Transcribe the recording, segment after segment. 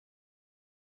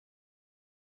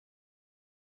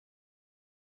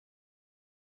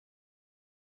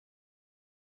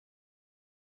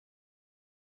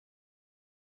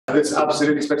This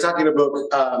absolutely spectacular book,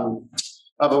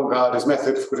 Avant-Garde, his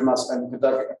method, VKhUTEMAS, and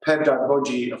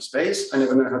Pedagogy of Space. I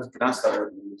never know how to pronounce that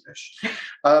word in English.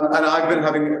 And I've been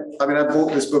having, I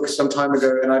bought this book some time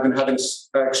ago, and I've been having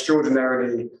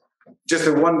extraordinarily, just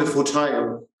a wonderful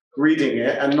time reading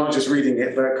it, and not just reading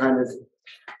it, but kind of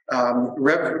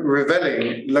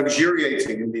reveling,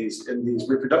 luxuriating in these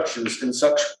reproductions, in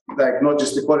such, like, not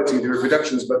just the quality of the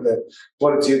reproductions, but the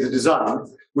quality of the design,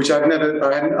 which I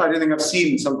don't think I've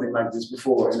seen something like this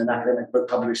before in an academic book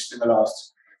published in the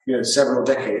last, several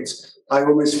decades. I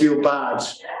always feel bad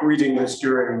reading this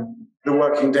during the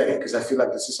working day, because I feel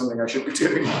like this is something I should be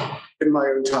doing in my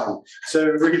own time. So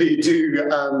really do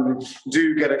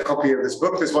get a copy of this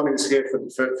book. This one is here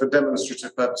for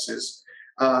demonstrative purposes.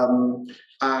 Well,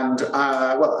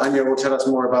 Anya will tell us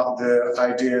more about the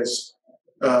ideas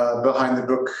behind the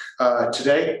book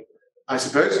today, I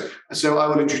suppose. So I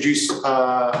will introduce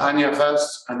Anya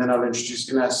first, and then I'll introduce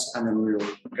Ines, and then we'll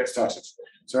get started.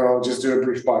 So I'll just do a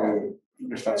brief bio,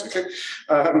 if that's okay.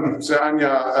 So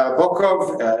Anna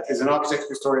Bokov is an architect,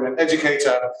 historian, and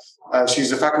educator.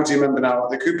 She's a faculty member now at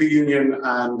the Cooper Union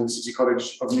and the City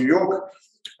College of New York.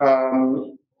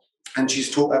 And she's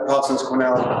taught at Parsons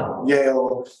Cornell,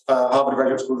 Yale, Harvard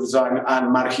Graduate School of Design,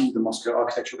 and Marhi, the Moscow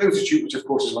Architectural Institute, which of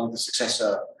course is one of the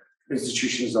successor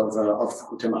institutions of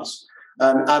VKhUTEMAS.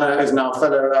 Anna is now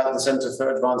fellow at the Center for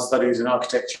Advanced Studies in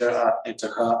Architecture at ETH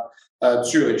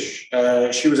Zurich.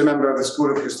 She was a member of the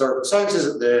School of Historical Sciences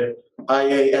at the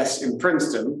IAS in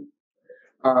Princeton,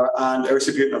 and a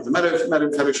recipient of the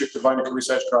Mellon Fellowship, the Vinecker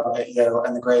Research Grant at Yale,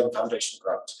 and the Graham Foundation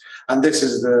Grant. And this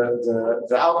is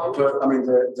the output,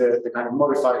 the kind of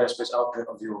modified, I suppose, output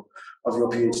of your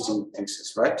PhD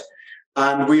thesis, right?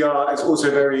 And we are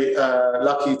also very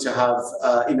lucky to have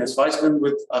Ines Weizman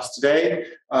with us today,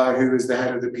 who is the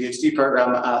head of the PhD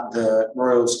program at the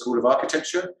Royal School of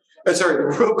Architecture. Sorry, the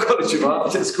Royal College of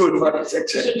Art, the School of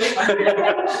Architecture.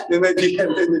 Maybe in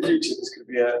the future, this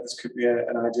could be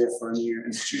an idea for a new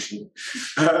institution.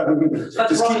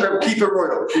 Just keep it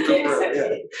royal.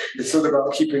 Yeah. It's all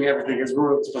about keeping everything as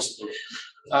royal as possible.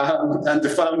 And the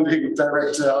founding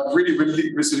director really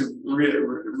released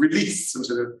some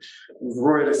sort of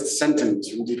royalist sentence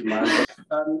from deep in my mind.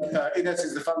 Ines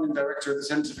is the founding director of the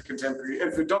Center for Contemporary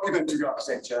and for Documentary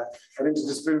Architecture, an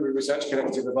interdisciplinary research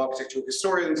collective of architectural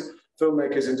historians,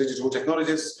 filmmakers, and digital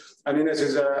technologists. And Ines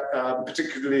is a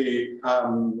particularly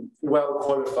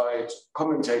well-qualified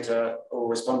commentator or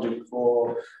respondent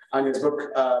for Anya's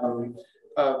book,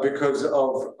 because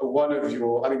of one of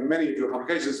your, many of your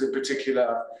publications, in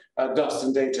particular, Dust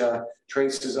and Data,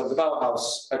 Traces of the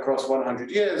Bauhaus Across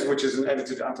 100 Years, which is an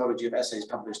edited anthology of essays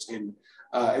published in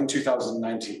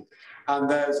 2019. And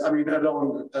there's, a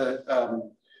long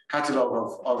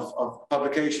catalogue of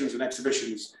publications and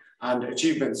exhibitions and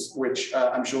achievements, which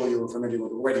I'm sure you're familiar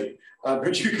with already.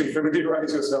 But you can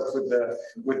familiarize yourself with the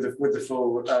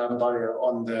full bio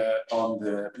on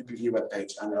the PPV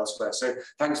webpage and elsewhere. So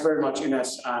thanks very much,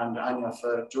 Ines and Anya,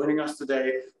 for joining us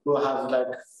today. We'll have like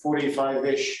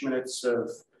 45-ish minutes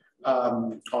of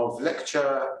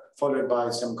lecture, followed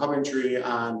by some commentary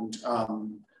and a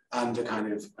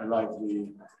kind of a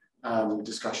lively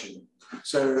discussion.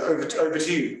 So over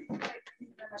to you.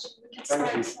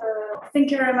 Thank you.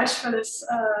 Thank you very much for this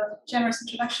generous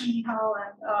introduction, Michal,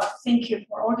 and thank you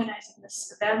for organizing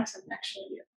this event. And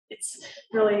actually, it's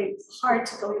really hard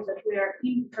to believe that we are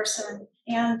in person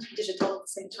and digital at the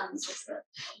same time. This is the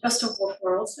best of both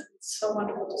worlds, and it's so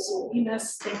wonderful to see you,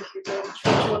 Ines. Thank you very much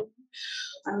for joining.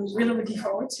 I'm really looking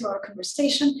forward to our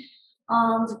conversation.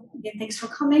 Again, thanks for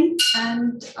coming,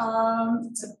 and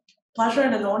it's a pleasure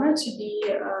and an honor to be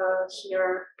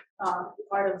here.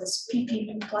 Part of this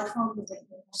PPV platform with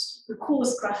the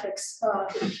coolest graphics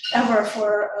ever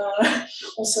for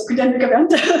also academic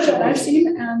event that I've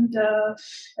seen, and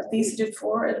at the Institute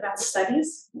for Advanced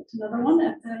Studies, another one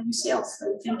at the UCL.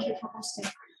 So thank you for hosting.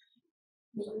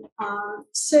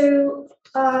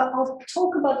 I'll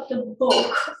talk about the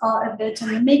book a bit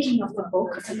and the making of the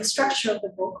book and the structure of the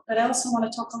book, but I also want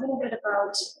to talk a little bit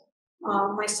about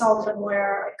myself and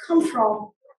where I come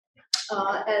from.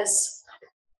 As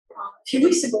a few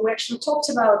weeks ago, we actually talked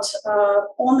about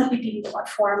on the PPV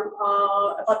platform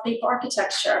about paper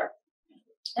architecture,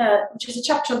 which is a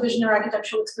chapter of visionary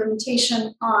architectural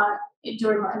experimentation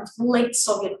during kind of the late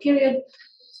Soviet period.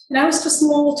 And I was too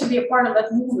small to be a part of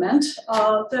that movement,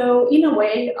 though in a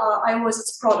way I was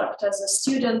its product as a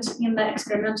student in the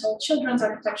experimental children's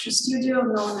architecture studio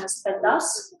known as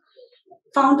PPV.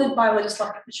 founded by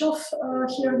Władysław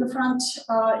Pedagogy here in the front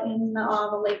in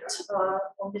the late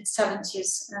or mid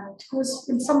 70s, and who was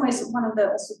in some ways one of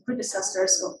the also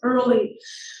predecessors of early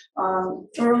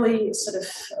sort of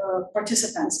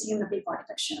participants in the big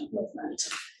architecture movement.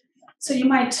 So you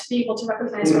might be able to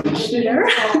recognize me here.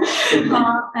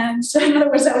 And so in other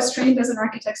words, I was trained as an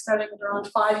architect starting at around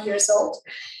 5 years old.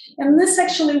 And this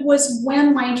actually was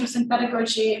when my interest in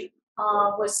pedagogy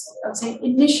was, I would say,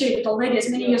 initiated already. As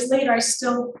many years later, I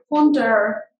still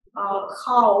ponder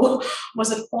how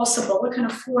was it possible, what kind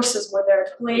of forces were there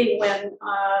at play when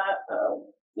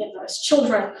as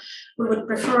children, we would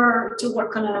prefer to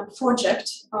work on a project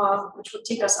which would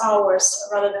take us hours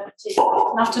rather than take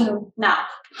an afternoon nap.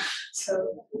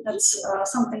 So that's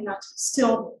something that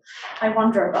still I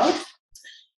wonder about.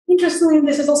 Interestingly,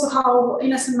 this is also how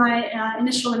Ines and I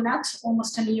initially met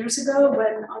almost 10 years ago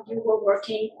when you were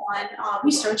working on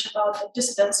research about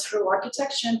distance through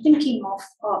architecture and thinking of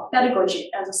pedagogy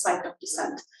as a site of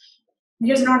descent.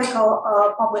 Here's an article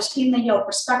published in the Yale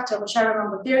Perspective, which I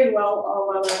remember very well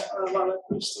while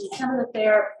I PhD candidate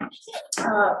there,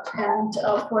 and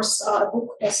of course a book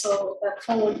also that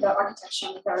followed the architecture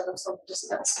and the paradox of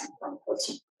distance in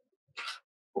 2014.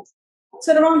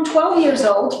 So at around 12 years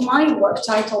old, my work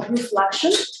titled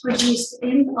Reflection, produced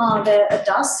in the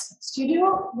DAS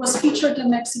studio, was featured in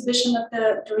an exhibition at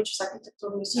the Deutsches Architektur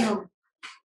Museum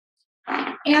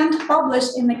and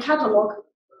published in the catalog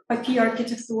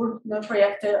Papierarchitektur,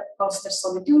 Projekte aus der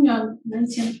Sowjetunion,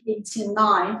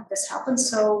 1989. This happened,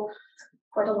 so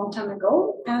quite a long time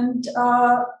ago. And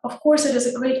of course, it is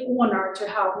a great honor to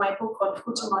have my book on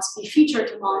VKhUTEMAS be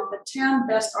featured among the 10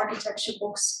 best architecture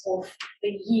books of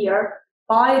the year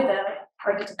by the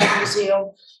Architecture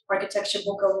Museum Architecture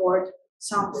Book Award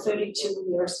some 32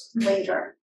 years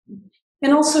later.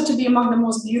 And also to be among the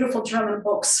most beautiful German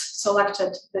books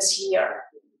selected this year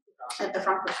at the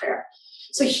Frankfurt Fair.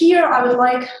 So here I would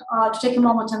like to take a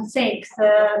moment and thank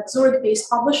the Zurich-based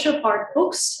publisher, Part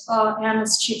Books, and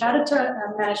its chief editor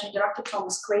and managing director,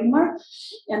 Thomas Kramer,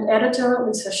 and editor,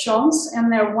 Lisa Schoens, and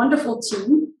their wonderful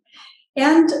team,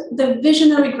 and the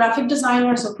visionary graphic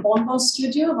designers of Bonbon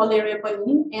Studio, Valeria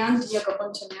Bonin and Diego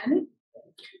Bontonelli.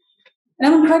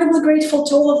 And I'm incredibly grateful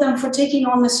to all of them for taking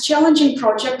on this challenging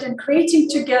project and creating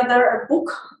together a book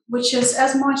which is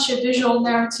as much a visual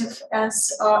narrative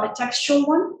as a textual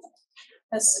one.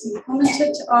 As you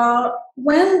commented,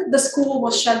 when the school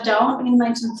was shut down in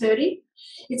 1930,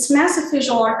 its massive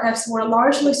visual archives were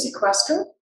largely sequestered.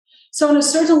 So on a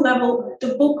certain level,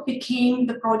 the book became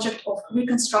the project of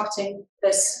reconstructing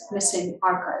this missing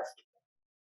archive.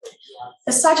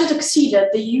 As such, it exceeded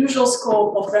the usual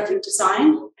scope of graphic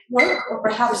design work, or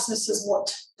perhaps this is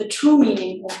what the true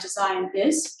meaning of design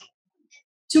is,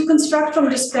 to construct from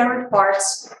disparate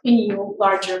parts a new,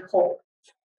 larger whole.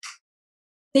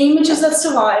 The images that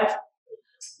survive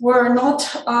were not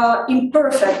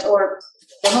imperfect, or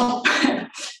not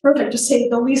perfect to say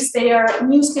the least. They are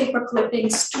newspaper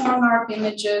clippings, torn-up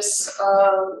images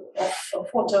of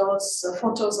photos,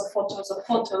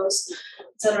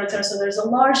 etc. So there's a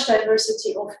large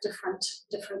diversity of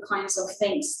different kinds of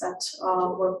things that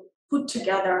were put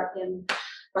together in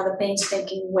rather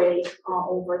painstaking way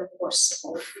over the course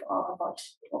of about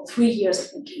 3 years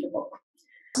of making the book.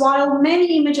 While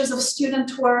many images of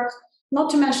student work, not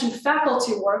to mention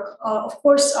faculty work, of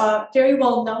course, very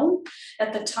well known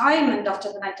at the time and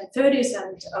after the 1930s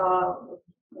and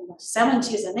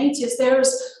 70s and 80s,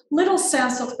 there's little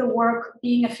sense of the work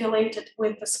being affiliated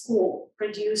with the school,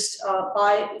 produced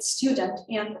by its student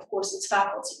and, of course, its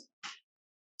faculty.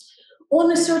 On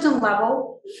a certain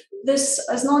level, this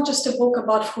is not just a book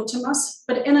about VKhUTEMAS,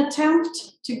 but an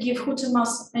attempt to give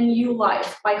VKhUTEMAS a new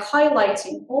life by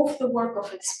highlighting both the work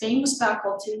of its famous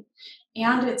faculty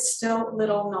and its still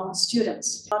little-known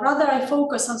students. Rather, I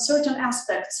focus on certain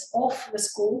aspects of the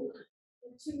school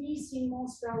that to me seem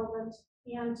most relevant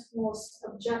and most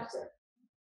objective.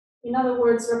 In other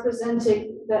words,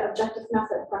 representing the objective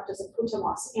method practice of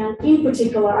VKhUTEMAS. And in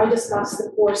particular, I discussed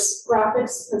the course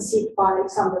Graphics, conceived by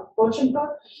Alexander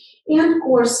Prochenko, and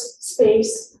course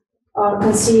Space,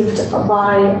 conceived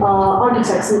by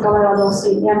architects Nikolai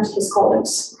Ladovsky and his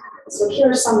colleagues. So here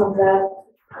are some of the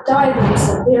diagrams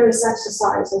and various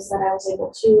exercises that I was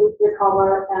able to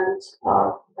recover and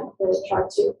really try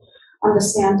to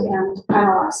understand and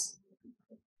analyze.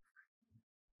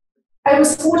 I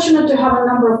was fortunate to have a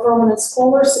number of prominent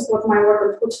scholars support my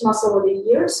work on VKhUTEMAS over the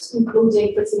years,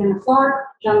 including Christina Clark,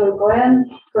 Jean-Louis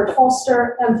Goen, Kurt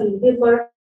Foster, Anthony Bidler.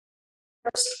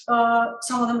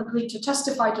 Some of them agreed to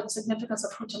testify to the significance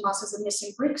of VKhUTEMAS as a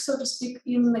missing brick, so to speak,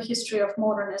 in the history of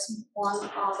modernism on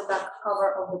the back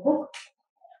cover of the book.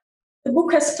 The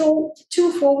book has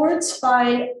two forewords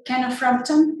by Kenneth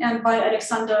Frampton and by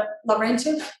Alexander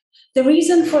Lavrentiev. The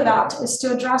reason for that is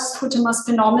to address VKhUTEMAS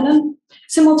phenomenon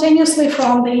simultaneously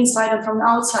from the inside and from the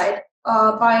outside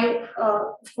by,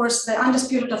 of course, the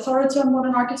undisputed authority on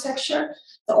modern architecture,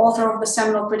 the author of the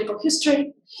seminal critical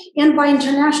history, and by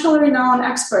internationally renowned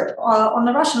expert on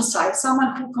the Russian side,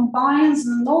 someone who combines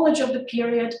the knowledge of the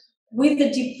period with the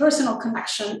deep personal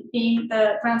connection, being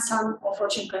the grandson of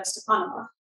Rodchenko and Stepanova.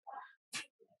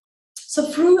 So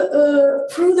through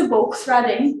the book,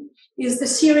 Threading is the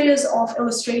series of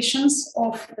illustrations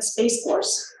of the space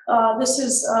course. This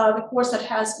is the course that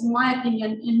has, in my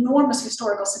opinion, enormous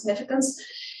historical significance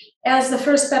as the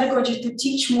first pedagogy to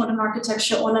teach modern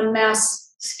architecture on a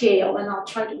mass scale. And I'll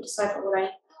try to decipher what I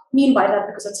mean by that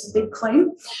because it's a big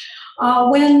claim.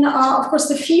 When, of course,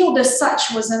 the field as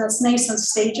such was in its nascent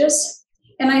stages.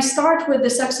 And I start with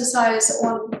this exercise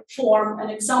on form an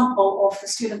example of the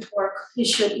student work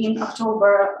issued in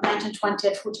October 1920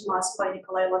 at VKhUTEMAS by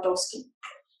Nikolai Ladovsky.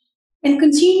 And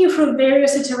continue through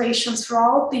various iterations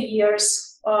throughout the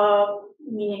years,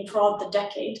 meaning throughout the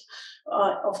decade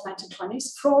of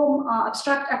 1920s, from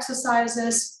abstract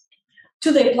exercises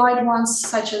to the applied ones,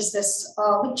 such as this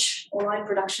Lich or line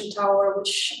production tower,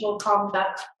 which we'll come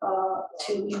back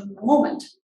to in a moment.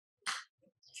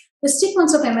 The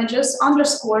sequence of images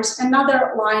underscores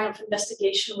another line of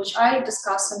investigation, which I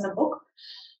discuss in the book,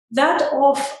 that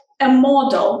of a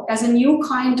model as a new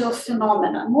kind of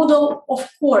phenomenon. Model, of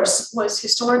course, was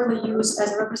historically used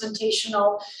as a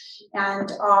representational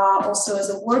and also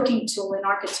as a working tool in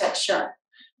architecture.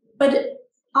 But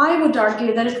I would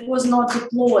argue that it was not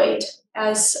deployed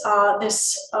as in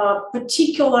this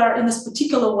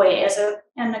particular way, as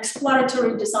an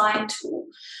exploratory design tool.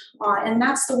 And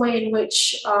that's the way in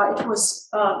which it was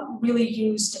really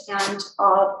used and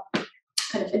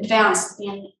kind of advanced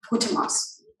in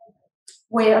VKhUTEMAS,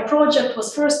 where a project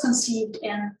was first conceived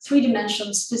in 3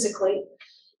 dimensions physically,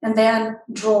 and then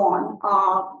drawn,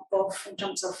 both in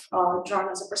terms of drawn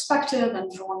as a perspective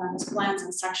and drawn as plans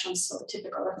and sections, so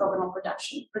typical orthogonal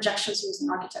projections used in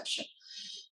architecture.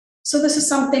 So this is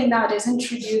something that is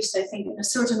introduced, I think, in a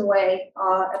certain way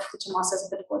at VKhUTEMAS as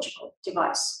a pedagogical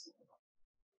device.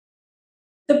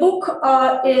 The book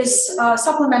is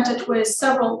supplemented with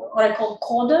several what I call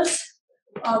codas.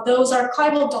 Those are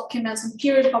archival documents and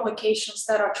period publications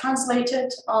that are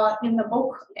translated in the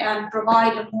book and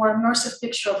provide a more immersive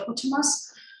picture of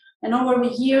VKhUTEMAS. And over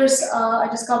the years, I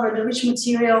discovered a rich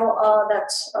material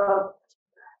that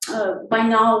by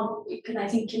now I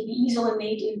think can be easily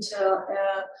made into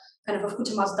kind of a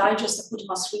VKhUTEMAS digest, a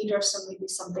VKhUTEMAS reader, so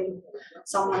maybe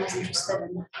someone is interested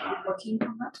in working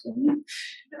on that with me.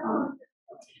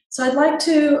 So I'd like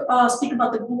to speak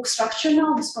about the book structure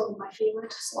now. This is probably my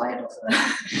favorite slide of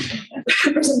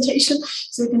the presentation.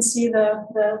 So you can see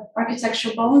the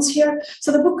architectural bones here.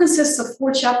 So the book consists of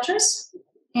 4 chapters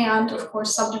and, of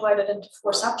course, subdivided into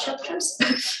 4 subchapters.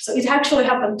 So it actually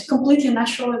happened completely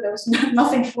naturally. There was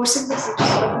nothing forcing this. It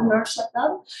just sort of emerged like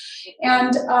that.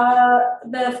 And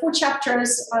the 4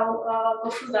 chapters, I'll go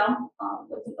through them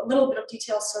with a little bit of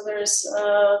detail. So there's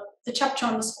the chapter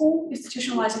on the school,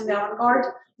 institutionalizing the avant-garde,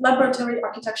 laboratory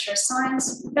architecture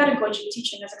science, pedagogy,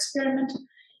 teaching as experiment,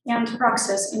 and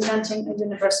praxis, inventing a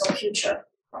universal future.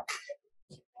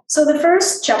 So the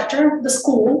first chapter, the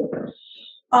school,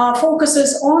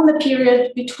 focuses on the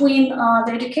period between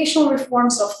the educational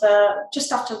reforms of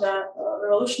just after the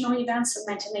revolutionary events in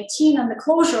 1918 and the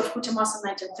closure of VKhUTEMAS in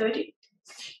 1930.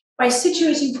 By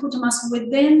situating VKhUTEMAS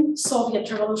within Soviet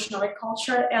revolutionary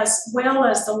culture, as well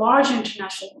as the larger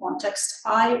international context,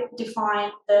 I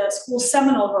define the school's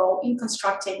seminal role in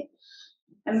constructing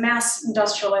a mass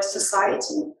industrialized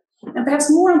society. And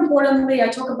perhaps more importantly, I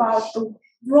talk about the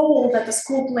role that the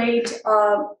school played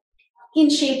in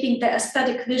shaping the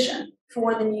aesthetic vision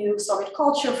for the new Soviet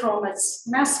culture, from its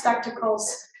mass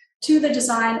spectacles to the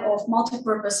design of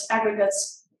multi-purpose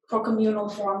aggregates for communal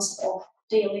forms of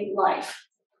daily life.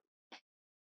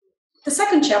 The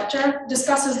second chapter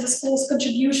discusses the school's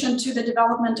contribution to the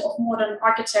development of modern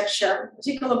architecture, in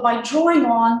particular by drawing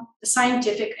on the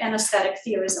scientific and aesthetic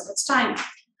theories of its time.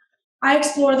 I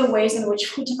explore the ways in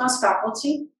which VKhUTEMAS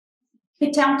faculty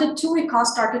attempted to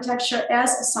recast architecture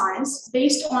as a science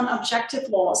based on objective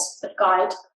laws that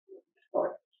guide,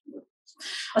 or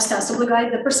ostensibly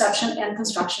guide, the perception and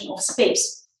construction of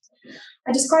space.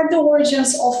 I describe the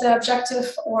origins of the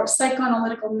objective or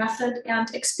psychoanalytical method and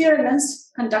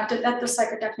experiments conducted at the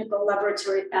psychotechnical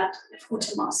laboratory at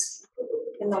VKhUTEMAS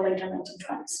in the later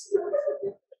 1920s.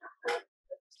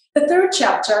 The third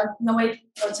chapter, in a way,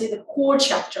 I would say the core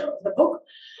chapter of the book,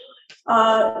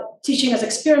 Teaching as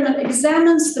Experiment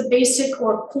examines the basic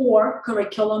or core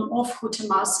curriculum of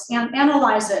VKhUTEMAS and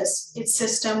analyzes its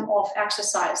system of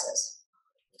exercises.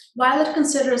 While it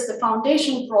considers the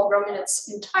foundation program in its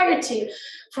entirety,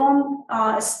 from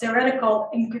its theoretical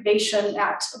incubation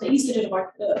at the Institute of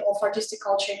Artistic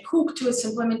Culture in Cook to its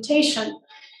implementation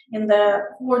in the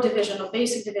core division or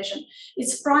basic division,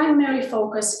 its primary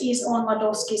focus is on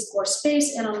Ladovsky's course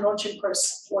space and on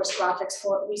Rodchenko's course graphics,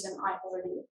 for a reason I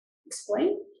already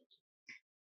explained.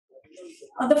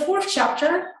 The fourth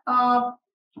chapter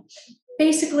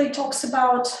basically talks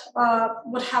about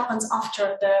what happens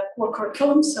after the core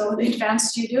curriculum, so the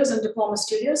advanced studios and diploma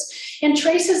studios, and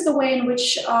traces the way in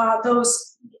which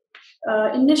those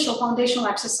initial foundational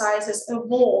exercises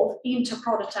evolve into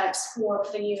prototypes for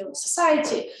the new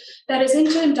society, that is,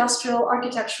 into industrial,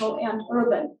 architectural, and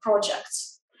urban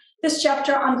projects. This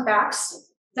chapter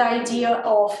unpacks the idea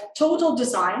of total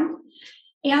design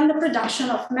and the production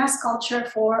of mass culture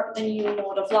for the new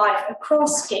mode of life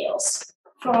across scales,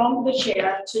 from the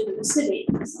chair to the city,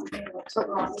 something that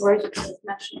Weizman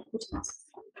mentioned.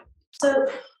 So,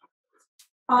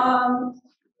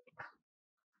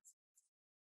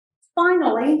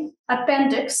 finally,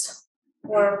 appendix,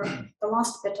 or the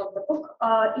last bit of the book,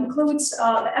 includes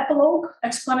the epilogue,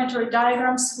 explanatory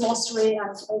diagrams, glossary,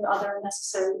 and all the other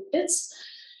necessary bits.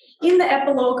 In the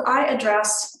epilogue, I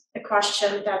address a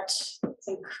question that I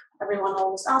think everyone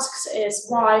always asks, is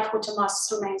why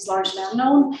VKhUTEMAS remains largely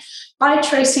unknown, by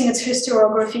tracing its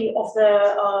historiography of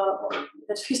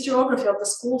the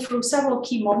school through several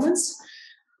key moments,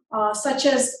 such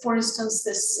as, for instance,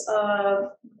 this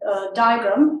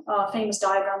diagram, famous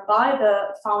diagram by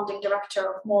the founding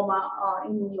director of MoMA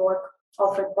in New York,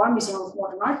 Alfred Barr, Museum of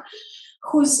Modern Art,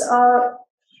 who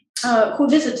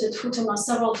visited VKhUTEMAS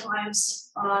several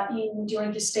times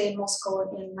during his stay in Moscow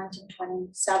in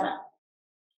 1927.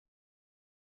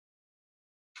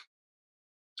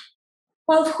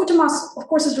 While VKhUTEMAS, of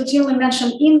course, is routinely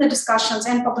mentioned in the discussions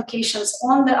and publications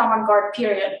on the avant-garde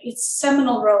period, its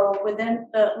seminal role within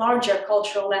the larger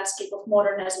cultural landscape of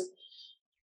modernism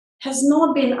has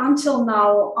not been, until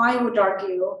now, I would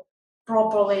argue,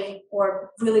 properly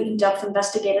or really in-depth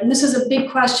investigated. And this is a big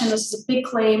question, this is a big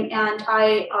claim, and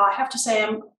I have to say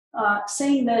I'm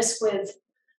saying this with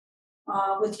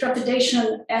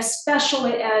trepidation,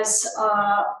 especially as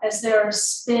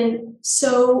there's been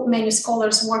so many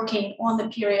scholars working on the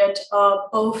period,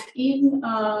 both in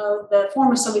the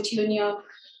former Soviet Union,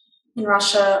 in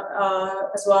Russia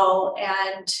as well,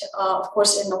 and of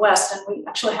course in the West. And we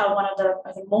actually have one of the,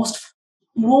 I think, most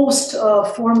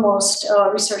foremost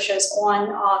researchers on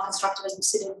constructivism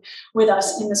sitting with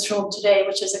us in this room today,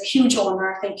 which is a huge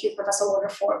honor. Thank you, Professor Warder,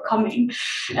 for coming.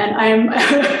 And I'm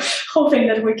hoping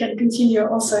that we can continue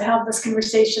also have this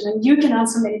conversation, and you can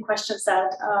answer many questions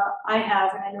that I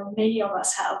have, and I know many of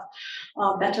us have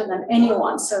better than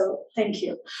anyone. So thank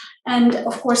you. And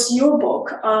of course, your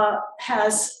book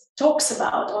talks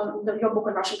about, your book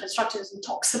on Russian constructivism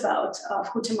talks about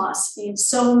VKhUTEMAS in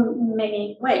so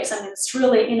many ways. I mean, it's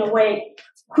really, in a way,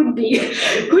 could be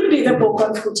the book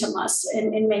on VKhUTEMAS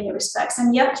in many respects.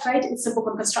 And yet, right, it's a book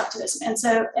on constructivism. And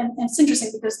so, and it's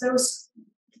interesting because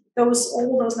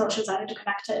all those notions are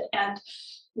interconnected, and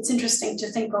it's interesting to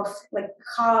think of like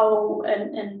how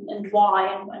and why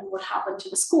and what happened to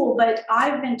the school. But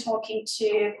I've been talking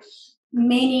to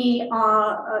many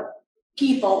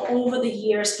people over the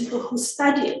years, people who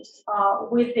studied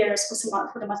with various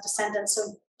VKhUTEMAS descendants,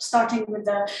 so starting with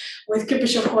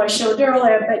Kirpishov, who I showed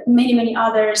earlier, but many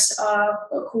others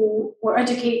who were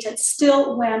educated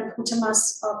still when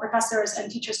VKhUTEMAS professors and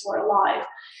teachers were alive.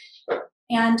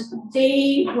 And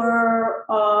they were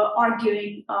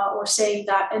arguing or saying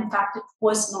that, in fact, it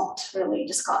was not really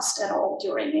discussed at all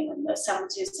during even the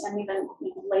 70s and even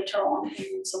later on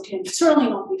in the Soviet Union, certainly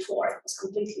not before. It was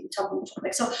completely taboo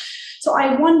topic. So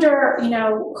I wonder,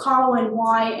 how and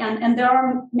why, and there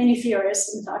are many theories.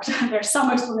 In fact, there are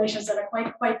some explanations that are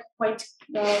quite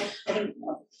I think,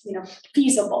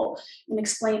 feasible in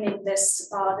explaining this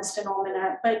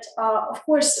phenomena. But of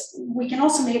course, we can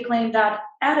also make a claim that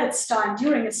at its time,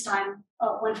 during its time,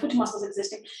 when VKhUTEMAS was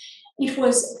existing, it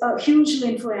was hugely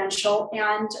influential,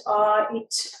 and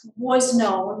it was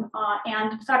known,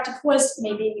 and in fact, it was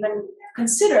maybe even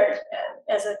considered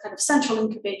as a kind of central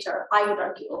incubator, I would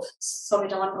argue, of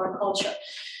Soviet avant-garde culture,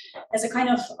 as a kind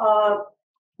of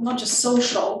not just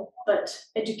social, but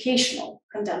educational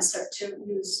condenser, to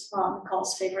use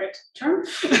Michael's favorite term.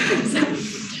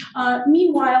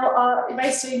 Meanwhile,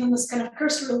 right, so even this kind of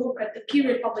cursory look at the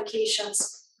period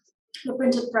publications, the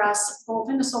printed press, both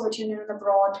in the Soviet Union and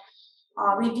abroad,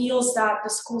 reveals that the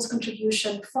school's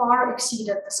contribution far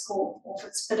exceeded the scope of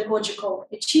its pedagogical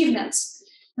achievements.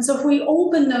 And so if we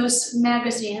open those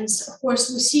magazines, of course,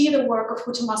 we see the work of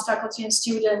VKhUTEMAS faculty and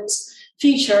students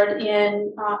featured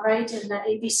in, in the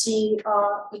ABC,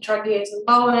 Pedagogy and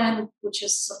Bowen, which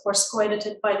is, of course,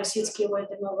 co-edited by Lisitsky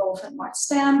with Emil Rolf and Mart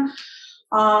Stam.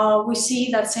 We see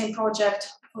that same project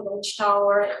for the Witch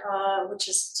Tower, which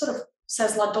is sort of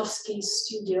says Ladowski's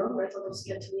studio, right?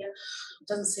 Ladowski atelier,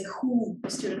 doesn't say who the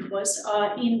student was,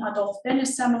 in Adolf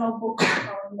Benny's seminal book,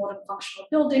 Modern Functional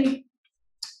Building.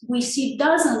 We see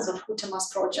dozens of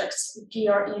VKhUTEMAS projects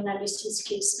appear in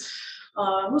Lisitsky's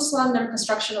Ruslander,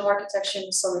 Construction of Architecture in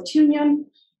the Soviet Union,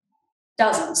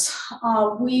 dozens.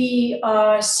 We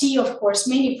see, of course,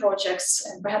 many projects,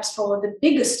 and perhaps probably the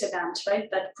biggest event, right,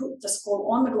 that put the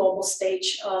school on the global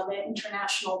stage, the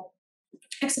International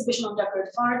Exhibition of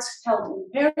Decorative Arts held in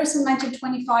Paris in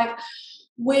 1925,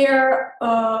 where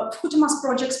VKhUTEMAS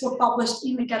projects were published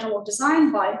in the catalog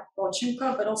designed by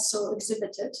Rodchenko, but also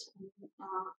exhibited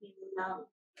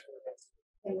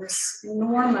in this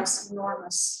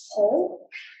enormous hall,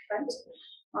 right?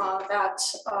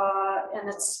 And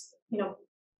it's, you know,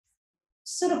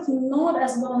 sort of not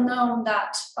as well known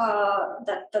that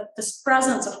that this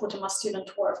presence of VKhUTEMAS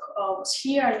student work was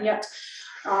here, and yet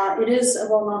it is a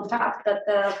well-known fact that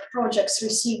the projects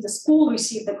received, the school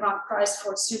received the grand prize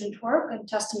for student work, and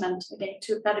testament again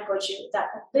to pedagogy that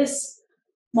at this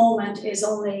moment is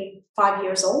only 5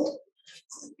 years old,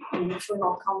 if we're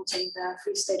not counting the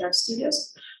Free State Art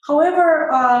Studios.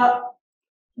 However,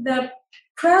 the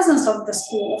presence of the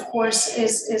school, of course,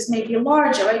 is maybe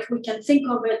larger, right? We can think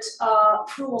of it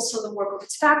through also the work of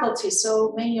its faculty.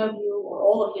 So many of you, or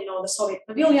all of you, know the Soviet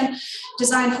Pavilion,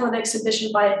 designed for the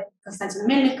exhibition by Konstantin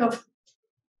Melnikov.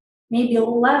 Maybe a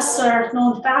lesser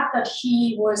known fact that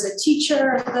he was a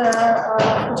teacher.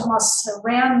 VKhUTEMAS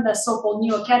ran the so-called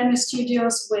New Academy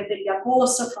Studios with Ilya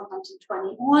Bolosov from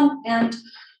 1920 on, and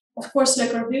of course, Le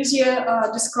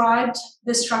Corbusier described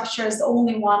this structure as the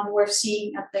only one worth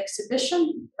seeing at the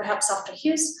exhibition, perhaps after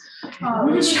his,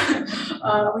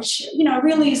 which you know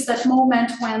really is that moment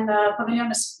when the Pavilion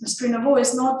Mistry Nouveau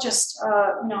is not just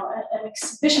you know an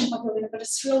exhibition pavilion, but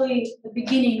it's really the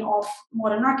beginning of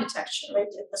modern architecture, right?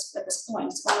 At this point,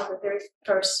 it's one of the very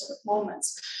first sort of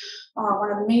moments, one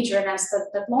of the major events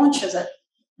that launches it,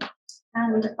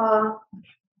 and.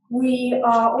 We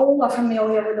all are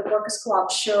familiar with the Workers' Club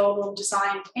showroom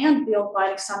designed and built by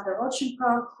Alexander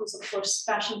Rodchenko, who's of course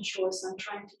fashion choice I'm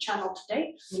trying to channel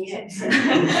today. Yes.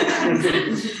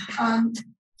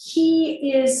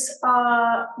 He is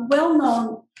well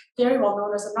known, very well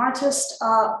known as an artist,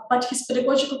 but his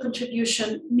pedagogical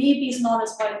contribution maybe is not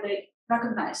as widely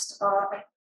recognized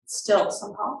still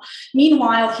somehow.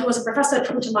 Meanwhile, he was a professor at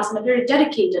VKhUTEMAS and a very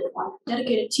dedicated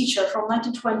teacher from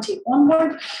 1920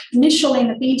 onward, initially in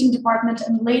the painting department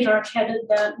and later headed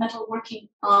the metalworking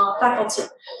faculty.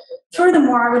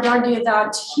 Furthermore, I would argue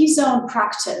that his own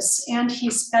practice and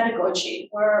his pedagogy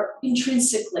were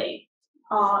intrinsically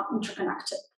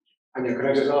interconnected. Anya, can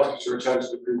I just ask you to return to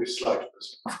the previous slide?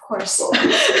 Of course.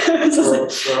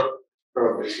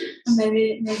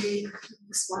 Maybe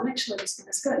this one, actually, this one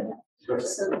is good. Yeah.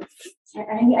 So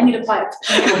I need a pipe.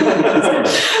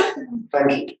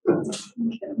 Thank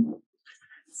you.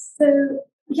 So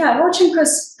yeah,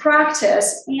 Rodchenko's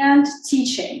practice and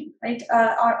teaching, right,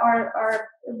 are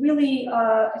really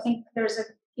I think there's an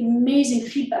amazing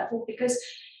feedback loop because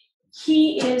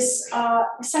he is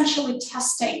essentially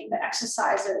testing the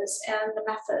exercises and the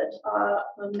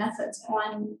methods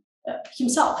on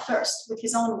himself first with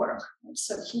his own work.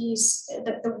 So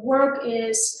the work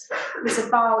is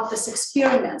about this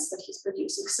experiments that he's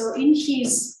producing. So in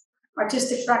his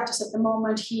artistic practice at the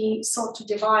moment, he sought to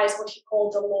devise what he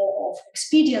called the law of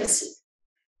expediency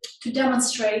to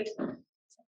demonstrate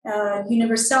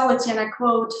universality, and I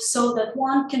quote, so that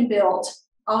one can build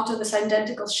out of these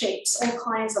identical shapes all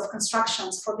kinds of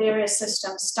constructions for various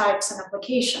systems, types, and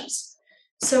applications.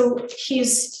 So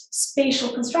his spatial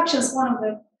construction is one of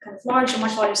the kind of much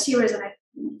larger series, and I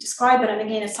describe it, and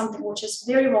again, it's something which is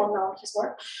very well known, his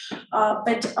work,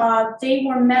 but they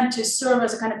were meant to serve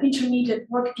as a kind of intermediate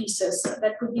work pieces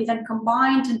that could be then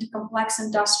combined into complex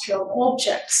industrial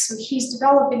objects. So he's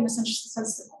developing this interesting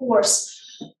sense of course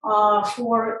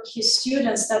for his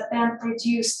students that then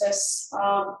produce this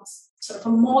sort of a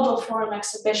model for an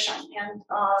exhibition, and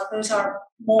those are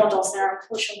models. They're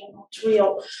unfortunately not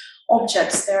real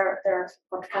objects. They're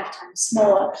 5 times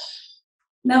smaller.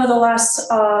 Nevertheless,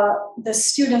 the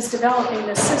students developing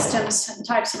the systems and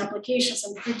types and applications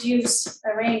and produce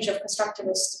a range of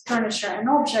constructivist furniture and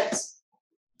objects.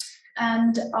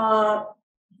 And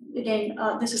again,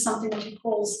 this is something that he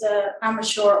calls the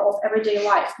amateur of everyday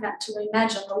life, meant to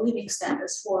imagine the living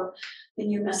standards for the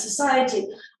new mass society.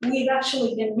 We've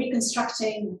actually been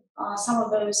reconstructing some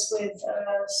of those with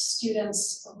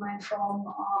students of mine from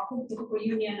the Cooper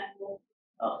Union, and we'll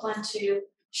plan to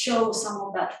show some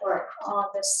of that work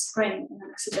this spring in an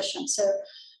exhibition. So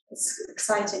it's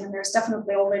exciting, and there's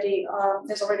definitely already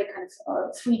kind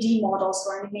of 3D models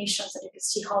or animations that you can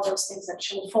see how those things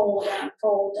actually fold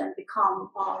and become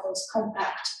those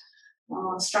compact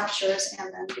structures,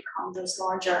 and then become those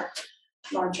larger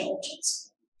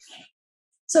objects.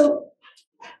 So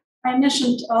I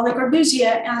mentioned Le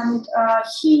Corbusier, and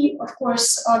he, of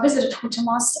course, visited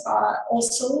VKhUTEMAS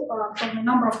also from a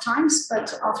number of times,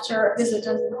 but after a visit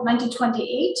in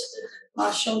 1928,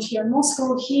 shown here in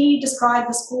Moscow, he described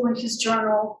the school in his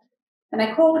journal, and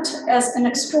I quote, as an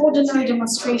extraordinary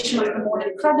demonstration of the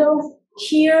modern credo.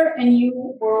 Here, a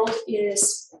new world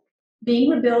is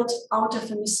being rebuilt out of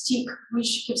a mystique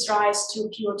which gives rise to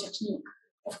pure technique.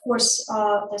 Of course,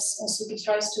 this also gives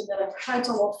rise to the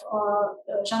title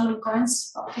of Jean-Luc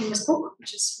Cohen's famous book,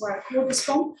 which is where I quote this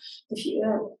from,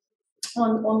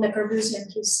 on Le Corbusier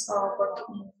and his work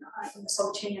in the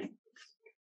Soviet Union.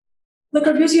 Le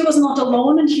Corbusier was not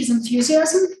alone in his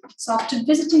enthusiasm. So after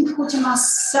visiting VKhUTEMAS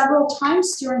several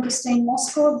times during his stay in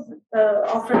Moscow,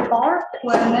 Alfred Barr,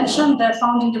 who I mentioned, the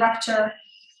founding director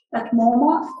at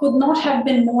MoMA, could not have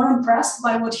been more impressed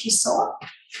by what he saw.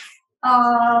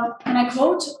 And I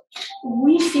quote,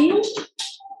 "We feel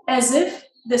as if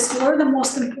this were the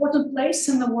most important place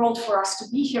in the world for us to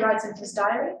be," he writes in his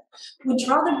diary. "Would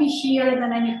rather be here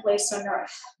than any place on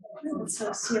earth." It's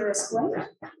a serious claim.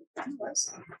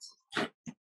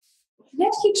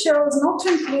 Yet he chose not to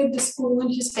include the school in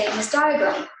his famous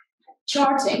diagram,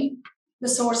 charting the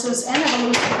sources and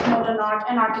evolution of modern art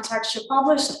and architecture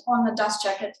published on the dust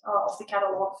jacket of the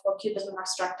catalog for Cubism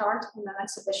abstract art in an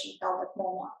exhibition held at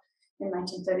MoMA in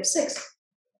 1936.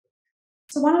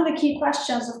 So one of the key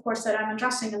questions, of course, that I'm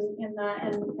addressing in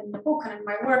the book and in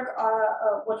my work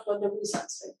are what were the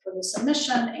reasons for this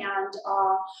omission, and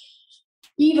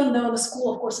even though the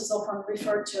school, of course, is often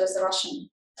referred to as the Russian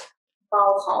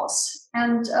Bauhaus.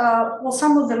 And well,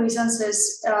 some of the reasons is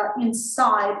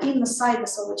inside the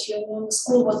Soviet Union, the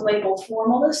school was labeled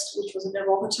formalist, which was a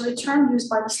derogatory term used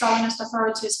by the Stalinist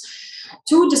authorities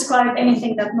to describe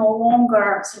anything that no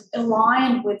longer sort of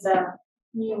aligned with the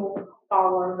new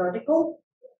power vertical.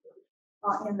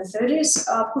 In the 30s,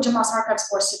 VKhUTEMAS archives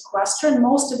were sequestered,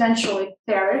 most eventually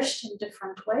perished in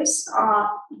different ways.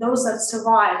 Those that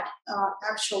survived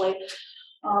actually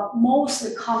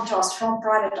mostly come to us from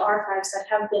private archives that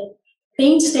have been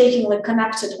painstakingly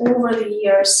connected over the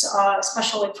years,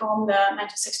 especially from the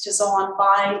 1960s on,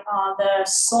 by the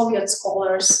Soviet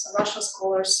scholars, Russian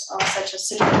scholars, such as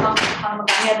Sergei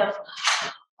Magomedov,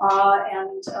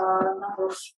 and a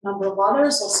number of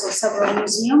others, also several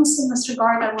museums in this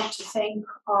regard. I want to thank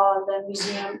the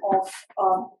Museum of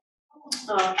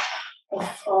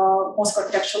Moscow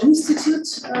Architectural Institute,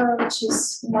 which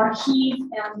is Marquis,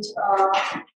 and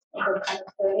kind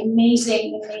of the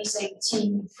amazing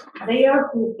team there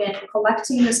who've been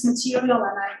collecting this material,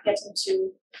 and I'm getting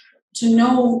to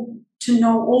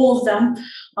know all of them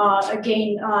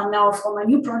again now for my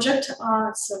new project.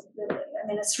 I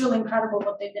mean, it's really incredible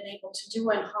what they've been able to do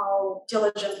and how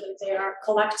diligently they are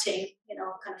collecting,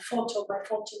 kind of photo by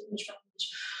photo, image by image,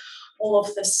 all of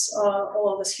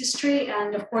this history.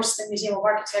 And of course, the Museum of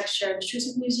Architecture, the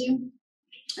Shusik Museum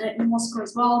in Moscow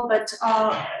as well, but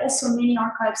also many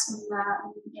archives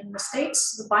in the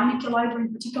States, the Beinecke Library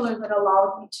in particular, that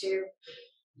allowed me to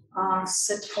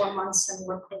sit for months and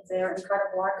work with their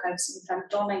incredible archives, in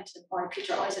fact donated by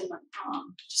Peter Weizman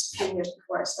just a few years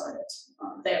before I started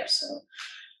there. So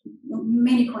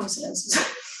many coincidences.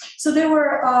 So there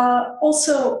were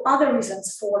also other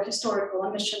reasons for historical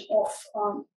omission of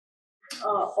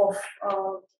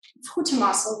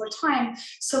VKhUTEMAS over time.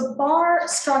 So Barr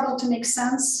struggled to make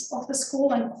sense of the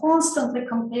school and constantly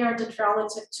compared it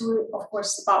relative to, of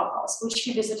course, the Bauhaus, which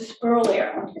he visited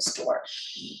earlier on his tour.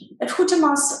 At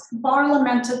VKhUTEMAS, Barr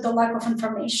lamented the lack of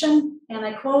information, and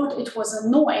I quote, "It was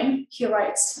annoying," he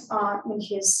writes in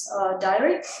his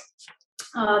diary,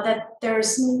 that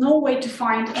there's no way to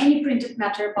find any printed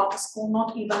matter about the school,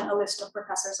 not even a list of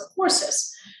professors or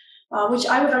courses. Which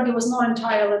I would argue was not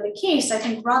entirely the case. I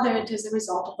think rather it is the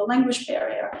result of the language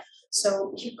barrier. So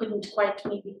he couldn't quite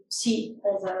maybe see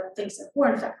all the things that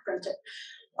were in fact printed.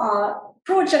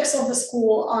 Projects of the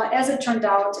school, as it turned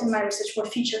out in my research, were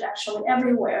featured actually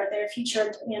everywhere. They're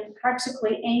featured in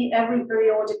practically every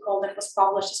periodical that was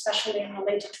published, especially in the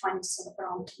later 20s, so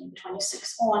around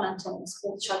 26 on until the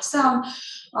school shuts down.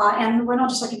 And we're not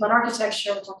just talking about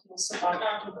architecture, we're talking also about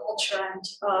art and culture, and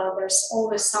there's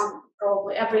always some,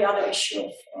 probably every other issue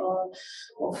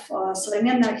of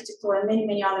Современная architecture and many,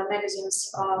 many other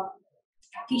magazines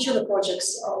feature the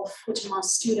projects of VKhUTEMAS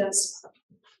students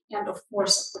and of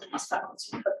course VKhUTEMAS faculty,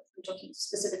 but we're talking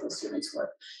specifically students'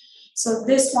 work. So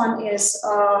this one is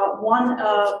one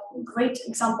great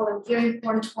example and very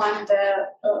important one, the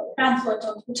pamphlet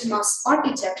on VKhUTEMAS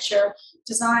architecture,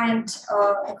 designed,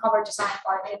 a cover designed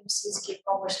by Ines,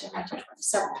 published in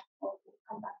 1927. I'll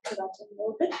come back to that in a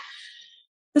little bit.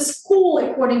 The school,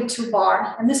 according to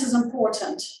Barr, and this is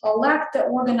important, lacked the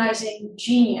organizing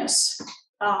genius,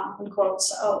 in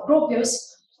quotes,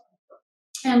 Gropius,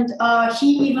 and he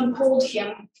even called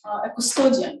him a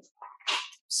custodian.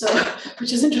 So,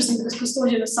 which is interesting because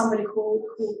custodian is somebody who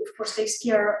of course takes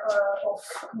care of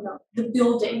the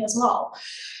building as well.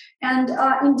 And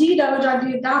indeed, I would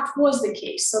argue that was the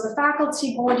case. So the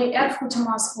faculty body at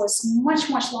VKhUTEMAS was much,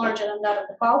 much larger than that of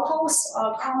the Bauhaus,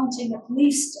 counting at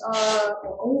least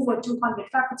over 200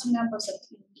 faculty members at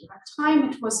the time.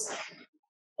 It was,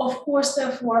 of course,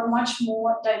 therefore, much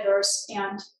more diverse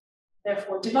and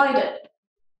therefore divided.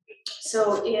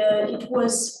 So it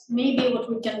was maybe what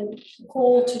we can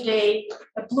call today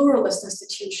a pluralist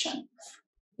institution,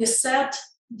 beset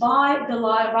by the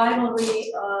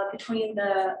rivalry between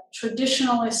the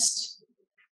traditionalist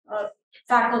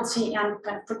faculty and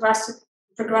kind of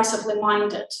progressively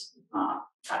minded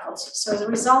faculty. So as a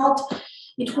result,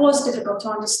 it was difficult to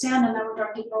understand, and I would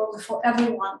argue probably for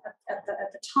everyone at the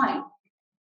time.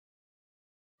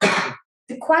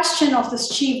 The question of these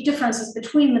chief differences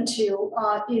between the two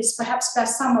is perhaps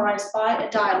best summarized by a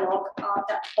dialogue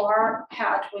that Barr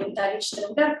had with David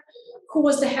Sternberg, who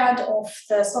was the head of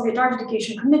the Soviet Art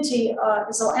Education Committee,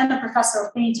 and a professor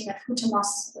of painting at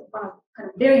VKhUTEMAS, one of kind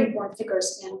of very important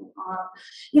figures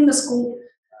in the school.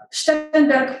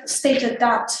 Sternberg stated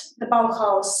that the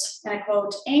Bauhaus, and I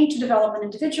quote, aimed to develop an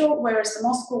individual, whereas the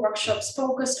Moscow workshops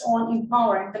focused on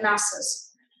empowering the masses.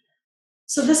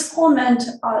 So this comment,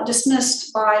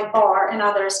 dismissed by Barr and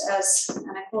others as,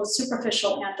 and I quote,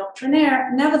 superficial and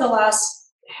doctrinaire,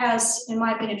 nevertheless has, in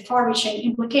my opinion, far-reaching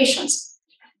implications.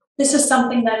 This is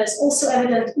something that is also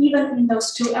evident even in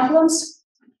those two emblems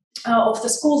of the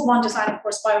schools, one designed, of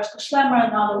course, by Oskar Schlemmer,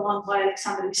 another one by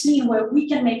Alexander Weizman, where we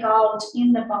can make out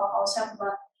in the Bauhaus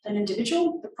emblem an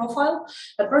individual, the profile,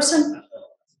 the person.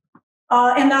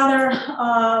 Another,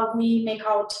 we make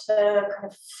out the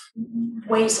kind of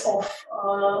ways of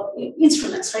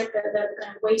instruments, right? The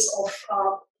kind of ways of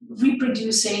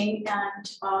reproducing and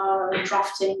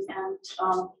drafting and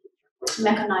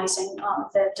mechanizing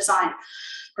the design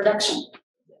production.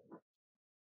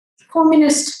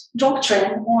 Communist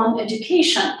doctrine on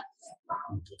education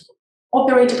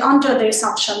operated under the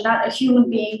assumption that a human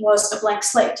being was a blank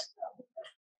slate,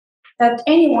 that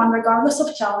anyone, regardless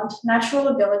of talent, natural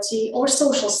ability, or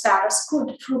social status,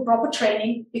 could, through proper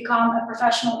training, become a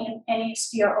professional in any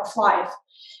sphere of life.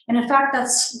 And in fact,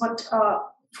 that's what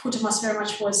VKhUTEMAS very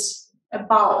much was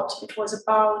about. It was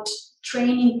about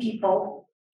training people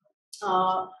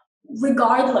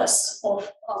regardless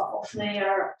of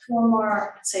their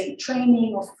former, say,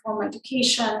 training or former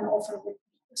education, often with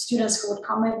students who would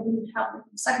come in who would have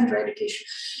secondary education,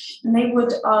 and they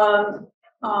would,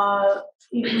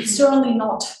 it would certainly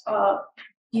not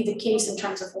be the case in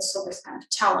terms of also this kind of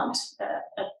talent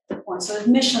at the point. So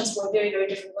admissions were very, very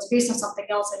different. It was based on something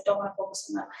else. I don't want to focus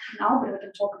on that now, but we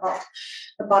can talk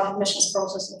about admissions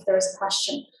process if there is a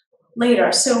question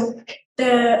later. So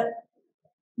the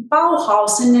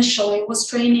Bauhaus initially was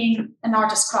training an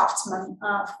artist craftsman.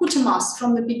 VKhUTEMAS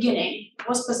from the beginning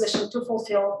was positioned to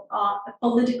fulfill a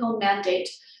political mandate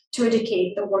to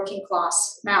educate the working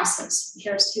class masses.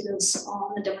 Here are students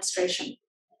on the demonstration.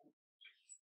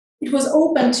 It was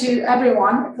open to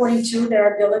everyone according to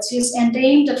their abilities and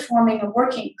aimed at forming a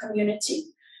working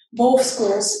community. Both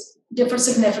schools differ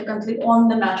significantly on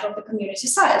the matter of the community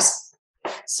size.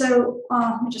 So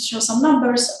let me just show some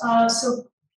numbers. So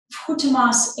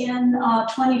VKhUTEMAS in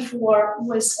 24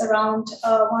 was around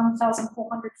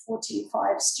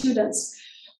 1,445 students,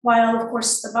 while of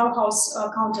course the Bauhaus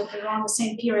counted around the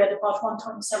same period about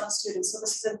 127 students. So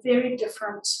this is a very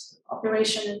different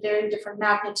operation and very different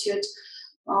magnitude.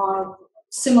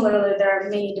 Similarly, there are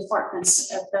many departments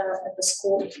at the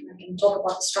school. I can talk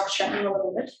about the structure in a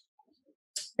little bit.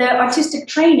 The artistic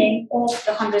training of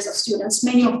the hundreds of students,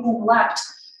 many of whom lacked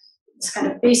this kind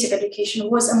of basic education,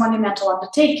 was a monumental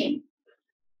undertaking.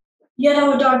 yet I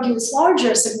would argue its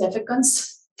larger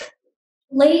significance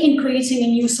lay in creating a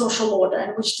new social order in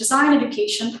which design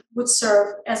education would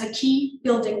serve as a key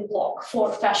building block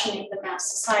for fashioning the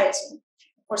mass society.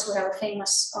 Of course, we have a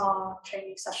famous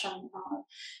training session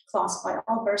class by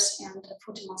Albers and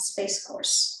a VKhUTEMAS space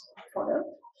course for them.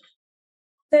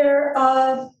 There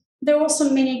are also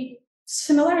many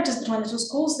similarities between the two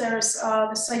schools. There's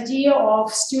this idea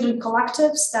of student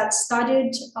collectives that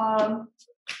studied,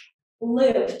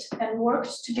 lived, and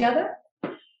worked together,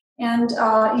 and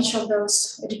each of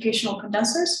those educational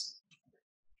condensers.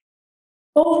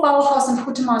 Both Bauhaus and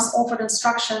VKhUTEMAS offered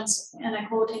instructions, and I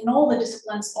quote, in all the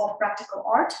disciplines of practical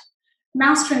art,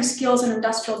 mastering skills in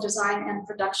industrial design and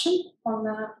production. On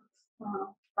the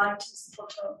right is the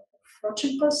photo of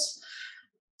Rodchenko's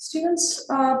students,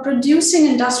 producing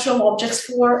industrial objects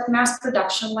for mass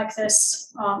production, like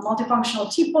this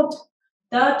multifunctional teapot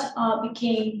that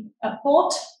became a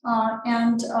pot,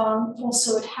 and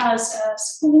also it has a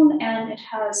spoon and it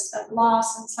has a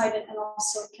glass inside it, and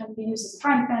also it can be used as a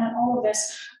frying pan, and all of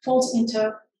this folds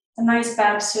into a nice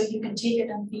bag so you can take it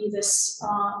and be this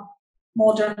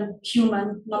modern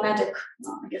human nomadic,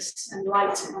 I guess, and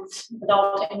light and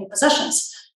without any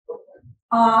possessions.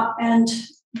 And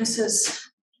this is,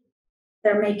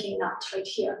 they're making that right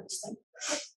here.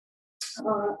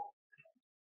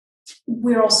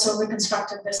 We're also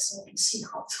reconstructed this, so you can see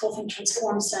how this whole thing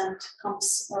transforms and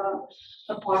comes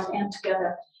apart and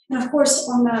together. And of course,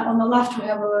 on the left, we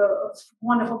have a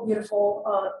wonderful, beautiful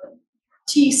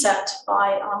tea set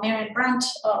by Marion Brandt,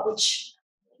 which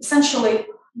essentially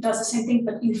does the same thing,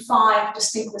 but in 5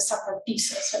 distinctly separate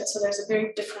pieces. Right? So there's a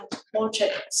very different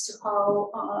logic as to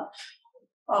how,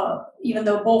 even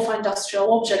though both are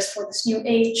industrial objects for this new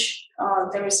age,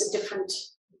 there is a different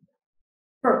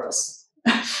purpose,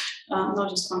 not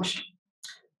just function.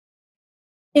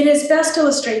 It is best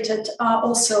illustrated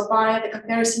also by the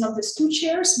comparison of these 2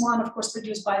 chairs. One, of course,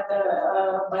 produced by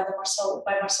Marcel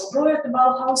Breuer at the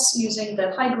Bauhaus using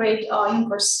the high-grade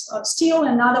Junkers steel.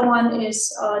 Another one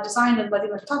is designed in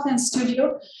Vladimir Tatlin's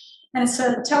studio. And it's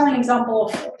a telling example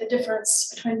of the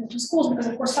difference between the 2 schools, because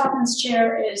of course Tatlin's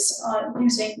chair is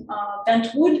using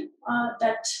bent wood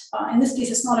that in this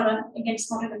case is not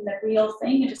even the real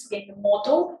thing, it is again the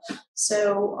model.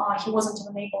 So he wasn't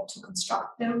even able to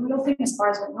construct the real thing as far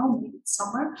as we know, maybe it's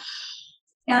somewhere.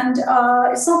 And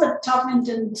it's not that Tatlin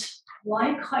didn't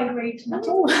like high-grade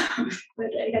metal,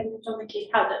 but again, we don't think he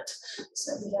had it.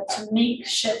 So we had to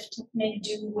make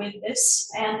do with this.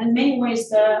 And in many ways,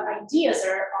 the ideas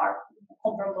are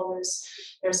comparable.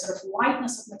 There's sort of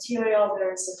lightness of material,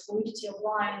 there's the fluidity of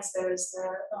lines, there's the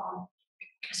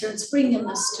certain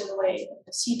springiness to the way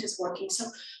the seat is working. So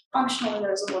functionally,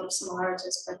 there's a lot of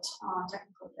similarities, but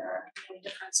technically there are many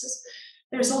differences.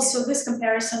 There's also this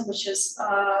comparison, which is,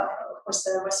 of course,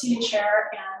 the Vasily chair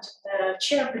and the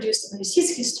chair produced in the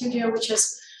Lisinsky studio, which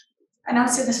is, and I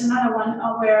would say this is another one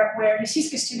where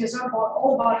Lisinsky studios are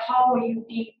all about how you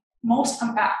be most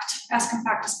compact, as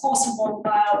compact as possible,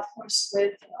 while, of course,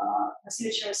 with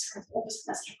Vasily chairs, kind of opposite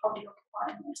message, how do you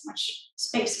occupy as much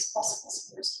space as possible.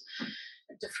 So there's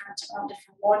a different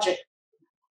logic.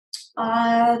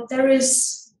 There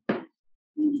is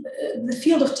the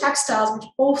field of textiles, which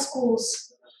both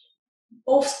schools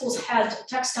had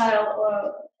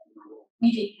textile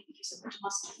weaving. In case of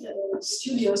VKhUTEMAS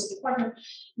studios department,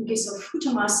 in case of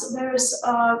VKhUTEMAS, there's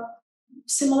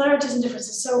similarities and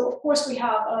differences. So of course we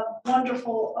have a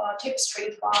wonderful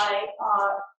tapestry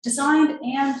designed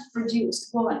and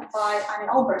produced by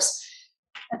Anna Albers.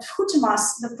 At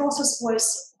VKhUTEMAS, the process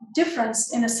was different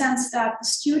in a sense that the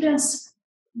students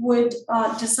would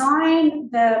design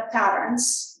the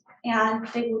patterns, and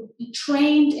they would be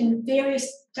trained in various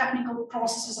technical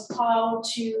processes of how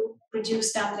to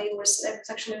produce them. It was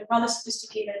actually a rather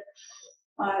sophisticated,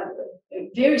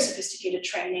 very sophisticated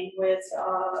training with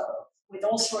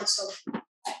all sorts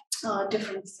of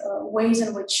different ways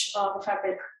in which the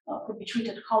fabric could be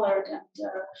treated, colored,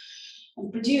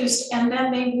 and produced. And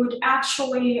then they would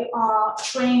actually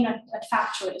train at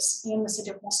factories in the city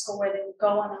of Moscow, where they would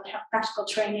go and have practical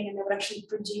training, and they would actually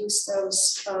produce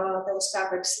those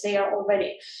fabrics there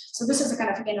already. So this is a kind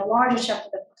of, again, a larger chapter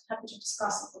that I'm happy to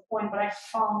discuss at the point, but I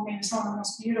found maybe some of the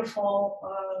most beautiful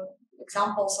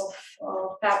examples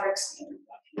of fabrics. If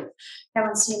you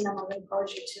haven't seen them, I would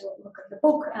encourage you to look at the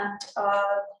book. And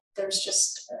there's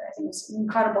just, I think it's an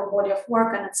incredible body of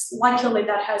work, and it's likely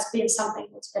that has been something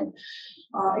that's been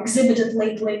exhibited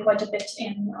lately quite a bit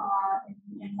in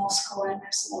Moscow, and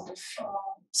there's a lot of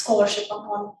scholarship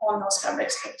on those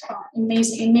fabrics, but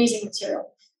amazing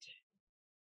material.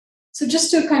 So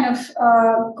just to kind of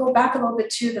go back a little bit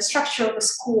to the structure of the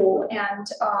school, and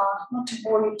not to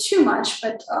bore you too much,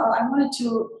 but I wanted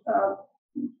to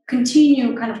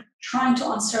continue kind of trying to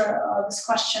answer this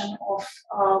question of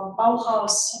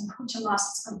Bauhaus and VKhUTEMAS,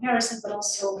 its comparison, but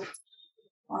also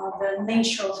the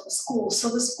nature of the school. So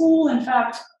the school, in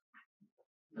fact,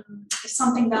 is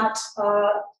something that,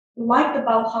 like the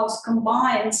Bauhaus,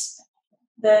 combines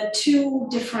the two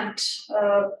different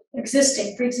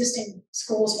pre-existing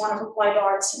schools, one of applied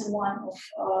arts and one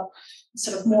of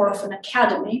sort of more of an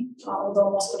academy, although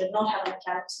Moscow did not have an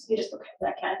academy, so Petersburg had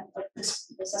an academy, but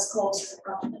this was as close as it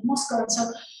got in Moscow. And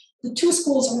so the two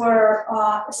schools were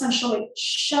essentially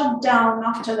shut down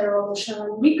after the revolution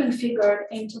and reconfigured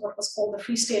into what was called the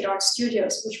Free State Art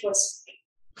Studios, which was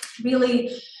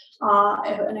really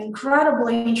an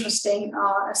incredibly interesting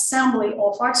assembly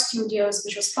of art studios,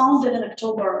 which was founded in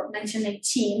October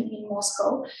 1918 in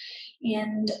Moscow,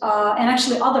 and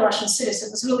actually other Russian cities. It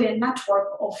was really a network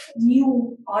of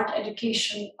new art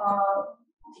education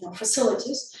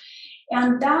facilities.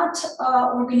 And that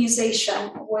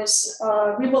organization was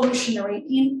revolutionary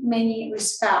in many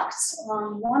respects.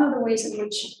 One of the ways in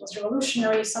which it was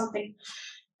revolutionary is something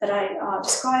that I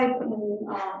describe in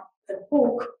the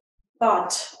book,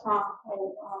 but I'll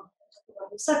talk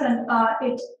about in a second.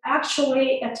 It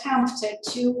actually attempted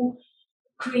to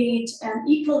create an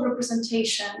equal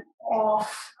representation of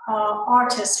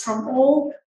artists from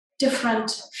all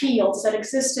different fields that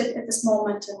existed at this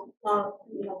moment in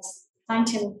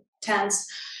 1910s,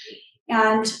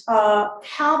 and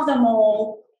have them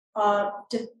all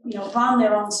run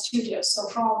their own studios. So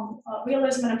from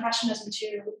realism and impressionism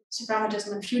to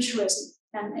suprematism and futurism.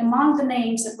 And among the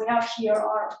names that we have here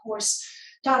are, of course,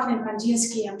 Tatlin,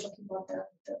 Kandinsky, I'm talking about the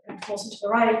closer to the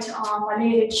right,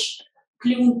 Malevich,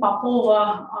 Klyun,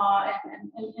 Popova,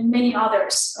 and many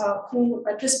others who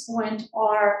at this point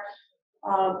are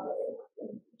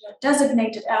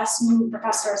designated as new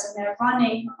professors, and they're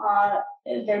running,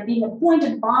 they're being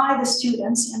appointed by the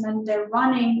students, and then they're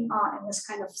running in this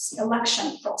kind of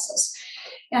election process.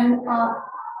 And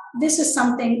this is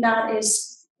something that is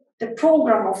the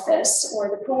program of this, or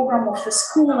the program of the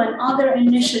school, and other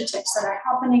initiatives that are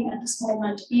happening at this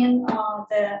moment in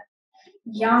the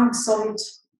young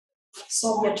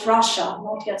Soviet Russia,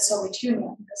 not yet Soviet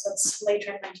Union, because that's later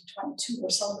in 1922. We're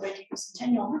celebrating the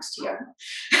centennial next year,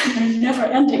 and never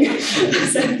ending.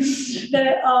 So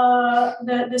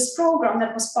this program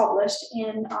that was published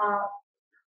in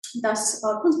Das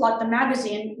Kunstblatt, the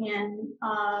magazine, in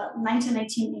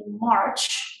 1918 in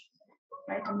March.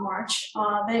 Right, in March,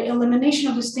 the elimination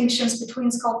of distinctions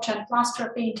between sculpture and plaster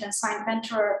paint and sign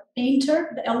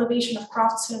painter, the elevation of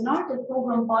craftsman art, a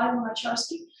program by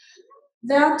Lunacharsky.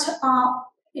 That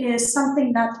is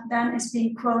something that then is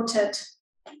being quoted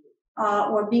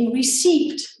or being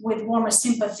received with warmer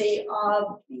sympathy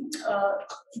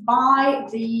by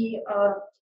the,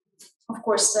 of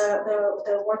course,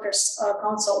 the Workers'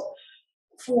 Council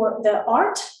for the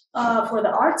arts,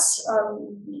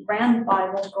 ran by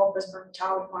Volkov,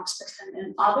 Weizman, Marx,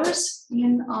 and others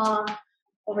in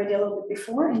already a little bit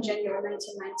before, in January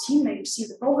 1919. They received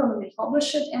the program and they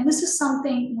published it. And this is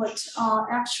something what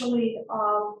actually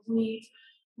we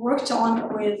worked on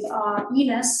with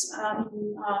Ines,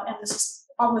 and this is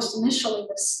published initially,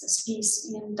 this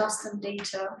piece in Dust and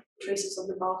Data, Traces of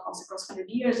the Bauhaus Across 100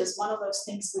 Years, is one of those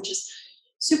things which is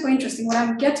super interesting. What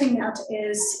I'm getting at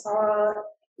is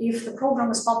if the program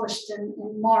was published in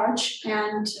March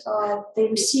and they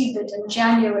received it in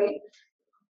January,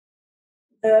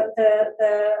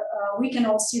 we can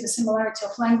all see the similarity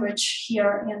of language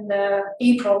here in the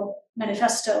April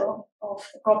manifesto of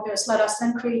the Gropius. Let us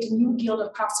then create a new guild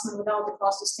of craftsmen without the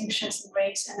class distinctions in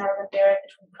race and urban barrier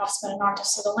between craftsmen and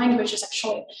artists. So the language is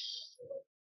actually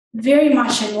very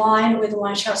much in line with the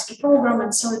Lunacharsky program,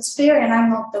 and so it's fair. And I'm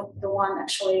not the one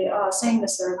actually saying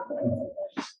this. There are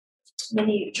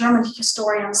many German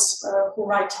historians who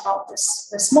write about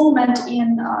this moment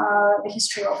in the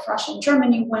history of Russia and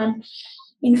Germany, when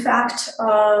in fact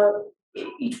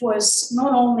it was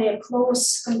not only a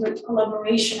close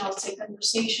collaboration, I would say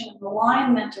conversation and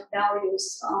alignment of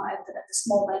values at this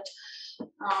moment,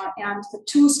 and the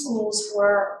two schools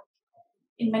were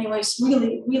in many ways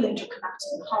really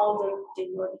interconnected in how they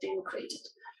were created.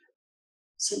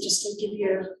 So just to give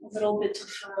you a little bit of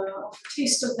a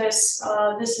taste of this,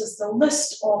 this is the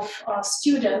list of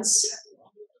students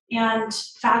and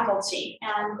faculty,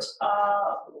 and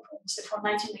for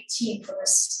 1918 for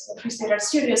this Free State Art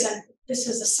Studios, and this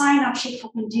is a sign-up sheet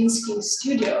for Kandinsky's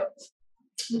studio,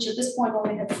 which at this point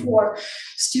only had 4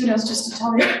 students, just to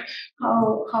tell you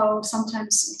how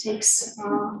sometimes it takes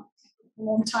a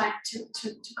long time to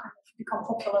kind of become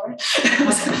popular. Right?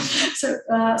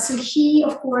 So he,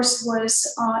 of course, was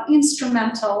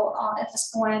instrumental at this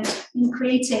point in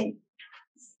creating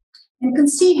and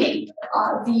conceiving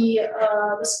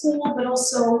the school, but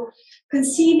also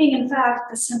conceiving, in fact,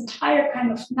 this entire kind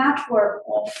of network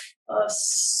of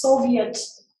Soviet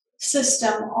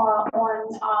system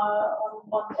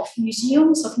of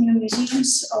museums, of new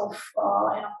museums,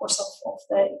 and of course of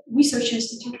the research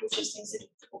institute, which is the Institute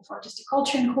for Artistic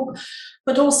Culture in Cook,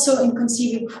 but also in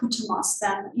conceiving VKhUTEMAS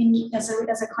then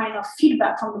as a kind of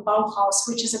feedback from the Bauhaus,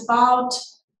 which is about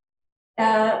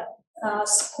a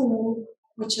school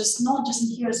which is not just in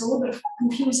here, is a little bit of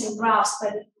confusing grasp,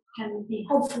 but it can be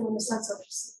helpful in the sense of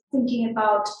thinking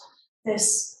about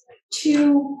this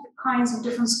two kinds of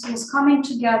different schools coming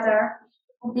together,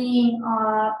 being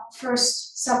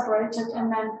first separated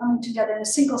and then coming together in a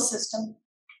single system.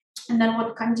 And then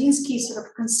what Kandinsky sort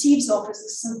of conceives of is a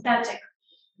synthetic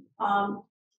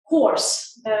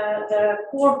course, the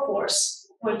core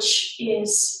course, which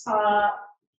is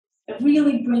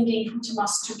really bringing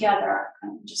VKhUTEMAS together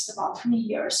in just about 3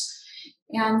 years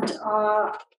and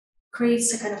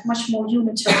creates a kind of much more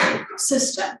unitary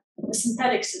system, a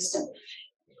synthetic system,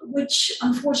 which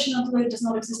unfortunately does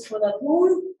not exist for that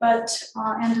long, but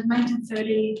and in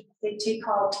 1930 they take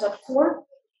out that core,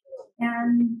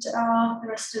 and the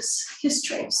rest is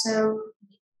history. So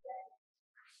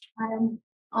I am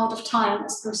out of time,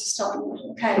 as Bruce is telling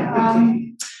me. Okay.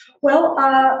 Well,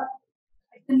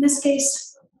 in this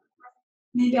case,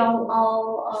 maybe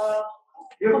I'll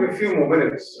you have a few more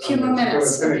minutes. few more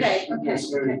minutes. Okay.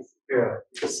 Yeah.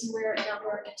 So we're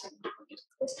getting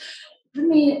close. Let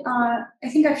me, I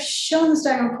think I've shown this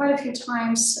diagram quite a few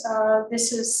times.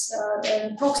 This is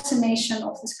an approximation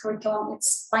of this curriculum.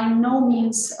 It's by no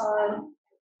means,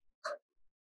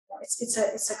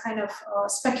 it's a kind of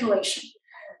speculation.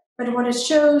 But what it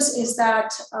shows is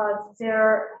that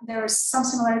there is some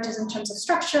similarities in terms of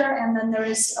structure, and then there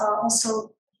is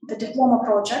also the diploma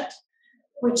project,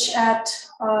 which at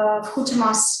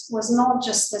VKhUTEMAS was not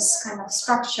just this kind of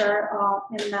structure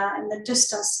in the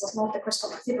distance, was not the Crystal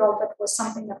Cathedral, but was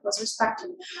something that was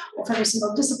respected of every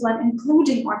single discipline,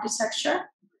 including architecture,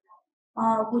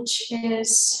 which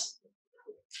is,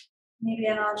 maybe,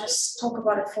 and I'll just talk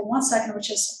about it for 1 second,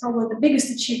 which is probably the biggest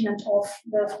achievement of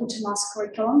the VKhUTEMAS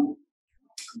curriculum,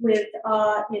 with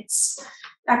its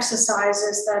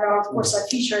exercises that are, of course,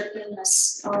 featured in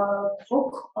this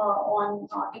book on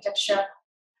architecture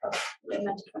of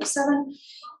 1927,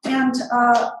 and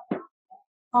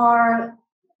are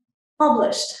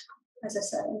published, as I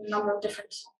said, in a number of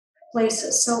different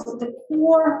places. So the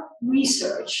core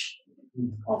research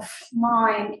of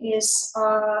mine is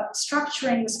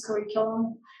structuring this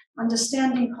curriculum,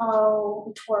 understanding how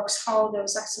it works, how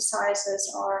those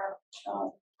exercises are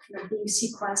kind of being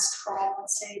sequenced from,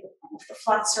 let's say, the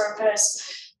flat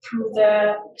surface through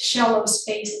the shallow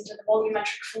space into the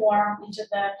volumetric form, into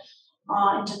the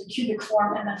cubic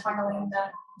form, and then finally in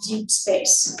the deep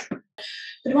space.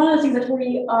 But one of the things that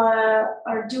we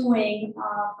are doing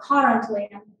currently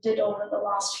and did over the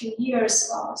last few years,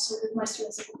 so with my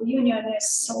students at the union, is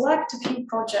select a few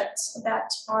projects that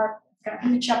are kind of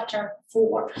in chapter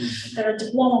 4, that are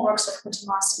diploma works of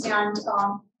VKhUTEMAS, and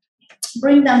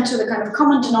bring them to the kind of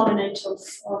common denominator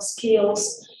of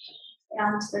scales.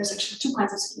 And there's actually 2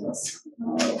 kinds of scales,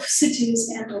 of cities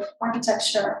and of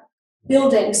architecture,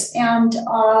 buildings, and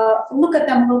look at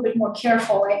them a little bit more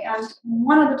carefully. And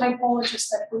one of the typologies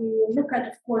that we look at,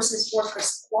 of course, is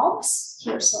workers' clubs.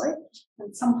 Here, sorry,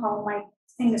 and somehow my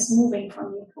thing is moving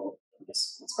from me. I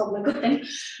guess it's probably a good thing.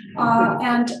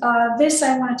 And this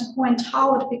I wanted to point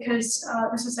out because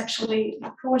this is actually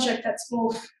a project that's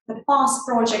both the past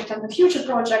project and the future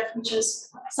project, which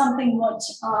is something what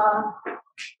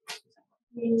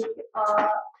we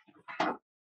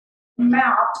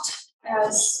mapped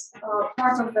as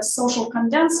part of the social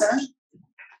condenser.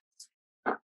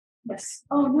 Yes.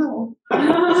 Oh no.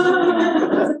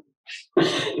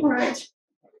 All right.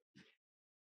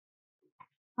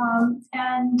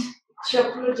 And she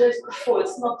apologized before.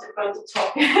 It's not the time to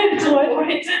talk.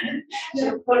 She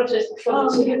apologized before. oh,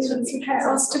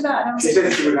 it's too bad. She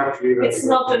said she would have to leave. It's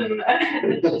not an.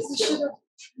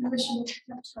 We should have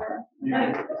kept her.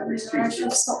 Yeah. I should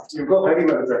have stopped. You've got her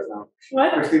email address now.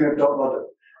 What? Christina.Lodder.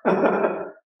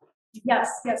 Yes.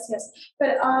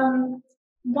 But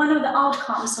one of the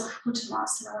outcomes of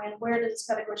VKhUTEMAS, and where does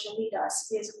pedagogy lead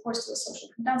us, is of course to a social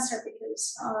condenser,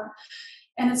 because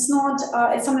and it's not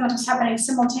it's something that is happening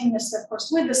simultaneously, of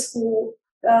course, with the school.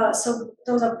 So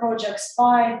those are projects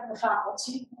by the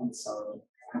faculty, and so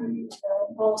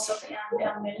goals of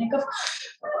Anna Bokov.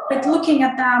 but looking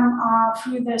at them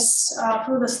through this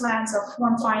lens of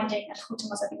form finding at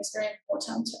VKhUTEMAS, I think is very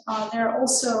important. They're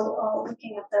also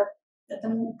looking at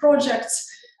the projects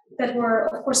that were,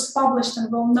 of course, published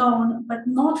and well known, but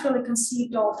not really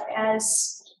conceived of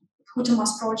as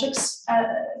VKhUTEMAS projects.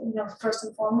 First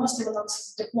and foremost, even though this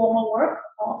is diploma work,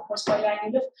 of course, by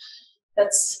Ines,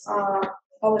 that's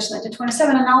published in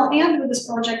 1927, and I'll end with this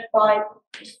project by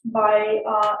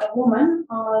a woman,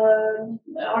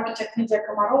 architect Lydia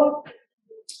Komarova,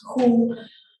 who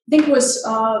I think was,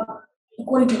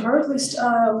 according to her at least,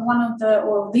 one of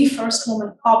the first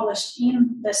woman published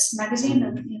in this magazine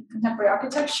and in contemporary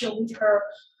architecture with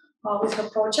her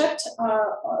project,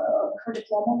 her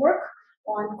diploma work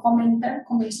on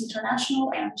Communist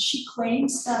International, and she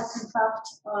claims that in fact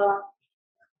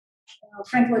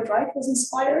Frank Lloyd Wright was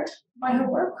inspired by her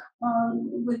work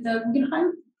with the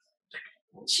Guggenheim.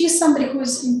 She's somebody who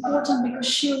is important because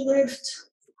she lived,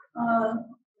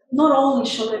 not only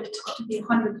she lived to be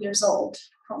 100 years old,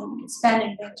 from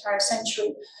spanning the entire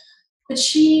century, but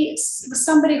she was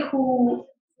somebody who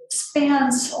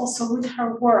spans also with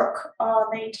her work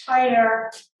the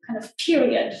entire kind of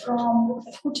period from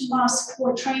the VKhUTEMAS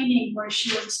core training, where she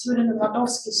was a student in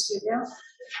Ladovsky studio,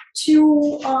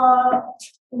 to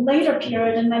later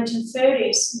period in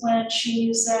 1930s when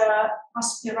she's an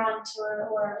aspirant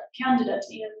or candidate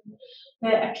in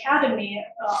the academy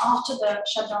after the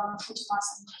shutdown of VKhUTEMAS,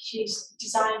 and she's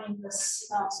designing this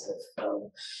sort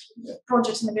of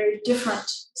project in a very different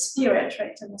spirit,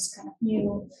 right, in this kind of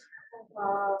new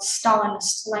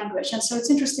Stalinist language. And so it's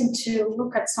interesting to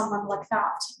look at someone like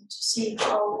that and to see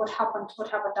what happened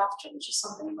after, which is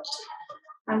something that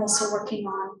I'm also working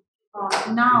on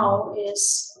now,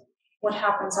 is what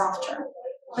happens after.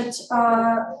 But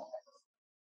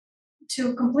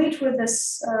to complete with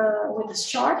this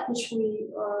chart, which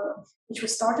we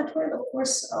started with, of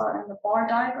course, in the bar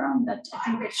diagram, that I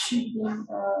think it should be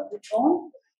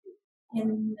redrawn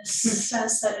in the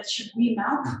sense that it should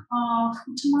remap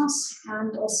VKhUTEMAS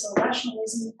and also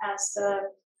rationalism as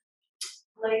the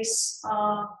place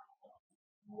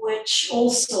which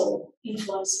also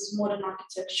influences modern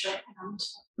architecture and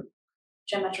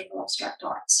geometrical abstract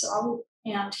art. So I will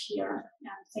end here,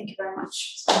 and thank you very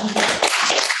much.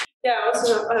 Yeah, I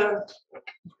also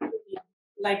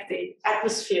like the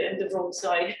atmosphere in the room. So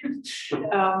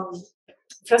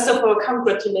first of all,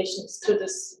 congratulations to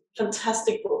this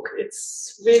fantastic book.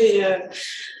 It's really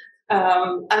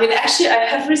I mean, actually, I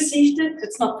have received it.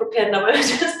 It's not prepared now.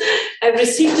 I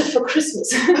received it for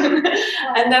Christmas,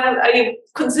 and then I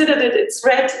considered it. It's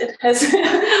red. It has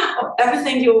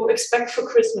everything you expect for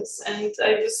Christmas. And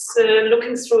I was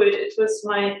looking through it. It was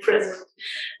my present,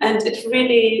 and it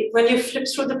really, when you flip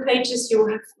through the pages, you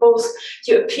have both.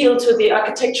 You appeal to the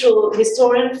architectural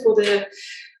historian for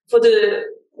the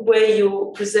way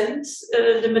you present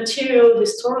the material,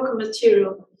 historical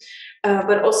material.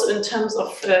 But also in terms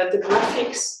of the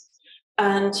graphics,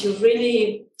 and you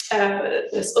really,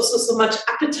 there's also so much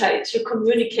appetite to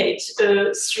communicate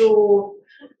through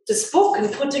this book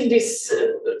and putting this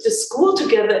school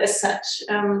together as such.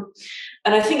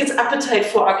 And I think it's appetite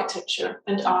for architecture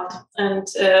and art. And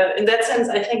in that sense,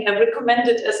 I think I recommend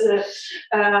it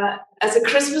as a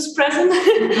Christmas present.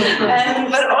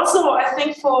 But also, I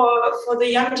think for the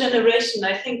young generation,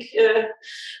 I think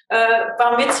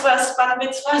bar mitzvahs, bat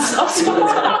mitzvahs, also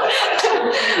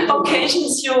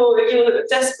occasions you're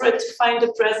desperate to find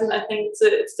a present. I think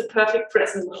it's the perfect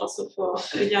present also for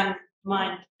a young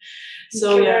mind. So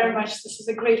Thank you very much. This is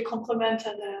a great compliment,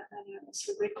 and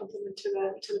also a great compliment to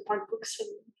the Park Books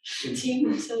and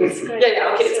team. So it's great.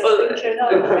 Yeah, okay. So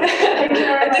thank you.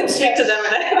 I didn't speak to them,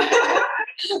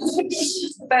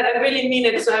 but I really mean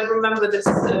it. So I remember this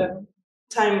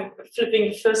time flipping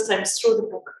the first time through the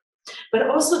book, but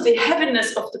also the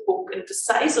heaviness of the book and the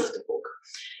size of the book.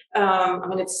 I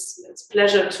mean, it's a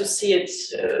pleasure to see it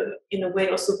in a way,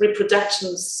 also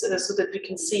reproductions, so that we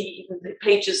can see even the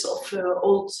pages of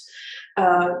old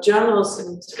journals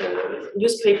and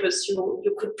newspapers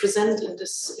you could present in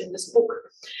this book.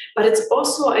 But it's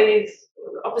also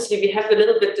obviously we have a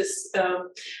little bit this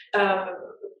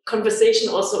conversation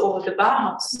also over the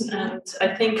Bauhaus, and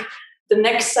I think the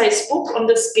next size book on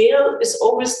the scale is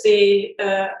always the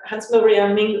Hans Maria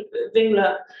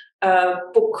Wingler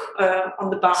book on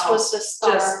the Bauhaus. Just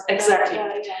exactly.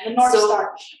 The North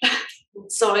Star.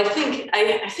 So I think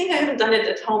I haven't done it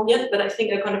at home yet, but I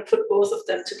think I'm going to put both of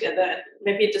them together. And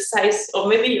maybe the size, or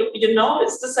maybe you know,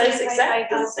 it's the size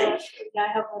exactly the same. I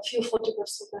have a few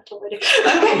photographs of that already.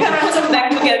 Put them back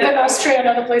together in Austria and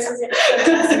other places.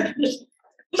 Yeah.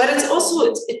 But it's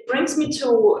also it brings me to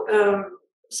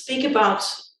speak about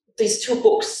these two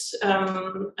books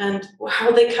and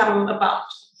how they come about.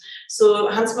 So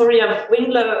Hans Maria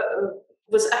Wingler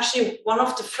was actually one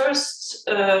of the first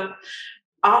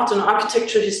art and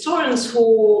architecture historians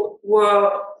who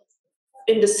were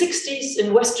in the 60s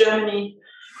in West Germany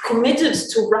committed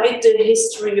to write the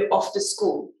history of the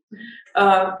school.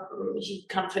 He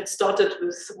kind of had started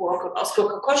with work on Oscar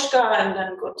Kokoschka and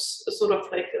then got sort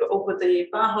of like over the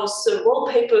Bauhaus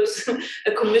wallpapers,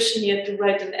 a commission. He had to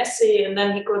write an essay, and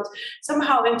then he got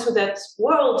somehow into that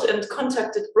world and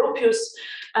contacted Gropius.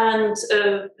 And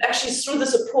actually, through the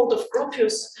support of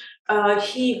Gropius,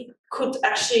 he could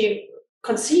actually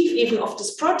conceive even of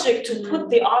this project to put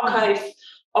the archive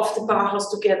of the Bauhaus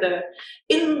together.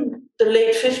 In the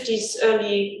late 50s,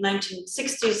 early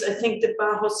 1960s, I think the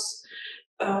Bauhaus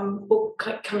book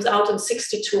comes out in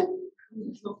 62.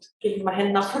 I'm not giving my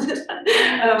hand now for it.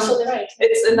 Absolutely right.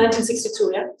 It's in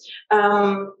 1962, yeah.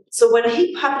 So when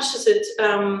he publishes it,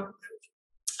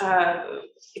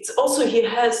 it's also, he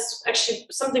has actually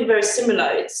something very similar.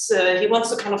 It's he wants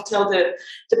to kind of tell the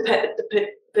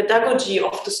pedagogy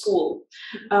of the school.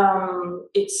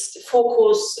 It's the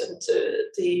focus and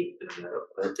the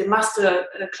master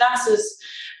classes.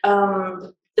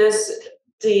 There's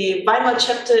the Weimar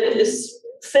chapter is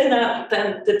thinner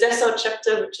than the Dessau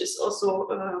chapter, which is also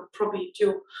probably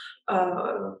due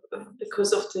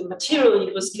because of the material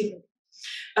he was given.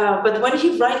 But when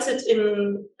he writes it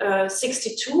in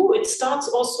 62, it starts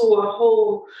also a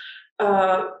whole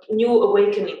new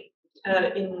awakening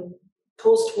in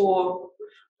post-war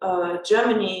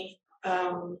Germany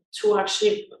to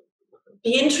actually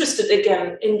be interested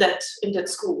again in that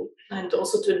school, and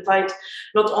also to invite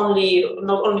not only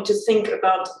to think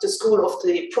about the school of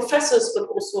the professors but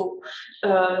also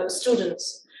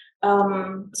students.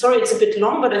 Sorry, it's a bit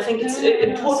long, but I think it's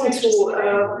important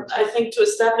to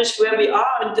establish where we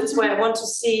are, and that's why I want to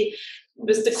see.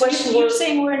 Because the question you're was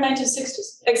saying we're in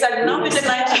 1960s. exactly, now in the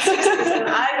 1960s, and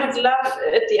I would love,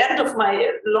 at the end of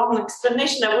my long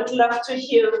explanation, I would love to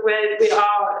hear where we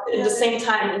are in the same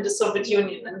time in the Soviet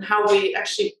Union and how we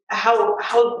actually how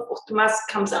VKhUTEMAS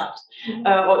comes out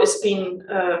or is being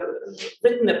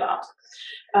written about.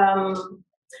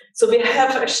 So we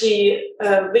have actually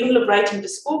Wingler writing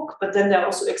this book, but then there are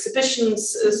also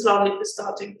exhibitions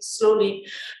starting slowly.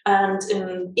 And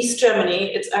in East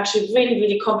Germany, it's actually really,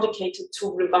 really complicated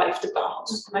to revive the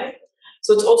Bauhaus, right?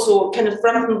 So it's also, Kenneth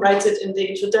Frampton writes it in the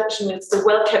introduction, it's the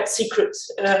well-kept secret,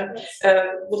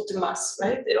 VKhUTEMAS,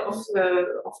 right,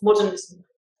 of modernism.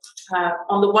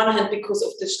 On the one hand, because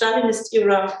of the Stalinist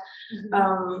era,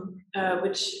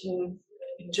 which in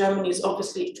Germany is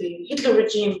obviously the Hitler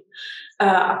regime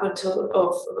up until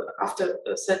after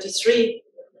 33,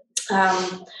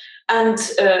 and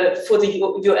for the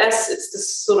US, it's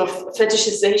this sort of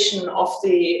fetishization of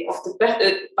the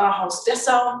Bauhaus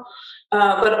Dessau,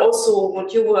 but also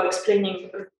what you were explaining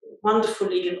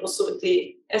wonderfully, and also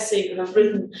the essay you have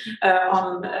written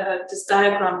on this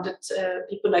diagram that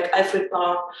people like Alfred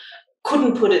Barr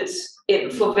couldn't put it in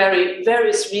for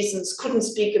various reasons, couldn't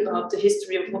speak about the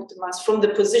history of VKhUTEMAS from the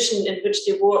position in which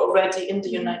they were already in the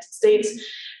United States.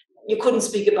 You couldn't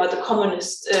speak about the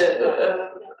communist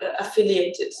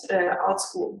affiliated art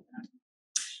school.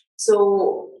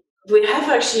 So we have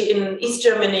actually in East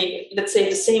Germany, let's say,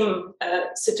 the same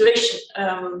situation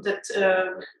that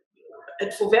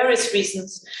and for various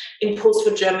reasons in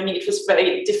post-war Germany, it was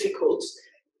very difficult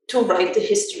to write the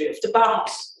history of the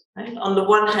Bauhaus. Right? On the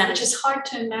one hand, which is hard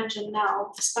to imagine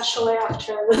now, especially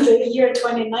after the year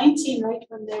 2019, right?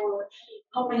 When there were,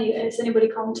 how many, has anybody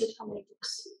counted how many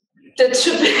books? That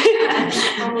should be,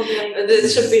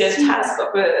 that should be a task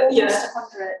of almost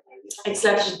 100.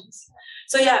 Exactly.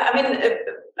 So yeah,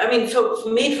 I mean, for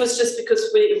me it was just because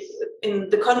we, in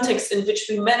the context in which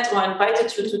we met or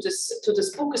invited you to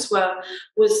this book as well,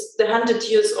 was the 100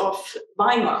 years of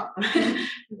Weimar,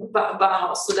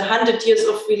 Bauhaus. So the 100 years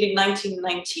of really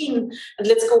 1919, and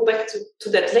let's go back to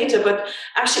that later. But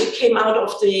actually, it came out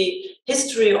of the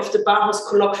history of the Bauhaus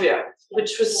colloquia,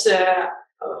 which was.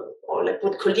 Or like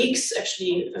what colleagues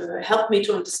actually helped me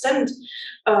to understand,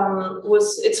 it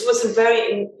was a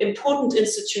very important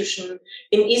institution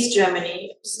in East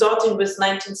Germany, starting with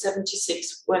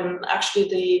 1976, when actually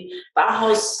the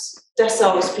Bauhaus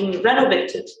Dessau was being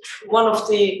renovated. One of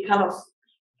the kind of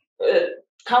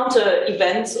counter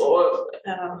events or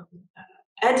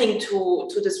adding to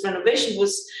this renovation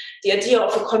was the idea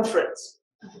of a conference.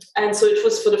 And so it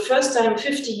was for the first time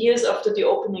 50 years after the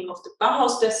opening of the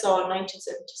Bauhaus Dessau in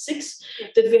 1976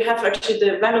 that we have actually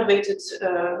the renovated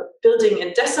building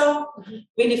in Dessau,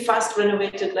 really fast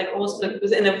renovated, like almost like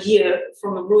within a year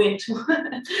from a ruin to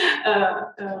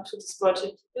this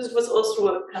project. This was also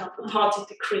a kind of a party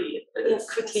decree,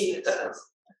 quickly.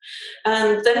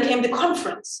 And then came the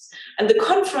conference. And the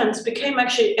conference became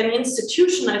actually an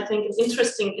institution, I think, an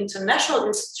interesting international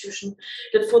institution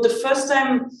that for the first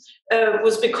time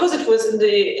was because it was in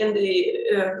the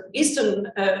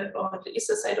eastern or the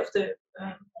eastern side of the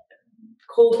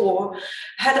Cold War,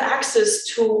 had access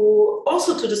to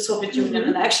also to the Soviet Union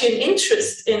and actually an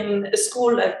interest in a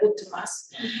school like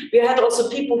VKhUTEMAS. We had also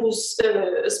people who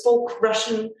spoke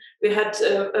Russian. We had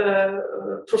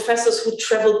professors who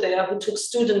traveled there, who took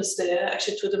students there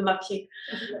actually to the Maquis.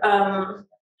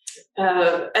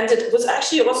 And it was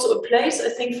actually also a place, I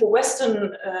think, for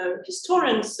Western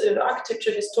historians,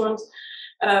 architecture historians,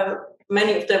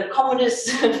 many of them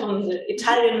communists from the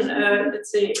Italian,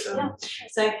 let's say,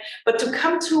 but to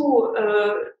come to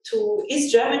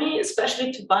East Germany,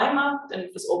 especially to Weimar, and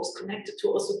it was always connected to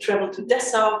also travel to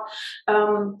Dessau.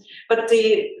 But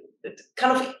the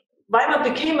kind of Weimar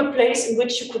became a place in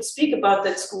which you could speak about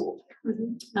that school.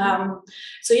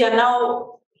 So yeah,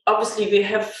 now obviously we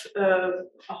have a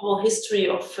whole history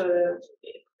of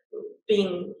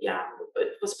being,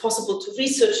 it was possible to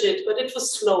research it, but it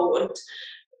was slow. And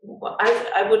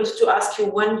I wanted to ask you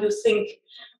when you think,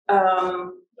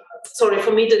 sorry,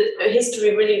 for me, the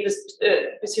history really was,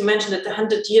 as you mentioned, at the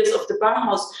 100 years of the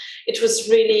Bauhaus, it was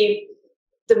really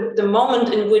the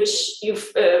moment in which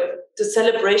the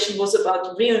celebration was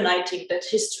about reuniting that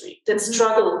history, that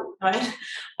struggle, right,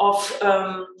 of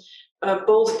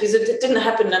both, because it didn't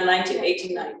happen in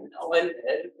 1989, you know, and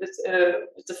with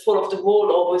the fall of the wall,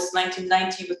 or was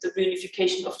 1990 with the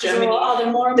reunification of Germany. So are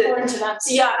there more important events?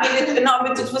 Yeah,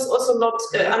 it was also not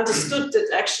understood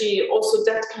that actually also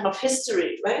that kind of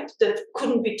history, right, that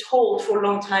couldn't be told for a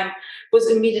long time, was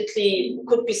immediately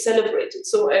could be celebrated.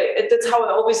 So that's how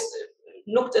I always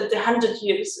looked at the 100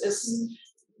 years as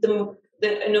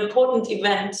an important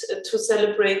event to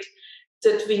celebrate,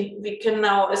 that we can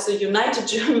now, as a united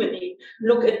Germany,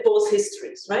 look at both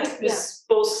histories, right? Because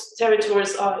both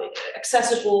territories are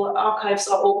accessible, archives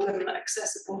are open,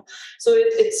 accessible. So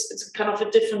it's kind of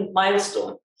a different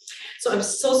milestone. So I'm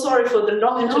so sorry for the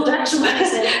long introduction, and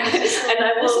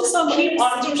I will keep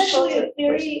on.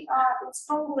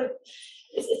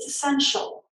 It's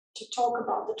essential to talk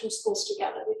about the two schools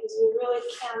together, because you really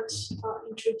can't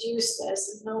introduce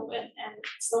this and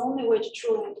it's the only way to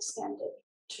truly understand it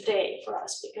today for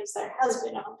us, because there has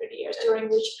been 100 years during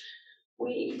which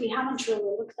we haven't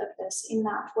really looked at this in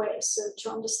that way. So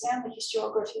to understand the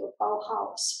historiography of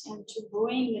Bauhaus and to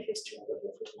bring the historiography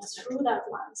of VKhUTEMAS through that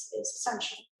lens is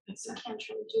essential. So you can't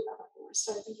really do that otherwise. So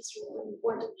I think it's really, really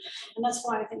important, and that's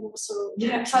why I think it was so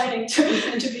exciting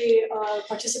to be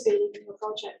participating in your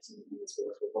project in this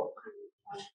beautiful book. And,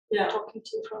 talking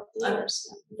to you for the years.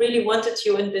 I really wanted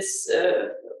you in this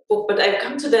book, but I'll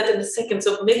come to that in a second.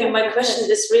 So maybe my question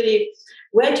is really,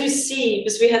 where do you see,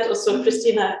 because we had also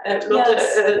Christina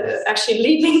actually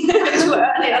leaving too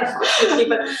early, unfortunately,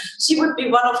 but she would be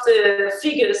one of the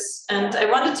figures, and I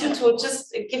wanted you to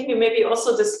just give me maybe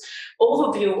also this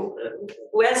overview.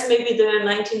 Where's maybe the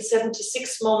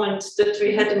 1976 moment that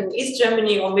we had in East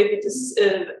Germany, or maybe this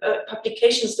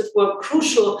publications that were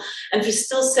crucial, and we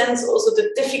still sense also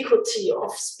the difficulty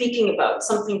of speaking about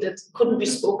something that couldn't be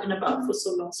spoken about for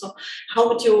so long. So how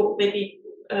would you maybe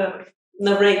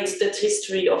narrate that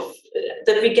history of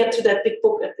that we get to that big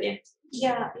book at the end?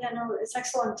 No, it's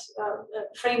excellent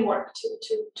framework to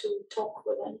talk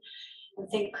within and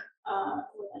think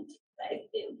within.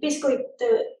 Basically,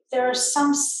 there are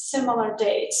some similar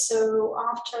dates. So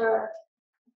after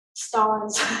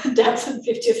Stalin's death in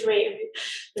 '53,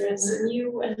 there is a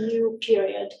new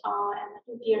period, and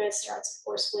the new period starts, of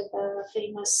course, with the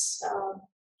famous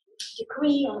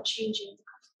decree on changing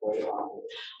the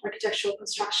architectural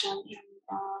construction in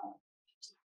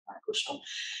Gushov.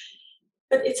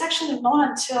 But it's actually not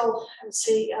until, I would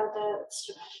say, the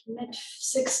sort of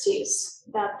mid-60s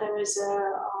that there is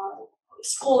a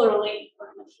scholarly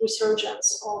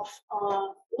resurgence of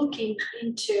looking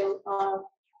into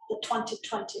the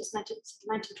 1920s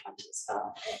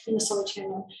in the Soviet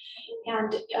Union.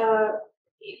 And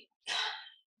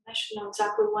I should know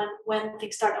exactly when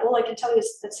things started. All I can tell you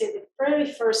is, let's say, the very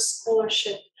first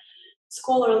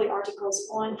scholarly articles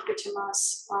on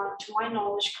VKhUTEMAS, to my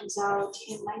knowledge, comes out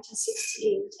in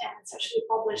 1968, and it's actually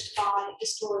published by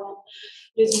historian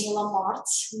Lyudmila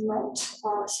Martz, not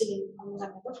sitting on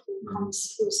the who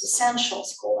comes, who's essential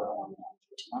scholar on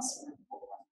VKhUTEMAS.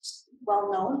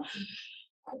 well known,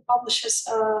 who publishes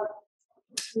a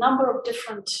number of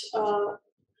different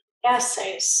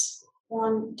essays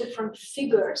on different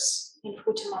figures in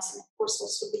VKhUTEMAS, and of course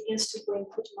also begins to bring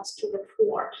VKhUTEMAS to the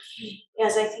fore,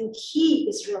 as I think he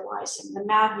is realizing the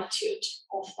magnitude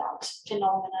of that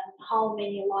phenomenon, how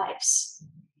many lives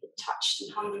it touched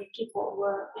and how many people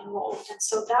were involved. And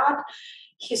so that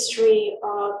history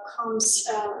comes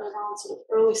around sort of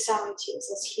early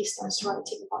 70s as he starts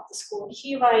writing about the school. And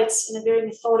he writes in a very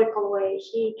methodical way.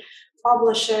 He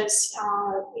publishes,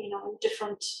 in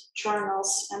different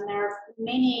journals, and there are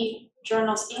many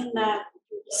journals in the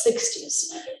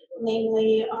 60s,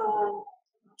 namely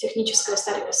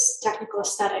technical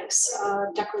aesthetics,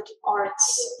 decorative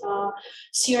arts,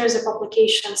 series of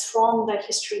publications from the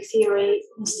History Theory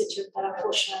Institute that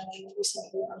unfortunately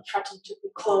recently threatened to be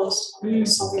closed under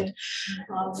Soviet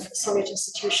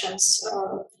institutions,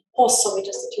 post-Soviet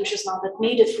institutions now, that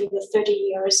made it through the 30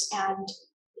 years, and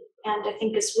I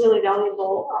think it's really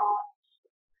valuable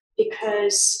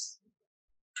because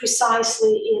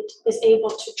precisely it is able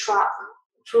to track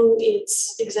through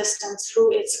its existence,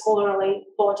 through its scholarly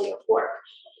body of work,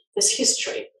 this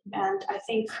history. And I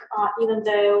think even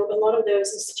though a lot of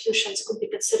those institutions could be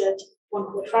considered one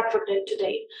who track record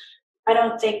today, I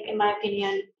don't think, in my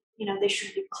opinion, they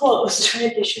should be closed,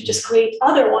 right? They should just create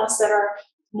other ones that are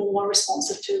more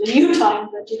responsive to the new time,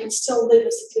 but you can still live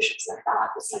institutions like that.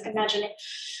 It's like imagining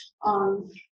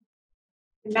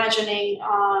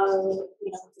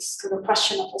this kind of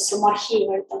question of also marhi,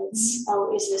 right? That it's,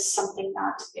 is this something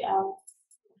that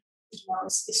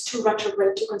is too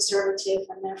retrograde, too conservative,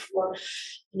 and therefore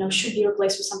should be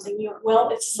replaced with something new? Well,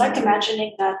 it's like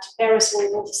imagining that Paris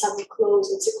will all of a sudden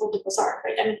close its École des Beaux-Arts,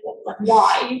 right? I mean, like,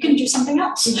 why? You can do something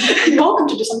else. You're welcome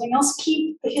to do something else.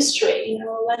 Keep the history.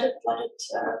 Let it.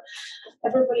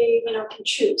 Everybody, can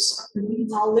choose. We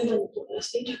now live in a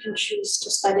state. You can choose to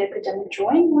study academic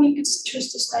drawing, or you can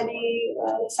choose to study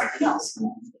something else.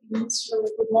 It's really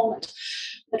a good moment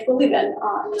that we live in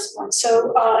at this point.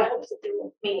 So I hope that they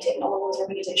will maintain all of those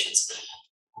organizations.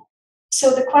 So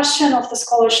the question of the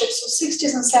scholarship, so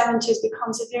 60s and 70s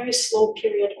becomes a very slow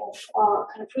period of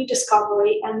kind of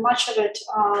rediscovery, and much of it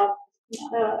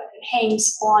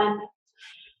hangs on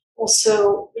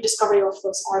also rediscovery of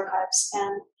those archives.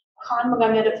 And Khan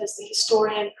Magomedov is the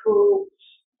historian who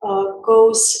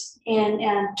goes in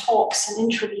and talks and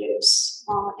interviews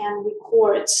and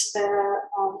records the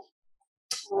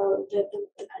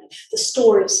kind of the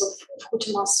stories of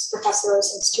VKhUTEMAS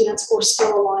professors and students who are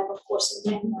still alive, of course,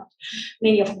 and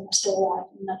many of them are still alive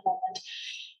in that moment.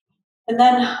 And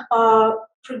then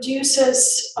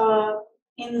produces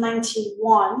in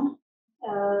 91,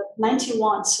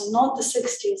 so not the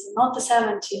 60s and not the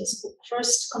 70s, but the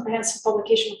first comprehensive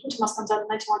publication of VKhUTEMAS comes out in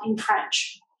 91 in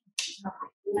French.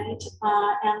 Right?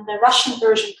 And the Russian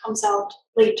version comes out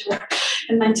later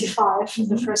in 95,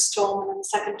 the first tome, and then the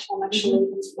second tome actually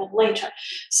went later.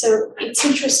 So it's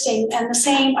interesting. And the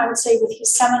same, I would say, with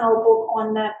his seminal book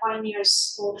on the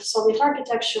pioneers of Soviet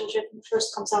architecture, which I think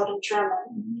first comes out in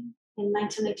German in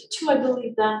 1982, I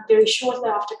believe. Then very shortly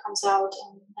after comes out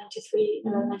in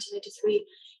 1983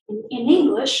 in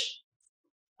English.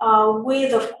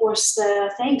 With, of course,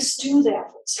 thanks to the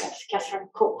efforts of Catherine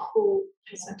Cook, who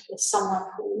is someone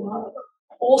who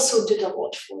also did a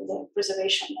lot for the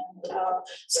preservation and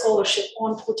scholarship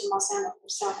on VKhUTEMAS and, of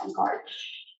course, Avant-Garde.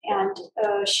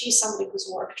 And she's somebody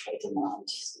who's worked right around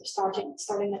starting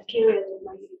that period. And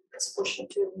I was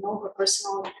fortunate to know her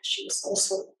personally, because she was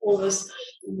also always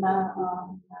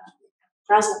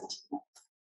present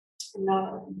in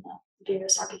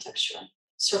various architecture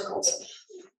circles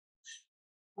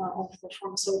of the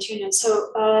former Soviet Union.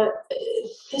 So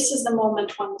this is the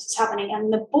moment when this is happening.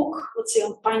 And the book, let's say,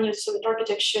 on pioneers of Soviet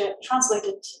architecture,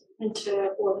 translated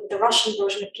into, or the Russian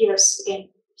version appears again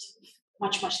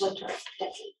much later, a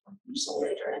decade or so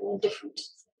later, and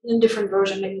in a different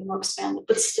version, maybe more expanded,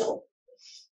 but still.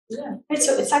 Yeah. Right,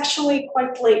 so it's actually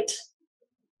quite late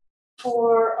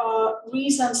for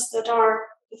reasons that are,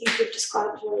 I think you've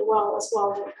described very well as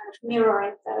well. They're kind of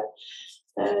mirroring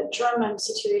the German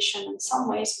situation in some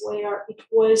ways, where it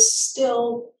was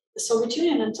still the Soviet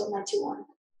Union until 91.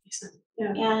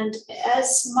 Yeah. And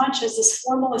as much as this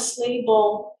formalist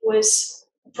label was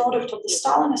a product of the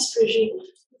Stalinist regime,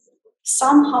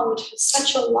 somehow it had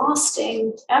such a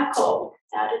lasting echo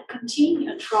that it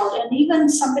continued throughout. And even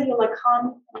somebody like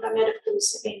Khan Magomedov,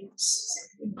 who's an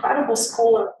incredible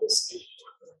scholar, whose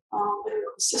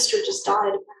sister just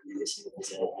died,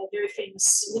 was a very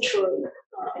famous literary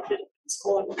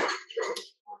scholar.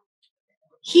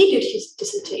 He did his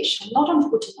dissertation not on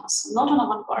VKhUTEMAS, not on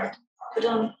Avant-Garde, but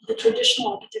on the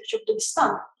traditional architecture of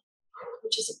Dagestan,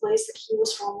 which is a place that he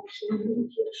was from.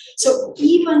 So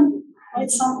even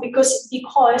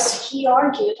because he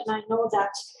argued, and I know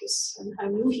that because I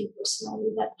knew him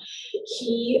personally, that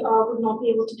he would not be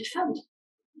able to defend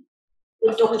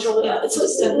the doctoral. So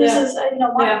this is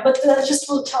why, but I just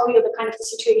will tell you the kind of the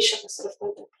situation, sort of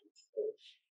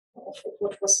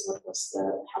what was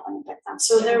happening back then.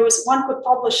 So there was one could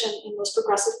publish in those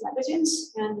progressive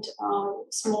magazines and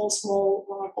small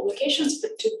publications,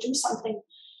 but to do something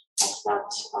of that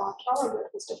caliber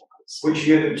was difficult. Which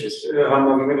year did you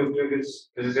do this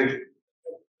dissertation?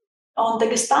 On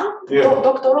Dagestan, Yeah.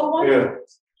 doctoral one. Yeah.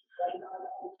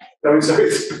 I mean, sorry.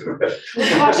 The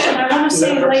question, I want to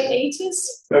say late 80s,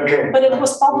 Okay. but it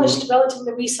was published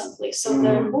relatively recently. So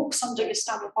the books on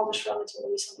Dagestan were published relatively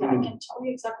recently. I can tell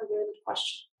you exactly where the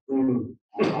question.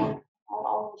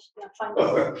 I'll find it.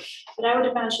 But I would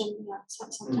imagine,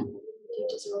 sometime in the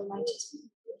 80s, early 90s.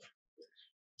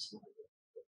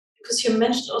 Because you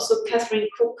mentioned also Catherine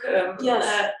Cook. Yes.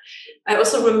 I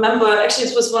also remember, actually,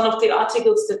 it was one of the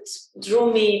articles that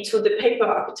drew me to the paper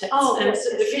architects. Oh, and yes,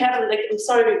 if you have, I'm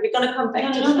sorry, we're going to come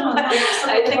back to No.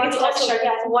 I think it's also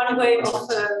one way of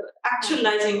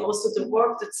actualizing also the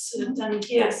work that's done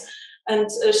here. Yes. And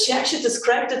she actually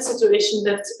described that situation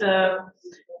that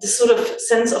the sort of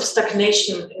sense of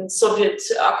stagnation in Soviet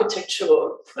architectural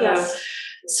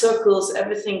circles,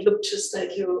 everything looked just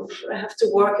like you have to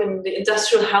work in the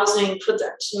industrial housing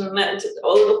production, and it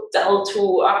all looked dull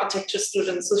to architecture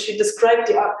students. So she described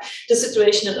the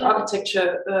situation in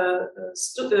architecture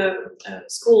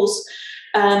schools,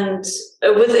 and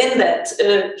within that,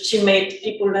 she made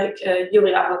people like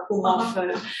Yuri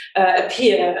Abakumov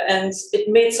appear, and it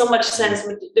made so much sense.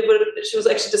 She was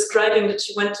actually describing that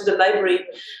she went to the library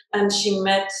and she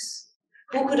met.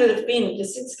 Who could it have been?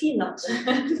 Lisinski, not.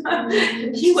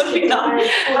 He would be now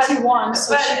 41.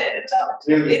 So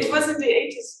it was in the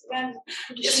 80s. When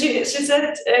she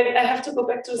said, I have to go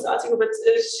back to this article, but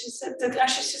she said that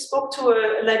actually she spoke to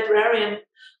a librarian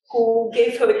who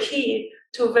gave her a key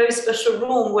to a very special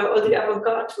room where all the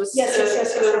Avant-Garde was. Yes.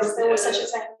 There was such a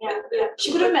thing. Yeah.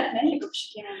 She could have met Melnikov.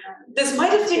 She came in. This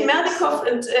might have been Melnikov,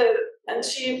 and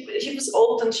he was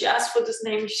old, and she asked for this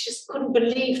name. She just couldn't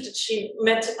believe that she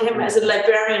met him as a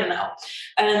librarian now.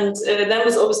 And then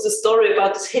was always the story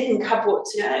about this hidden cupboard,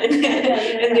 in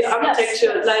the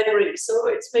architecture library. So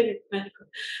it's maybe Melnikov.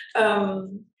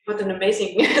 What an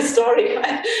amazing story.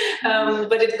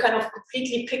 But it kind of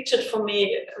completely pictured for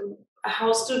me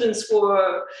how students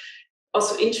were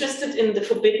also interested in the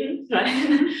forbidden, right?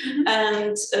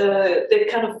 And the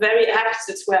kind of very acts,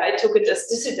 it's where I took it as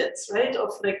dissidents, right?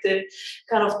 Of like the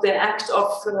kind of the act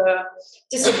of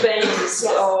disobeying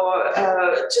or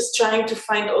just trying to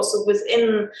find also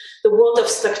within the world of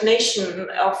stagnation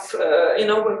of,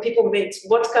 where people made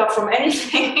vodka from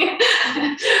anything,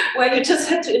 where you just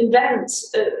had to invent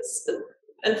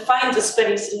and find a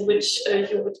space in which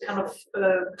you would kind of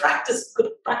practice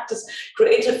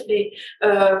creatively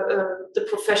the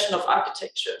profession of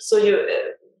architecture. So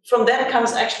from that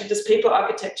comes actually this paper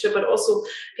architecture, but also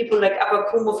people like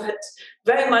Abakumov had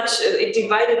very much, it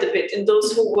divided a bit in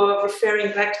those who were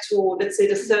referring back to, let's say,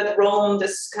 the Third Rome,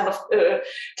 this kind of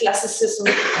classicism,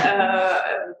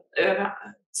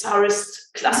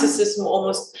 Tsarist classicism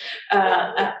almost,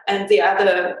 and the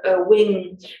other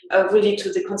wing really to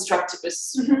the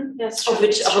constructivists, of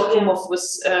which Abakumov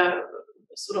was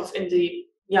sort of in the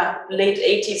late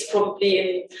 80s, probably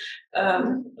in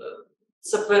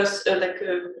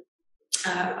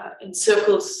in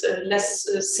circles less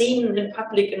seen in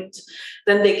public, and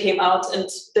then they came out, and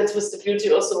that was the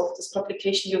beauty also of this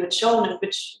publication you had shown, in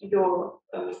which your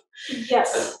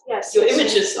your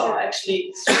images are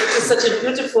actually such a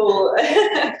beautiful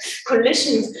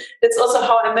collision. That's also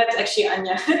how I met actually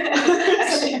Anya,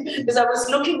 because I was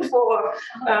looking for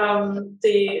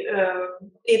the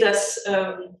Eda's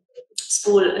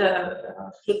school,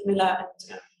 Ludmila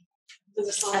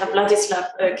and Vladislav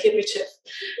Kirpichev,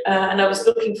 and I was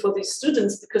looking for these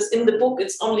students because in the book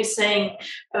it's only saying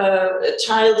a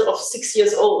child of 6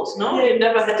 years old. No, you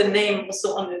never had a name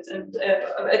also on it, and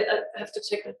I have to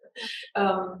check it.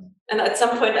 And at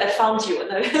some point I found you,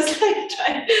 and I was like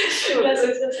trying.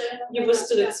 You were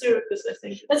still at Syracuse, I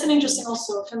think. That's an interesting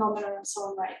also phenomenon in its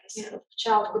own right. Sort of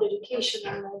childhood education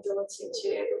and the ability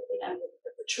to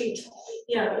treat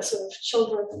sort of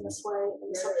children in this way,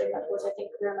 and something that was, I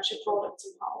think, very much a product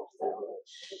somehow of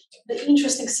the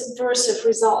interesting subversive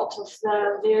result of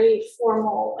the very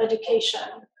formal education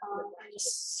in the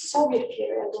Soviet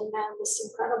period, and then this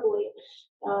incredibly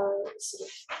sort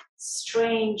of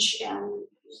strange and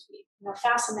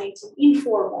fascinating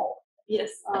informal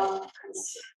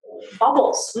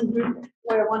bubbles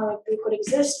where we could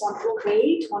exist, one could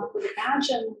create, one could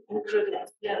imagine, and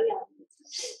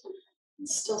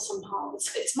it's still somehow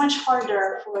it's much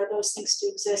harder for those things to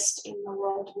exist in a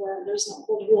world where there's no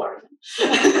Cold War. But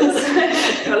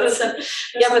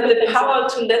the power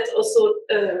to let also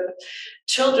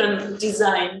children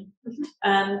design,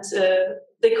 and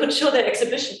they could show their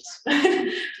exhibitions,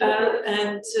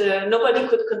 and nobody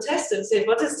could contest and say,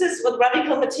 "What is this? What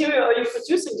radical material are you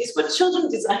producing?" These were children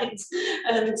designs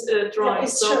and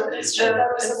drawings. It's true.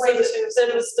 That was the way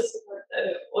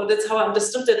or that's how I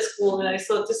understood that school, and I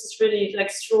thought this is really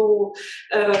like through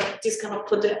these kind of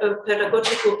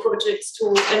pedagogical projects to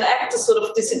enact a sort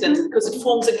of dissident, because it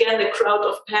forms again a crowd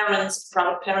of parents,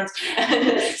 proud parents,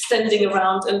 standing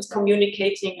around and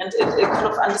communicating, and a kind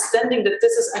of understanding that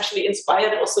this is actually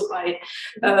inspired also by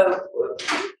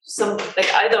some like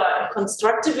either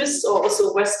constructivists or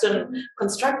also Western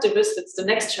constructivists. That's the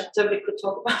next chapter we could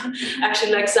talk about.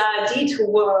 Actually, like Saadid,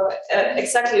 who were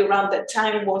exactly around that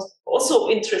time, was also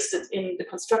interested in the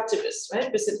constructivists,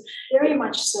 right? Very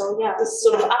much so, yeah. This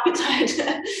sort of appetite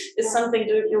is something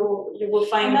that you will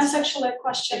find. And that's actually a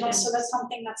question also. That's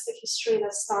something that's the history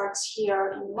that starts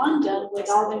here in London with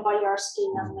Alvin Bayarsky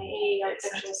and the AA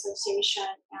Architectural Association,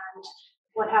 and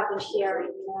what happened here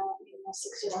in the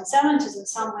 60s and 70s. In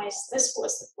some ways, this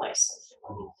was the place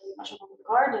of very much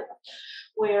Avant-Garde,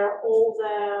 where all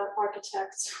the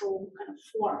architects who kind of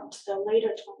formed the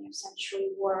later 20th century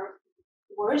were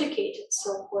educated. So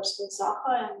of course with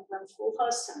Zaha and Van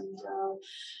Fulhas and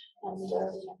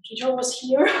Peter was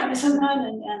here, Weizman,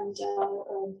 and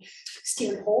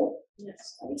Stephen Hall.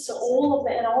 Yes. Right? So all of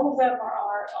them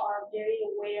are very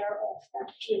aware of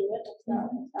that period of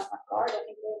the avant-garde. I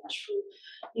think very much through,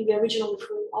 maybe originally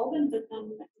through Alvin, but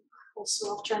then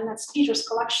also after, and that's Peter's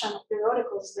collection of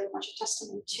periodicals is very much a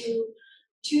testament to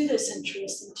this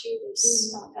interest and to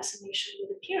this fascination with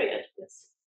the period. Yes.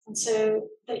 And so,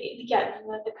 the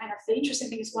kind of the interesting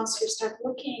thing is once you start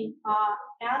looking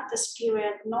at this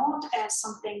period not as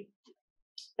something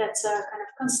that's a kind of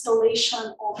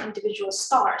constellation of individual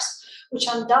stars, which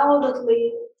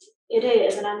undoubtedly it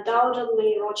is, and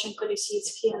undoubtedly Rodchenko,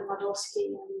 Lisitsky, and Madovsky,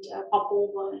 and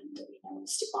Popova, and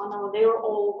Stepanova, they were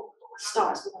all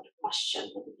stars without a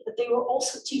question, but they were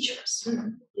also teachers.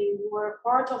 They were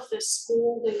part of this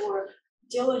school. They were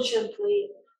diligently,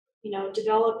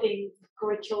 developing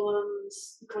curricula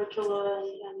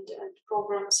and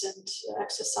programs and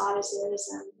exercises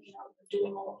and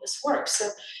doing all of this work. So,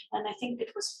 and I think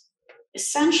it was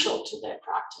essential to their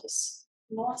practice,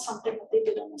 not something that they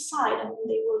did on the side. And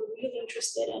they were really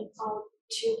interested in how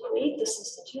to create this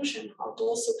institution, how to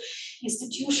also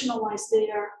institutionalize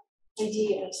their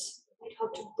ideas, right? How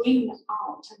to bring them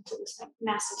out into this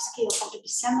massive scale, how to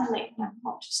disseminate them,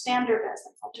 how to standardize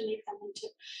them, how to make them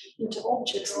into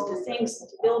objects, into things,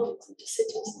 into buildings, into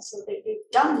cities. And so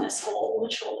they've done this all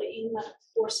literally in the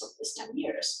course of this 10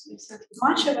 years.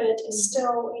 Much of it is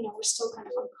still, we're still kind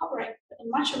of uncovering, and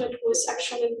much of it was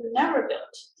actually never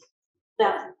built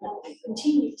then, and it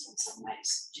continues in some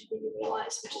ways to be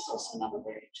realized, which is also another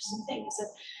very interesting thing, is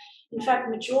that in fact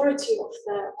majority of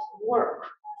the work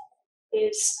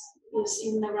is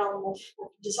in the realm of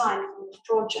design, of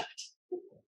project.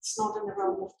 It's not in the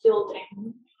realm of building.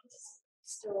 It's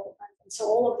still, and so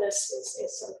all of this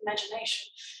is sort of imagination.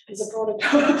 It's a product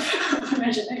of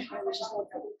imagination, which is what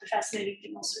the fascinating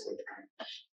thing also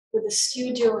with the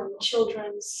studio and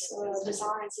children's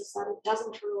designs is that it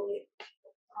doesn't really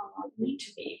need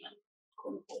to be even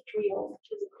quote-unquote real,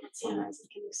 physical, it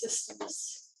can exist in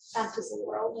this fantasy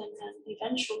world, and then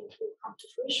eventually it will come to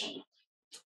fruition.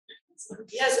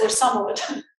 Yes, or some of it.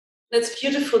 That's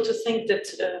beautiful to think that,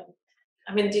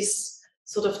 this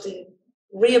sort of the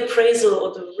reappraisal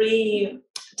or the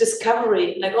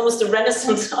rediscovery, like almost the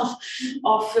renaissance of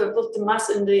VKhUTEMAS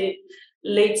in the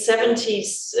late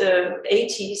 70s,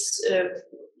 80s,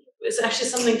 is actually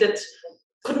something that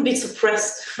couldn't be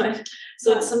suppressed, right?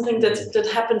 So it's something that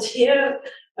happened here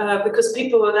because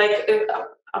people were like,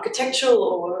 architectural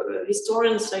or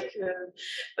historians like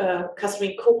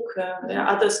Catherine Cook, there are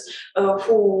others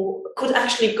who could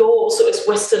actually go also as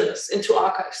Westerners into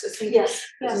archives. I think yes,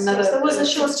 there was a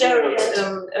short Gerald.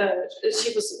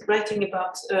 She was writing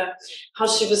about how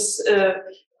she was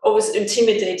always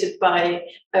intimidated by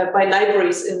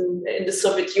libraries in the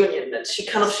Soviet Union, and she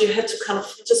had to kind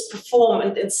of just perform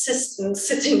and insist in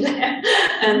sitting there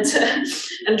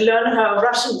and learn her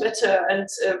Russian better, and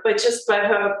by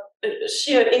her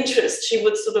sheer interest, she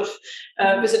would sort of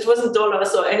because it wasn't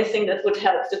dollars or anything that would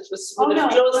help. It was would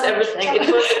have closed everything.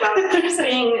 It was about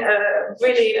being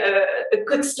really a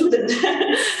good student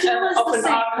of an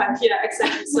archive. Yeah,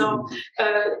 exactly. So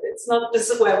it's not. This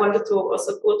is where I wanted to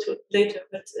also go to later,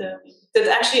 but that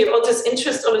actually all this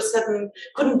interest all of a sudden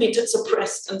couldn't be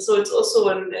suppressed, and so it's also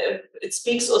it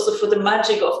speaks also for the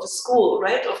magic of the school,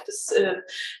 right? Of this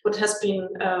what has been.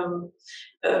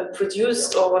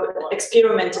 Produced or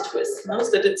experimented with, no? So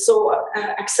that it's so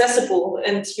accessible,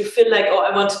 and you feel like, oh,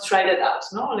 I want to try that out,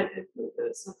 no? Like,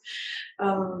 so,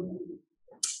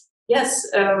 yes,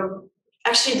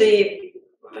 actually,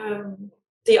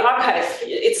 the archive.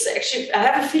 It's actually. I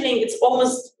have a feeling it's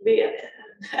almost we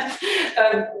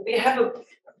have a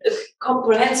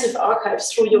comprehensive archive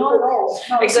through your book.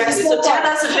 No, exactly. So tell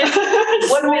us a bit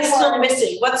what we're still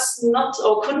missing, what's not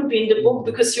or couldn't be in the book,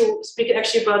 because you speak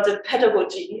actually about the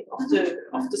pedagogy of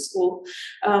the school.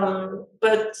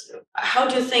 But how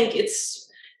do you think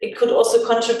it could also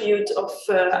contribute of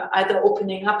either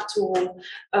opening up to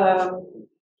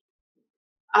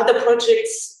other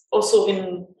projects also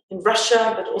in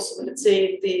Russia, but also, let's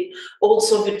say, the old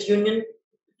Soviet Union?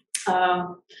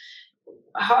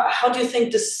 How do you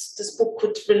think this book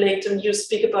could relate? And you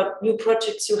speak about new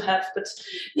projects you have, but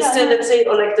is there, let's say,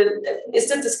 or like is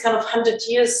that this kind of 100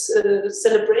 years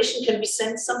celebration? Can we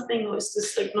sense something, or is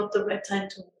this like not the right time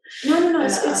to? No.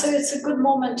 It's a good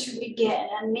moment to begin,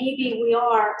 and maybe we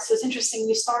are. So it's interesting.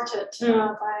 We started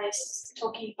by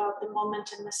talking about the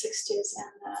moment in the 60s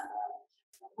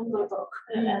and the book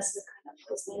as the kind of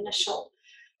as the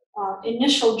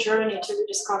initial journey to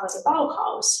rediscover the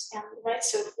Bauhaus, and right.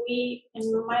 So if we,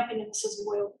 in my opinion, this is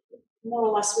where more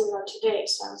or less we are today.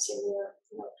 So I would say we're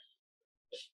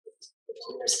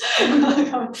 50 years.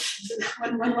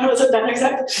 when was it done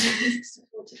exactly?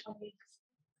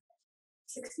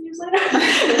 60 years later?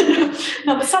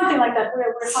 No, but something like that.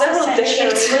 We're several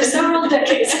decades. We're several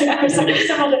decades.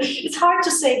 It's hard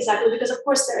to say exactly, because of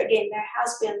course there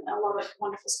has been a lot of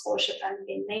wonderful scholarship, and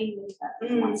mainly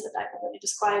the ones that I've already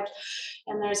described.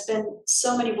 And there's been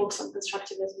so many books on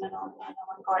constructivism and on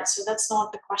avant-garde. So that's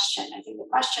not the question. I think the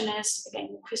question is, again,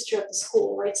 the history of the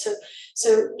school, right? So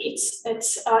it's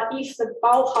if the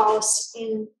Bauhaus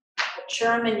in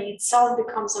Germany itself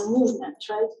becomes a movement,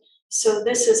 right? So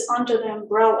this is under the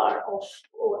umbrella of,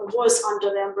 or was under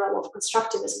the umbrella of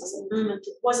constructivism as a movement.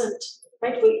 It wasn't,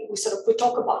 right? We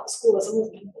talk about the school as a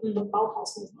movement, the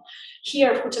Bauhaus movement.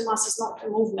 Here, VKhUTEMAS is not a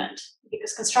movement,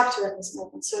 because constructivism is a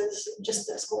movement. So it's just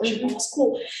a scholarship on a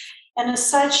school. And as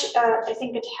such, I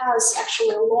think it has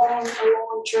actually a long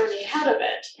journey ahead of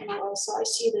it. So I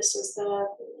see this as the,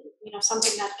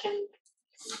 something that can,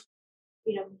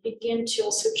 begin to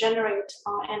also generate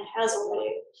and has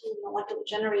already, luckily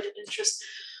generated interest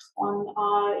on,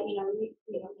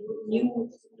 new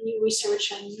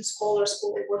research and new scholars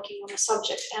who are working on the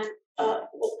subject. And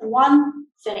one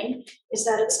thing is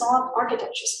that it's not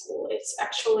architecture school; it's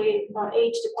actually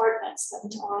 8 departments that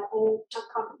are all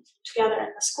come together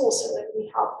in the school, so that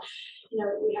we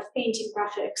have painting,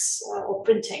 graphics, or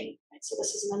printing. Right? So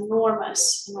this is an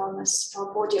enormous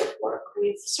body of work,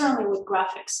 certainly with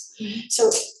graphics.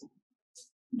 So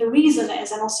the reason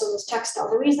is, and also with textile,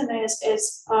 the reason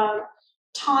is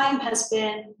time has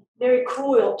been very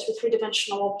cruel to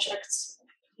 3-dimensional objects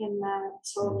in the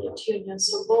Soviet Union.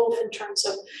 So both in terms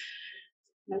of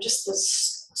just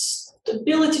the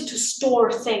ability to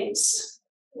store things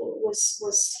was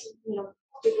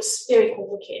it was very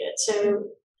complicated. So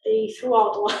they threw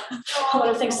out a lot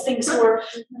of things. Things were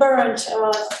burned.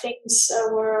 Things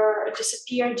were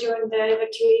disappeared during the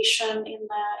evacuation in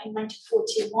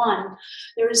 1941.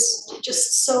 There is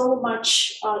just so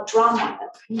much drama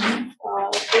that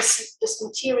this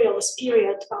material, this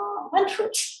period went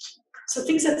through. So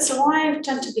things that survive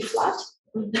tend to be flat,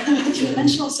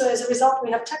 2-dimensional. So as a result, we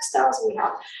have textiles, we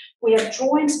have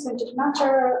drawings, printed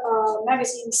matter,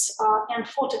 magazines, and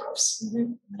photographs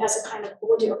as a kind of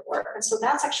body of work. And so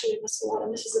that's actually this a lot,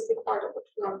 and this is a big part of what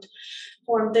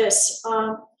formed this.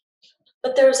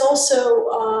 But there's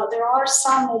also there are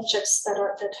some objects that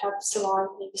have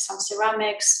survived, maybe some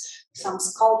ceramics, some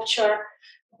sculpture,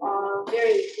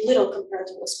 very little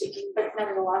comparatively speaking, but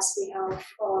nevertheless we have.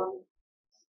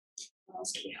 What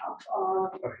else do we have?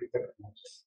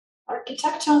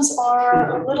 Architectons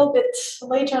are a little bit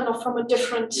later, not from a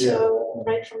different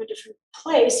from a different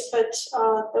place, but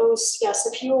those, yes,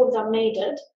 a few of them made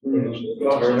it.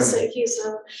 He's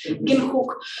a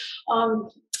Gimhook.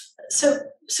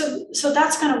 So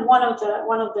that's kind of one of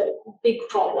the big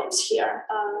problems here,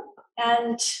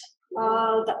 and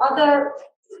the other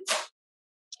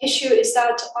issue is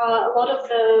that a lot of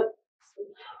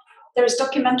there's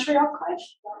documentary archive,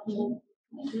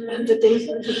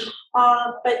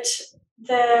 but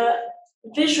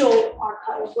visual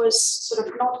archive was sort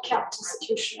of not kept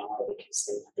institutionally because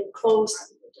they closed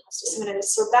and it was disseminated.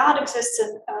 So that exists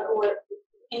or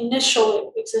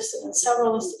initially existed in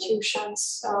several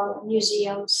institutions,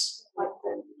 museums, like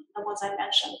the ones I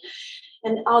mentioned,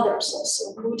 and others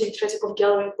also, including Tretyakov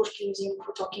Gallery and Pushkin Museum, if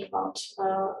we're talking about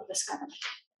this kind of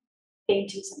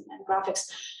paintings and graphics.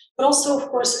 But also, of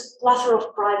course, plethora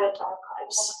of private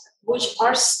archives, which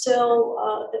are still,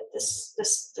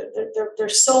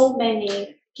 there's so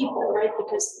many people, right?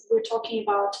 Because we're talking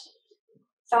about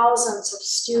thousands of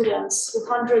students with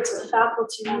hundreds of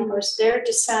faculty members, their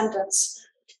descendants.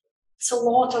 It's a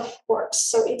lot of work.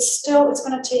 So it's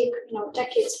going to take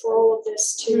decades for all of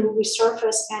this to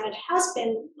resurface, and it has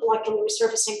been luckily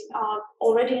resurfacing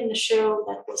already in the show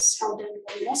that was held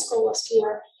in Moscow last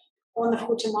year on the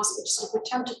VKhUTEMAS, which sort of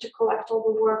attempted to collect all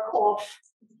the work of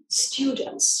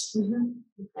students,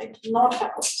 right? Not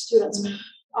faculty, students.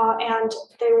 And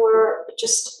they were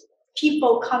just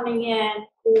people coming in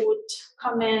who would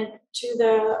come in to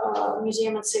the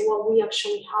museum and say, well, we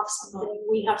actually have something,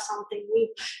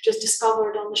 we just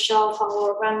discovered on the shelf,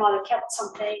 our grandmother kept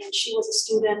something and she was a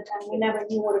student and we never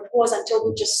knew what it was until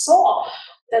we just saw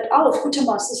that out of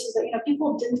VKhUTEMAS, this is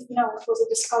people didn't know it was a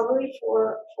discovery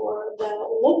for the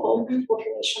local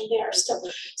population there still.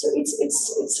 So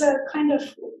it's a kind of,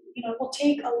 it will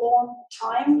take a long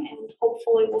time, and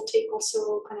hopefully will take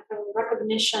also kind of a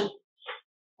recognition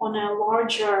on a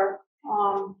larger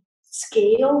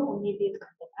scale, or maybe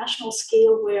a national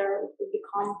scale, where it will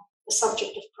become a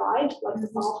subject of pride, like the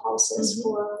Bauhaus is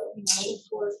for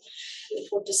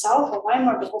Dessau, for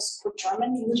Weimar, but also for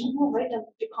Germany in general, right? And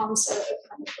it becomes a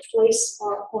kind of a place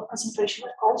for concentration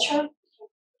of culture,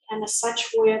 and as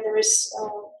such, where there is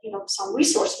some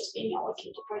resources being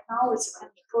allocated. Right now, it's a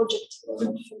kind of project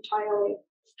entirely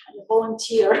kind of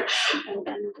volunteer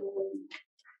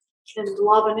and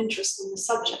love and interest in the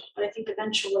subject. But I think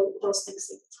eventually those things,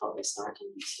 that's how they start,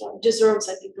 and it deserves,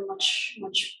 I think, a much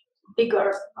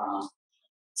bigger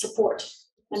support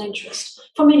and interest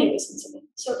for many reasons.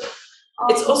 So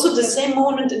it's also the same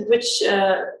moment in which,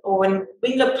 or when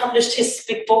Winkler published his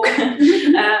big book,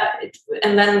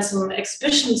 and then some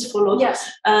exhibitions followed. Yes.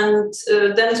 And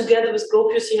then together with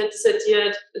Gropius, he had this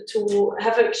idea to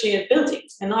have actually a building,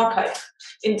 an archive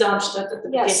in Darmstadt at the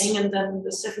beginning, and then in the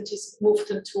 70s moved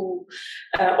into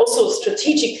also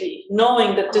strategically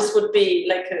knowing that this would be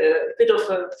like a bit of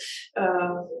a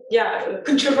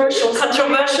controversial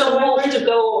move to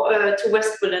go to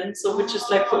West Berlin, so which is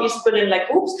like for East Berlin, like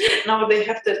oops, now they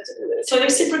have that. So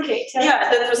reciprocate. Yeah,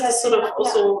 that was the sort of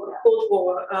also Cold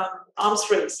War arms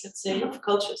race, let's say, of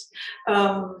cultures.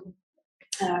 But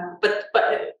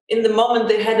in the moment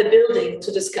they had a building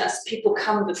to discuss, people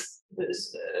come with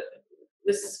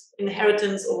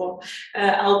inheritance or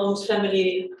albums,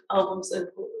 family albums, and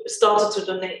started to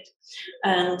donate.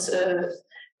 And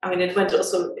it went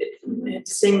also, it had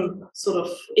the same sort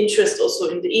of interest also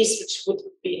in the East, which would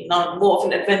be now more of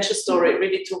an adventure story,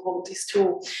 really, to hold these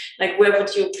two, like where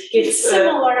would you give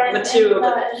material.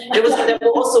 There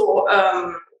were also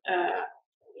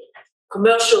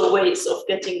commercial ways of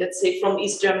getting, let's say, from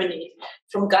East Germany,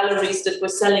 from galleries that were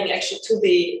selling actually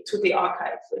to the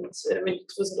archive, and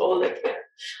it wasn't all like that.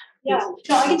 Yeah,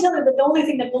 no, I can tell you that the only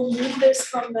thing that will move this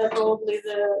from probably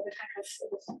the kind of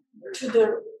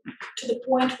to the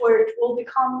point where it will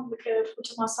become like a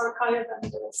VKhUTEMAS archive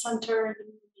and a center and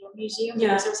a museum,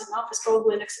 because there's enough, is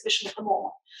probably an exhibition at the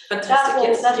moment. That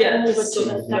will move it to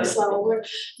the next level. We're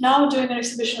now doing an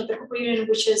exhibition at the Cooper Union,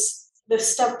 which is the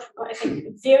step, I think,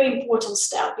 a very important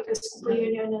step, because Cooper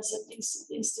Union is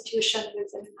an institution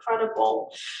with an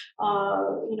incredible,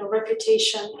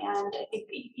 reputation and I think,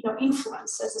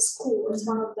 influence as a school. It's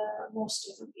one of the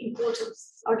most important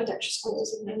architecture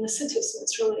schools in the city. So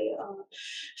it's really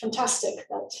fantastic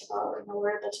that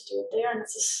we're able to do it there, and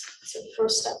it's the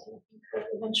first step. And I think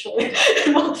eventually,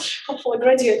 hopefully,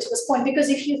 graduate to this point. Because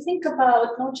if you think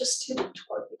about not just student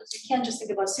work, because you can't just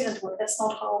think about student work. That's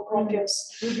not how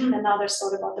Gropius and others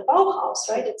thought about the Bauhaus,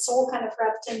 right? It's all kind of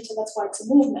wrapped into, that's why it's a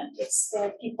movement. It's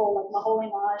people like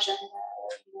Maholinage and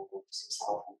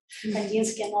himself and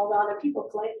Kandinsky and all the other people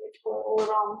all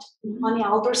around, Mani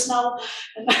Albers now,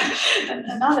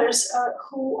 and others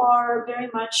who are very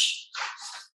much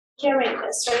carrying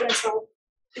this, right? And so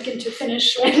begin to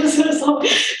finish, right? So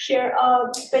here,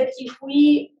 but if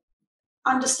we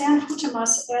understand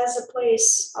VKhUTEMAS as a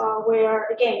place where,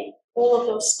 again, all of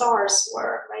those stars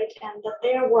were, right, and that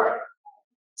their work,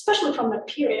 especially from that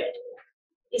period,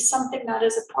 is something that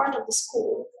is a part of the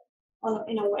school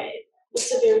in a way.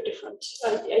 It's a very different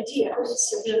idea.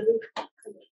 So if you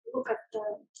look at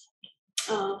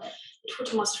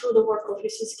VKhUTEMAS through the work of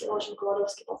Yusinski,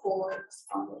 Golodowski, Popov,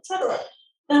 etc.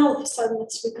 Then all of a sudden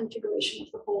it's reconfiguration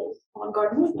of the whole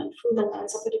avant-garde movement through the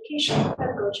lens of education,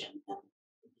 pedagogy, and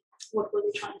what were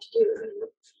they trying to do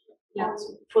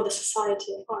for the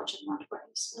society at large in that way.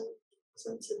 So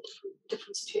it's a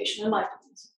different situation in my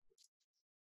opinion.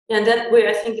 And that way,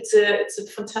 I think it's a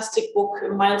fantastic book, a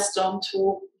milestone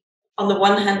to, on the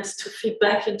one hand, to feed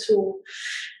back into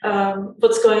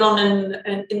what's going on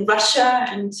in Russia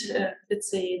and let's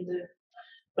say in the,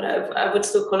 but I would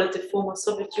still call it the former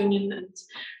Soviet Union, and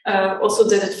also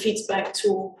that it feeds back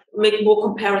to make more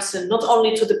comparison, not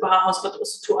only to the Bauhaus, but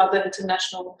also to other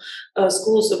international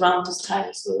schools around this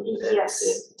time. So yes,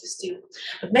 this deal.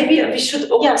 But maybe we should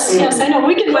open. Yes, I know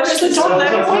we can actually talk about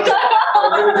it.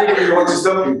 I don't think want to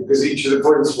stop you because each of the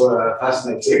points were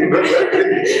fascinating.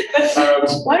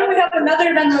 Why don't we have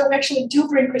another event where we actually do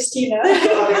bring Christina?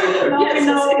 Now we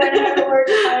know where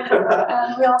to find her,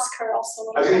 and we ask her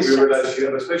also. I think we would actually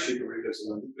have a special reader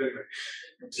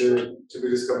to be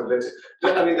discovered later.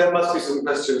 I mean, there must be some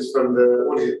questions from the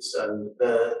audience, and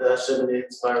there are so many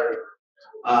inspiring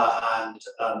and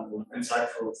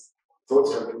insightful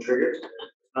thoughts have been triggered.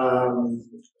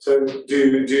 So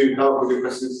do help with the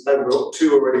questions. I've got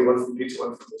two already, one from Peter,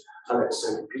 one from Alex.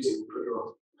 So Peter, you put it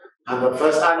on. And up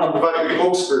first, and I'm providing the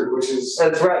corkscrew, which is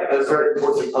that's right. That's very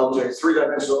important object,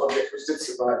 three-dimensional object which did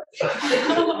survive.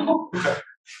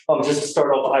 Just to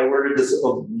start off, I ordered this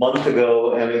a month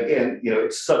ago, and again, you know,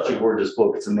 it's such a gorgeous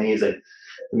book. It's amazing.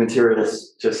 The material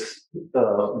is just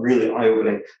really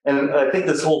eye-opening, and I think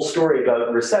this whole story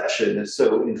about reception is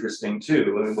so interesting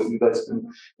too. I mean, what you guys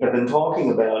have been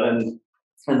talking about, and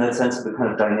that sense of the kind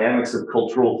of dynamics of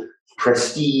cultural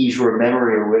prestige or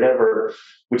memory or whatever,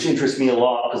 which interests me a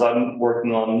lot because I'm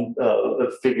working on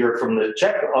a figure from the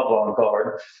Czech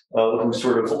avant-garde who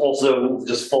sort of also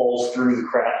just falls through the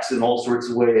cracks in all sorts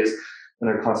of ways, and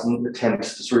there are constant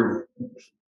attempts to sort of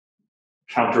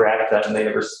counteract that, and they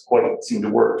never quite seem to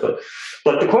work.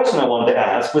 But the question I wanted to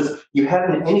ask was, you had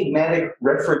an enigmatic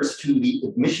reference to the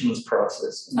admissions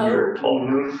process in your talk,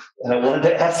 and I wanted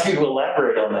to ask you to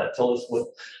elaborate on that. Tell us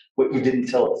what you didn't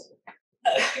tell us.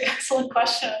 Excellent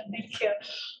question. Thank you.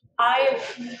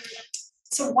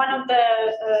 So one of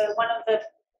the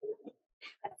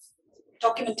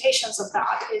documentations of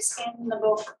that is in the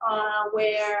book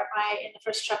where I, in the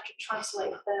first chapter,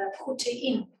 translate the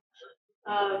VKhUTEMAS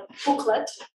booklet,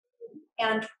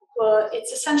 and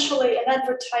it's essentially an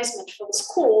advertisement for the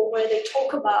school where they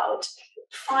talk about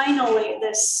finally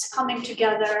this coming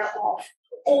together of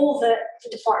all the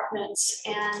departments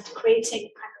and creating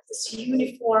kind of this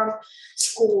uniform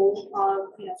school,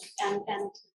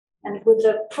 and with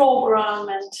the program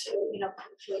and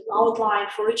outline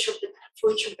for each of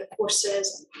the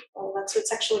courses and all that. So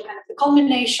it's actually kind of the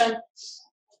culmination.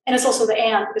 And it's also the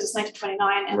end because it's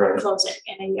 1929 and right. We're closing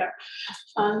in a year.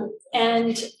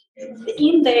 And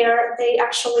in there, they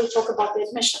actually talk about the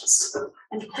admissions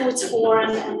and who it's for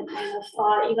and the kind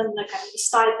of even the kind of the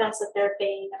stipends that they're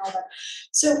paying and all that.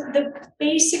 So the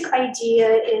basic idea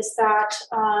is that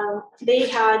they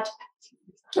had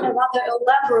a rather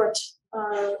elaborate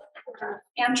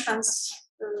entrance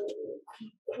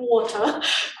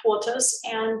quotas,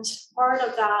 and part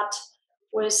of that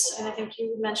was, and I think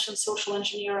you mentioned social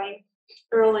engineering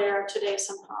earlier today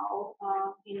somehow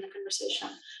in the conversation.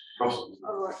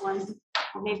 Or when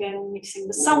maybe I'm mixing,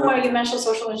 but somewhere you mentioned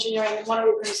social engineering in one of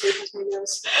your conversations. Maybe I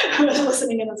was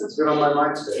listening in. It's been on my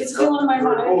mind today. It's been on my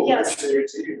mind. Yes.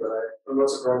 I'm not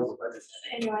surprised about it.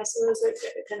 Anyway, so there's a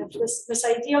kind of this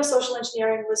idea of social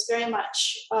engineering was very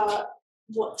much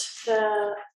what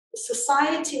the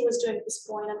society was doing at this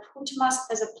point, and VKhUTEMAS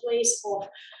as a place of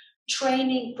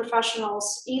training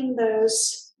professionals in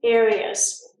those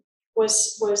areas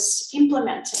was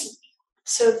implementing.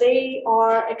 So they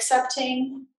are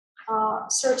accepting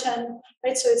certain,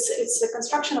 right? So it's the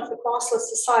construction of the classless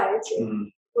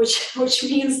society, which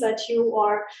means that you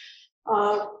are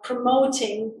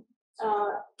promoting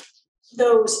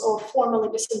those of formerly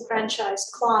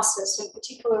disenfranchised classes, and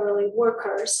particularly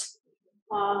workers,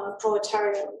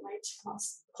 proletariat, right,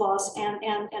 class,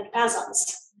 and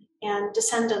peasants, and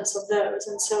descendants of those.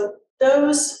 And so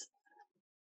those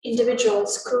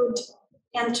individuals could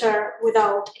enter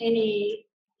without any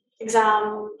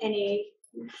exam, any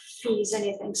fees,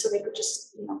 anything. So they could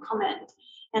just, come in.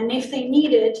 And if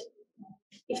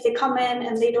they come in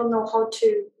and they don't know how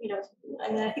to,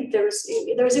 I mean, I think there was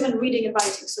even reading and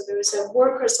writing. So there was a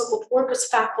so-called workers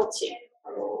faculty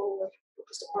or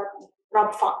workers department,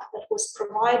 Rabfak, that was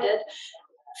provided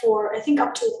for, I think,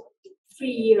 up to 3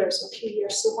 years or 2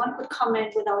 years. So one could come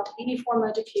in without any formal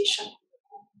education,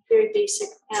 very basic,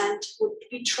 and would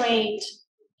be trained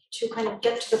to kind of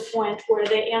get to the point where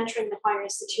they're entering the higher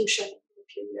institution in a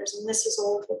few years. And this is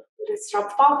all, this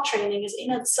Rabfab training is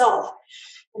in itself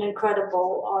an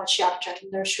incredible chapter,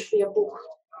 and there should be a book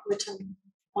written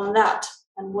on that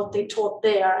and what they taught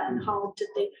there and how did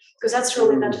they, because that's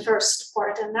really that first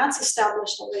part, and that's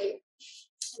established already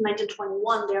in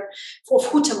 1921. There for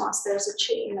VKhUTEMAS, there's a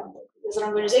there's an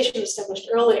organization established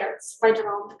earlier. It's right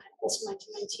around also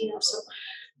 1919 or so,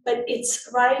 but it's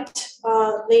right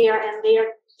there, and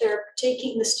they're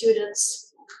taking the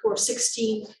students who are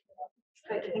 16,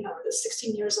 I think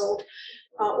 16 years old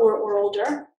or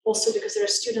older. Also because there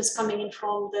are students coming in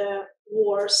from the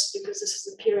wars, because this is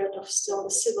the period of still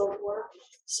the Civil War.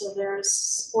 So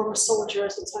there's former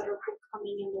soldiers, etc.,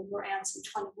 coming in. The war ends in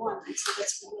 21, and so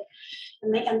that's really,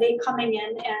 and they coming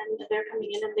in, and they're coming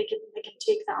in, and they can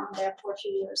take them there for a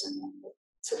few years, and then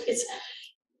so it's,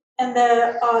 and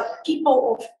the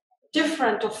people of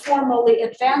different or formally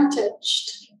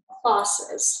advantaged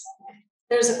classes,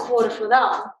 there's a quota for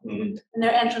them, and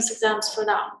there are entrance exams for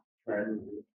them. Right.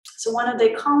 So one of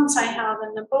the accounts I have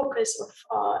in the book is of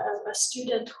a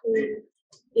student who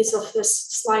is of this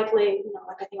slightly,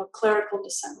 like I think, a clerical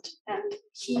descent, and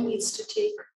he needs to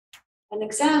take an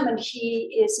exam, and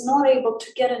he is not able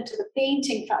to get into the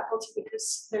painting faculty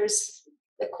because there's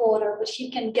the quota, but he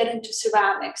can get into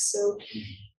ceramics. So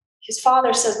his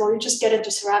father says, well, you just get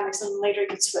into ceramics and later you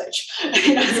can switch. So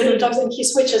he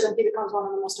switches and he becomes one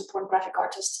of the most important graphic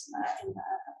artists in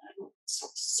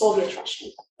Soviet Russia.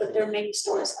 But there are many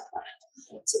stories like that.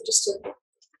 So just to...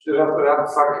 Did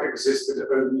that fact existed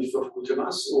only for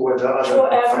VKhUTEMAS, or were there other for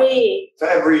every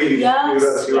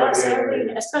university? Yes,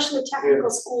 every, especially technical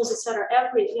schools, etc.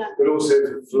 But also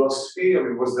philosophy. I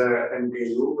mean, was there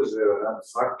MBU? Was there an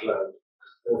fact lab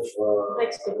of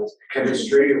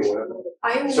chemistry or whatever?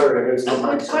 Sorry, it's not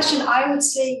my good question. I would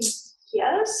say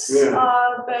yes,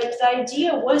 but the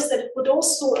idea was that it would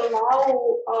also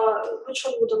allow, which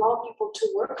would allow people to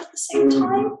work at the same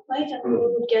time, right? And they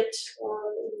would get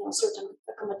certain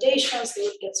accommodations, they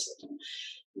would get certain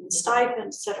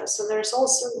stipends, etc. So there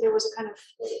was a kind of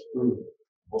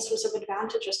all sorts of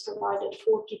advantages provided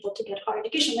for people to get higher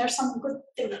education. There are some good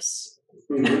things.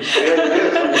 That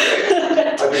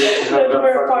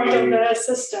were part of the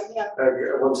system.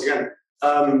 Once again,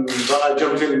 but I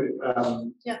jumped in.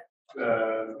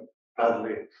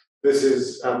 Badly. This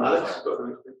is Alex.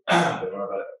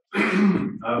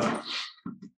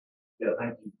 Yeah,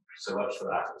 thank you so much for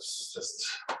that. It's just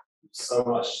so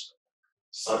much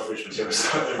selfish material,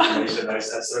 so much information. I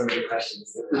just have so many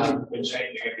questions that have been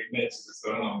changing every minute as it's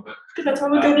going on. But that's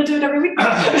what we're going to do it every week. So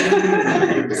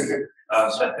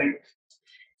I think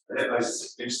I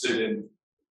was interested in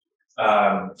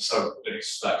so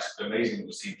it's like amazing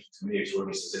to see to me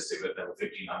extraordinary statistic that there were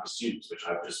 1,500 students, which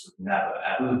I just would never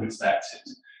ever expected.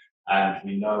 And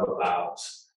we know about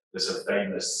the sort of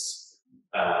famous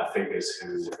figures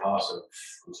who were part of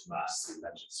VKhUTEMAS, who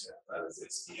mentioned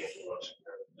it's the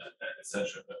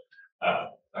etc.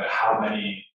 But how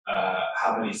many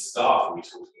staff are we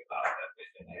talking about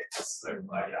in here? It's like,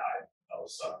 I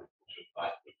was starting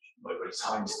with a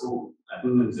tiny school,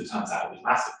 and as it turns out it was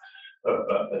massive.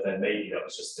 But then maybe that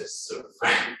was just this sort of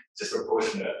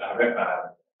disproportionate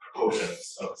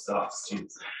proportions of staff to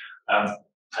students.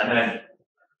 And then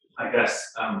I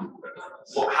guess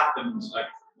what happened, like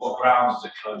what grounds did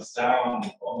it close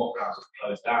down, on what grounds was it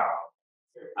closed down,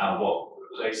 and what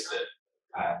replaced it,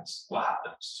 and what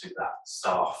happened to that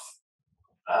staff,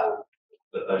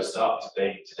 those staff,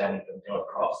 did any of them go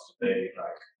across? Did they,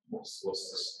 like, what's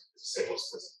this,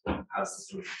 how's the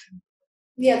story?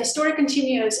 Yeah, the story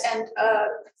continues, and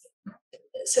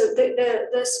so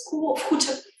the school of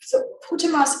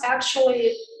VKhUTEMAS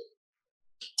actually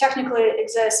technically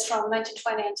exists from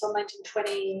 1920 until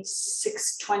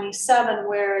 1926-27,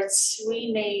 where it's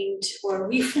renamed or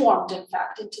reformed, in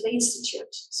fact, into the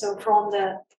institute. So from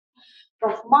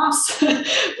MAS,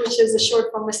 which is a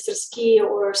short for Masтерski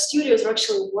or studios, are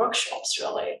actually workshops,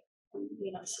 really.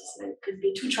 So it could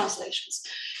be two translations.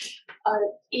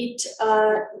 It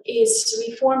is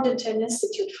reformed into an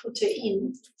institute,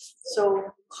 VKhUTEIN,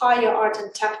 so Higher Art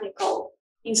and Technical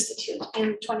Institute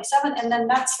in 27, and then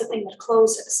that's the thing that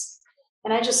closes.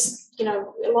 And I just, a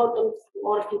lot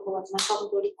of people, like myself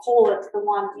included, call it the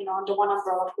one, under one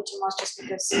umbrella of VKhUTEMAS, just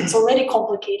because it's already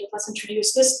complicated. Let's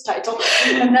introduce this title,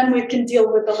 and then we can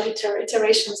deal with the later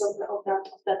iterations of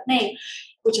that name,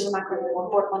 which is an incredibly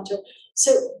important one too.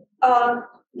 So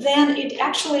then it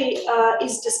actually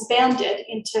is disbanded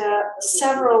into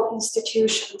several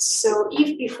institutions. So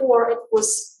if before it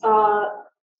was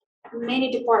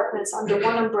many departments under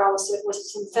one umbrella, so it was a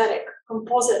synthetic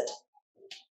composite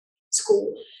school.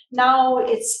 Now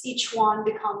it's each one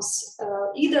becomes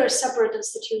either a separate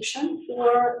institution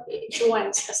or it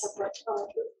joins a separate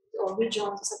or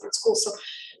rejoins a separate school.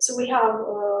 So we have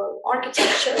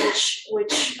architecture,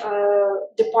 which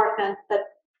department that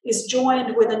is joined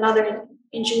with another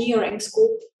engineering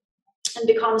school and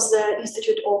becomes the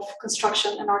Institute of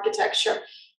Construction and Architecture,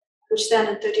 which then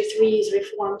in 33 is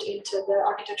reformed into the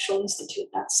Architectural Institute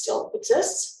that still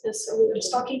exists, as we were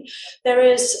just talking. There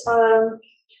is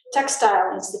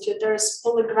Textile Institute, there's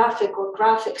Polygraphic or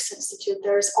Graphics Institute,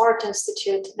 there's Art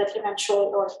Institute that eventually,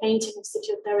 or Painting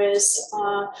Institute, there is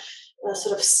a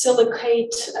sort of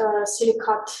silicate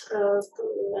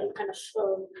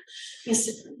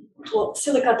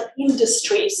silicate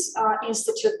industries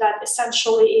institute that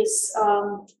essentially is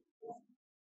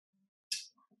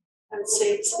I would say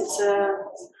it's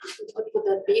what would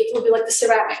that be? It would be like the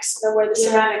ceramics, where the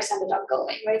ceramics ended up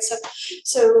going, right?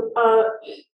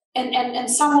 And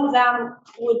some of them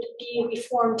would be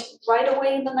reformed right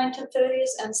away in the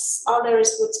 1930s, and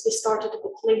others would be started a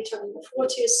bit later in the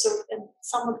 40s. So, and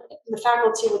some of the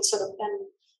faculty would sort of, and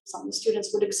some of the students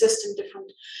would exist in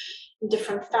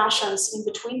different fashions in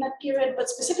between that period. But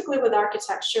specifically with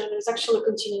architecture, there's actually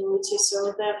continuity.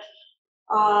 So the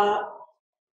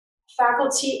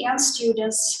faculty and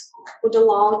students would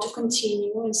allow to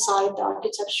continue inside the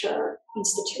Architecture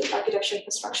Institute, Architecture and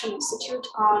Construction Institute.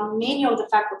 Many of the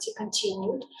faculty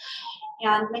continued,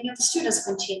 and many of the students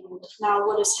continued. Now,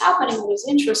 what is happening, what is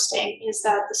interesting, is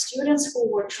that the students who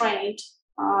were trained,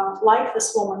 like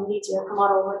this woman, Lydia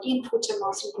Komarova, in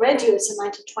VKhUTEMAS, who graduates in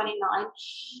 1929,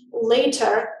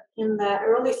 later in the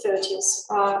early 30s,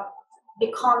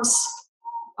 becomes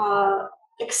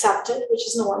accepted, which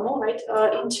is normal, right,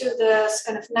 into this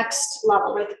kind of next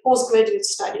level, right, the postgraduate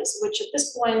studies, which at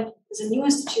this point is a new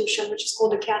institution, which is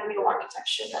called Academy of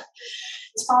Architecture, that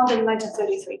was founded in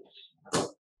 1933.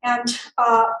 And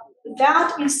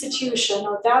that institution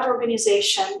or that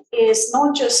organization is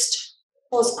not just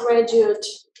postgraduate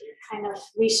kind of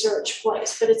research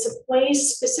place, but it's a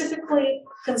place specifically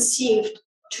conceived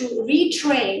to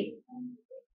retrain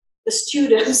the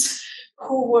students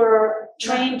who were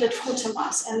trained at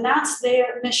VKhUTEMAS, and that's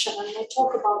their mission, and I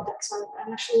talk about that. So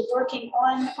I'm actually working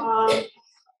on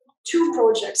two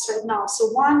projects right now. So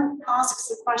one asks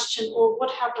the question, well,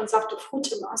 what happens after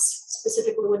VKhUTEMAS,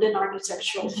 specifically within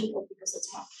architectural field, because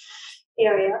it's my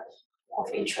area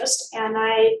of interest, and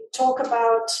I talk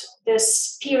about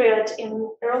this period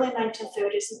in early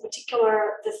 1930s, in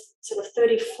particular the sort of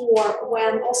 34,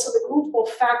 when also the group of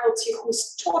faculty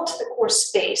who's taught the course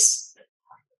space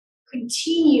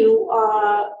continue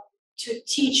to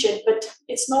teach it, but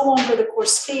it's no longer the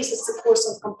course space, it's the course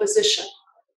on composition,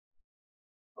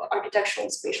 architectural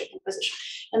and spatial composition.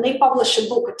 And they publish a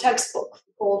book, a textbook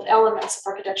called Elements of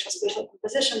Architectural Spatial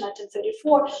Composition,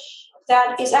 1934,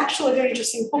 that is actually a very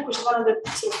interesting book, which is one of the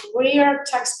sort of rare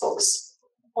textbooks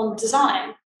on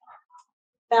design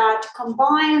that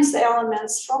combines the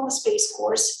elements from the space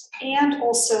course and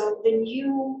also the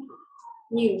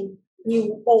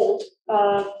old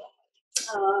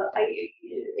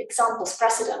examples,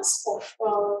 precedents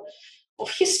of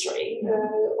history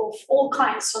of all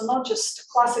kinds. So not just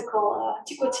classical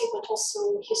antiquity, but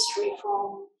also history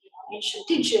from ancient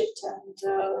Egypt and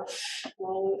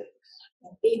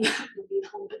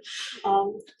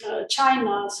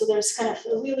China. So there's kind of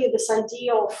really this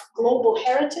idea of global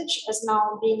heritage as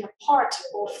now being a part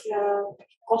of the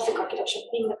Gothic architecture,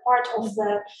 being a part of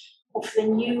the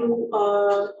new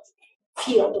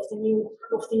field, of the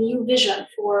new vision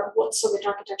for what Soviet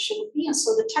architecture would be. And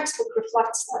so the textbook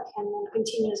reflects that and then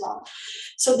continues on.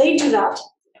 So they do that,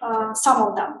 some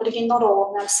of them, but again, not all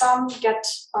of them. Some get,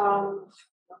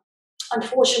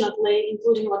 unfortunately,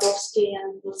 including Ladovsky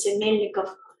and, let's say,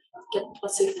 Melnikov, get,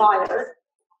 let's say, fired,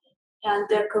 and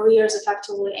their careers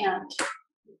effectively end.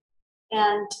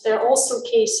 And there are also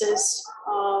cases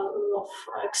of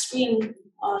extreme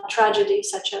tragedy,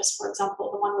 such as, for example,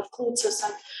 the one with Klutzes.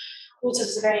 And Klutzes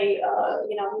is a very,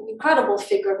 incredible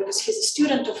figure because he's a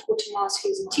student of VKhUTEMAS,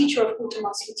 he's a teacher of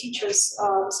VKhUTEMAS, he teaches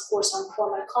this course on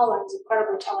form and color, he's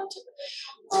incredibly talented,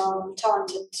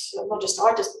 not just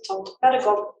artist, but talented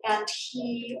pedagogue. And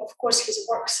he, of course, his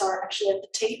works are actually at the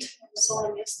Tate. I saw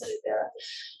him yesterday there.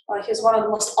 He's one of the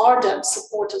most ardent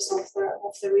supporters of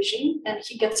the regime, and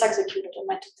he gets executed in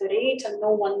 1938, and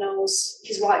no one knows,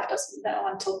 his wife doesn't know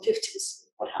until 50s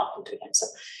what happened to him.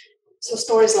 So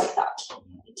stories like that.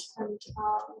 And,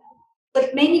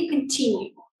 but many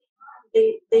continue.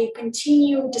 They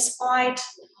continue despite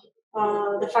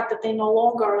the fact that they no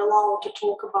longer are allowed to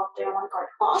talk about their avant-garde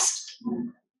past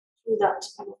through that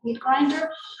kind of meat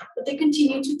grinder, but they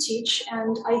continue to teach.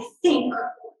 And I think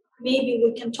maybe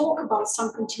we can talk about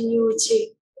some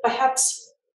continuity,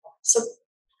 perhaps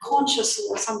subconsciously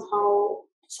or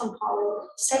somehow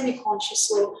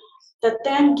semi-consciously, that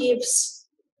then gives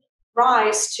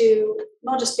rise to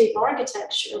not just paper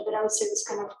architecture, but I would say this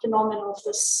kind of phenomenon of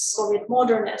the Soviet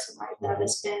modernism, right, that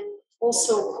has been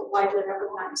also widely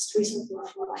recognized recently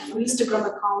for Instagram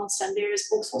accounts, and various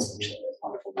books also, actually, there's a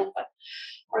wonderful book, but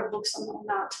art books on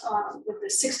that, with the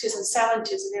 60s and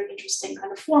 70s, a very interesting,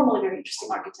 kind of formally very interesting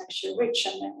architecture, rich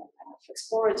and then kind of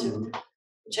explorative,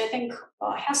 which I think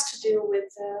has to do with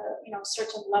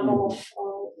certain level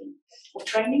of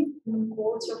training,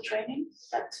 quality of training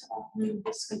that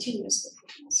is continuous.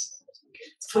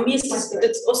 For me,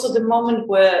 it's also the moment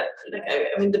where, like,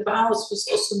 I mean, the Bauhaus was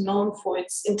also known for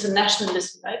its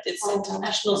internationalism, right? It's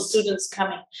international students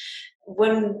coming.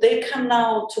 When they come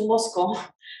now to Moscow,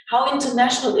 how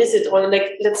international is it? Or,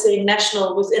 like, let's say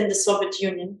national within the Soviet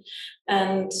Union.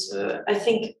 And I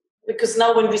think, because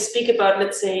now when we speak about,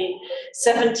 let's say,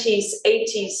 70s,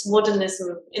 80s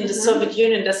modernism in the Soviet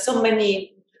Union, there's so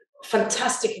many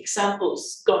fantastic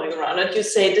examples going around, and you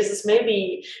say this is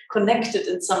maybe connected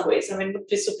in some ways. I mean, it would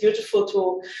be so beautiful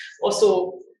to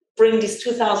also bring these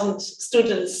 2,000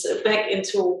 students back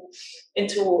into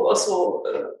also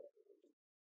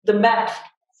the map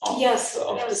of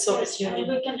the Soviet Union.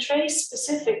 And we can trace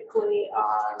specifically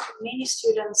many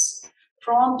students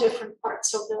from different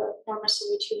parts of the former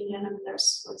Soviet Union. And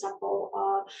there's, for example,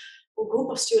 a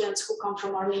group of students who come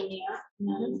from Armenia,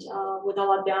 and with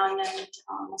Alabian and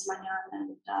Mazmanyan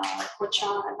and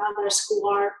Kocha and others who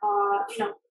are,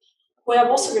 who have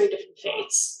also very different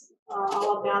fates.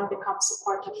 Alabian becomes a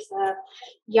part of the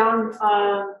young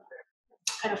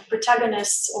kind of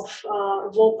protagonists of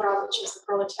Volpra, which is the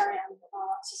proletarian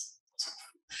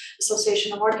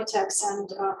Association of Architects,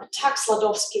 and attacks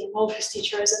Ladovsky and all of his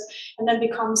teachers, and then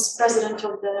becomes president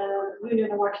of the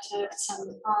Union of Architects,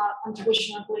 and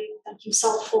unfortunately then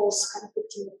himself falls kind of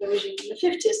victim of the regime in the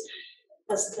 50s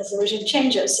as the regime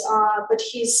changes. But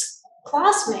his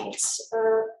classmates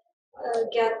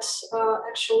get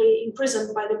actually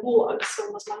imprisoned by the Gulag.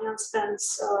 So Mazmanyan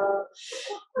spends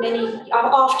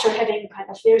after having kind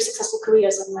of very successful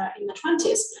careers in the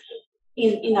 20s,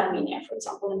 in Armenia, for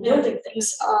example, in building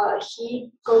things,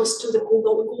 he goes to the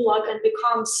Gulag and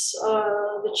becomes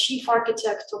the chief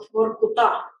architect of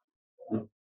Vorkuta.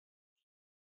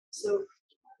 So,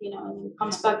 and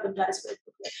comes back and dies very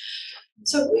quickly.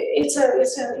 So it's a,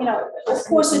 of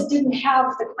course, it didn't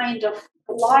have the kind of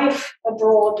life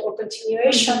abroad or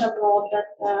continuation abroad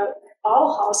that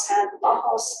Bauhaus had.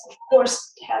 Bauhaus, of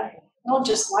course, had not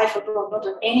just life abroad, not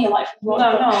any life abroad.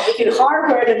 In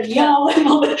Harvard and Yale and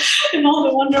all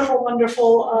the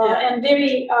wonderful and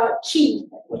very key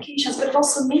locations, but it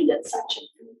also made it such a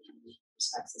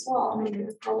respects as well. I mean,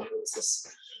 probably it's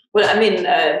this. Well, I mean,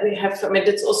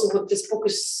 that's also what this book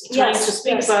is trying to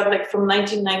speak about, like from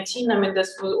 1919. I mean,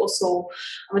 there's also,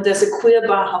 there's a queer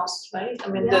Bauhaus, right? I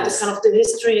mean, the kind of the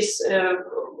histories,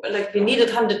 like we needed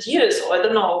 100 years, or I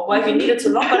don't know why we needed so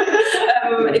long,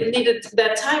 but it needed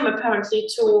that time apparently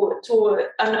to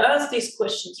unearth these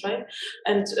questions, right?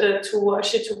 And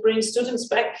to bring students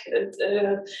back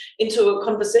into a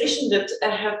conversation that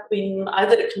have been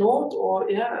either ignored or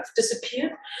have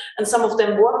disappeared, and some of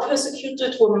them were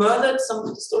persecuted, were murdered. Some of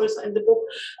the stories are in the book,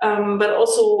 but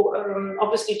also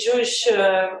obviously Jewish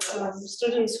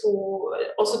students who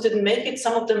also didn't make it.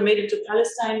 Some of them made it to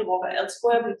Palestine or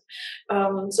elsewhere.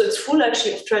 But, so it's full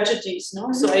actually of tragedies, no?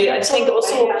 So I think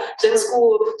also that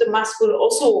school, the mass will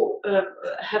also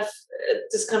have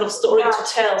this kind of story to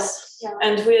tell,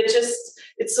 and we're just,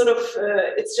 it's sort of,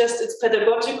 it's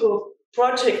pedagogical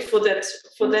project for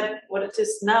that what it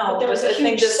is now. But I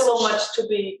think there's so much to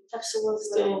be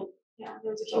still. Yeah,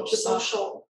 there's a huge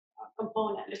social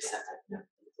component. Exactly.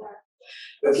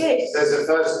 There's a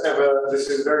first ever, this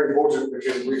is very important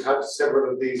because we've had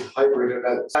several of these hybrid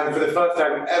events. And for the first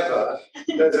time ever,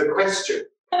 there's a question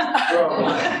from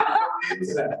the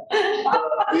internet.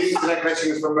 The internet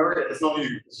question is from Maria, it's not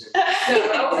you. No,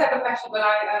 I also have a question, but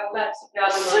I let the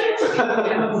other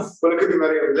Maria. Well, it could be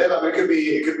Maria Vileva, it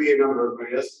could be a number of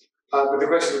Marias. But the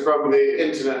question from the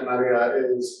internet, Maria,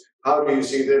 is how do you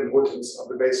see the importance of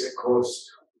the basic course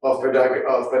of the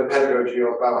pedagogy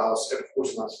of Bauhaus and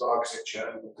VKhUTEMAS for architecture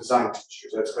and design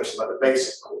teachers? That's a question about the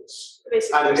basic course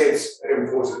and its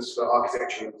importance for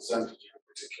architecture and design teaching in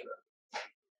particular.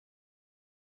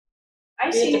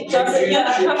 I see.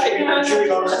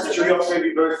 Should we ask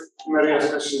maybe both Maria's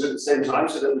questions at the same time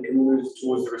so that we can move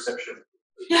towards the reception?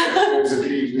 Those of the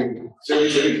evening. So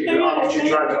you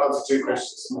try to answer two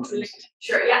questions.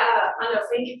 Sure, yeah, Anna,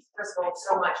 thank you first of all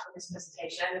so much for this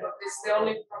presentation. This is the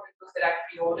only public book that I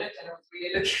pre-ordered, and I'm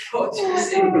really looking forward to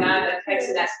seeing that. And thanks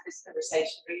Ines for this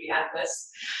conversation, really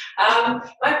endless.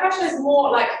 My question is more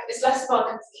like, it's less about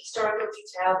kind of historical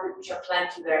detail, which are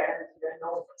plenty there, and the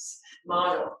enormous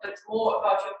model, but more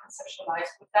about your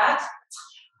conceptualized with that.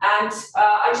 And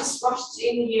I just rushed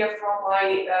in here from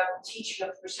my teaching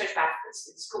of research methods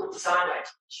in the School of Design I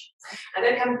teach. And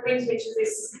that kind of brings me to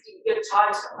this your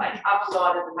title, like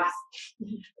Avant-Garde and the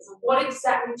method. So what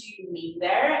exactly do you mean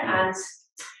there?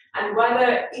 And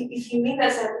whether, if you mean that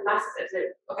as a method, as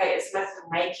a, okay, it's a method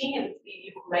of making, and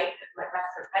you can make a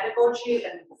method of pedagogy,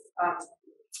 and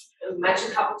you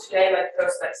mentioned a couple today, like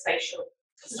first like spatial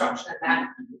construction, and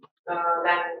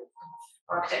then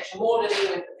architecture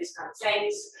modeling and these kind of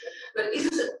things. But is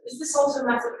this also a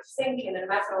method of thinking and a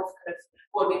method of kind of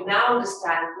what we now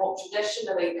understand more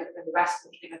traditionally kind of in the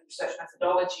Western research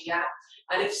methodology? Yeah.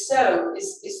 And if so,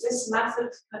 is this method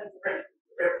kind of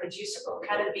reproducible?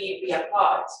 Can it be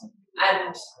reapplied?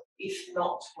 And if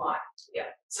not, why? Yeah.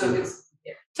 So it's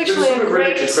actually a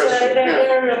great,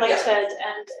 they're related, Yeah.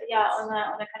 and yeah, on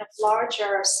a kind of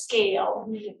larger scale,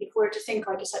 if we're to think,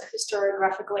 like you said,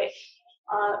 historiographically,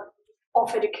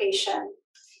 of education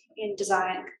in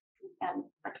design and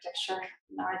architecture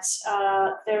and arts,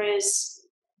 there is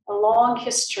a long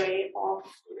history of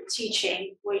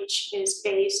teaching which is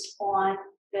based on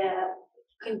the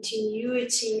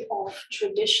continuity of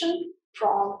tradition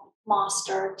from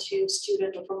master to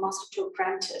student or from master to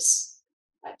apprentice,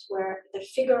 right? Where the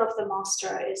figure of the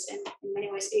master is in many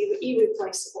ways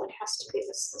irreplaceable. It has to be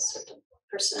this certain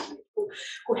person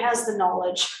who has the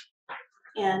knowledge,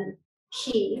 and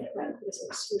he, right, because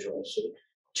it's usually he,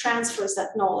 transfers that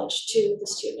knowledge to the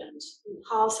student. And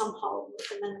how somehow,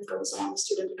 and then it goes on, the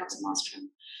student becomes a master.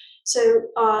 So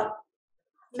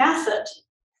method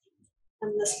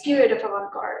and the spirit of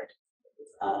avant-garde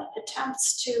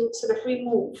attempts to sort of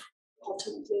remove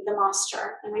ultimately the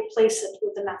master and replace it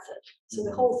with the method. So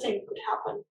the whole thing could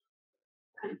happen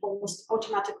kind of almost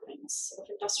automatically in this sort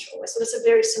of industrial way. So it's a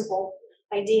very simple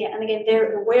idea, and again,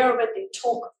 they're aware of it, they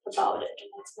talk about it, and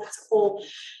that's a whole,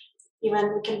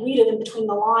 even we can read it in between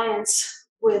the lines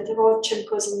with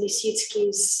Rodchenko's and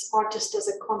Lisitsky's artist as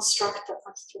a constructor,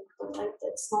 right?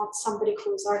 It's not somebody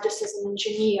who's artist as an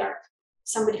engineer,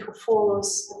 somebody who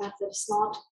follows the method. It's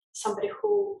not somebody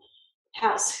who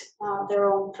has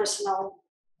their own personal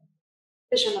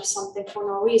vision of something for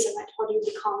no reason, right? How do you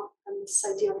become this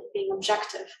idea of being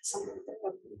objective, something that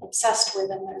we're obsessed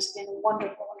with, and there's been a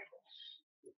wonderful,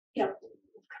 you know,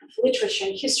 kind of literature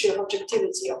and history of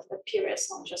objectivity of the periods,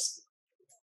 not just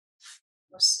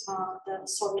the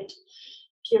Soviet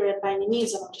period by any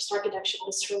means, and not just architecture, but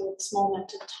it's really this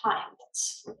moment in time.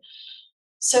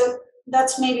 So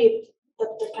that's maybe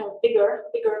the kind of bigger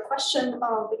question,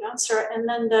 big answer. And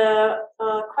then the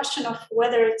question of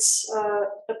whether it's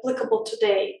applicable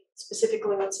today,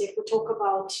 specifically, let's say if we talk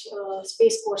about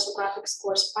space course or graphics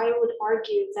course, I would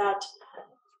argue that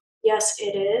yes,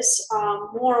 it is.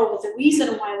 Moreover, the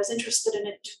reason why I was interested in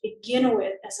it to begin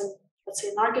with as a, let's say,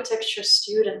 an architecture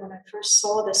student when I first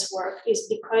saw this work is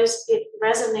because it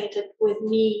resonated with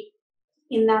me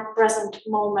in that present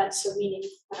moment. So meaning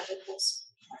whatever it was,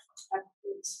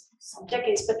 some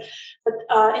decades, but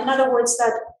in other words,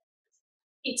 that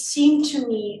it seemed to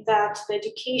me that the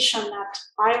education that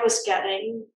I was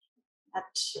getting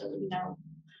at,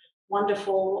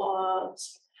 wonderful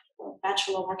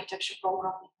Bachelor of Architecture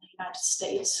program in the United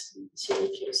States, in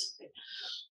Syracuse,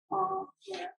 where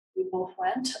we both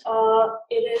went.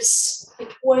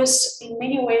 It was in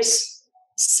many ways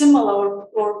similar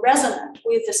or resonant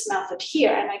with this method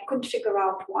here, and I couldn't figure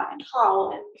out why and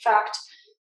how. And in fact,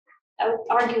 I would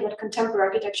argue that contemporary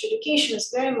architecture education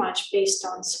is very much based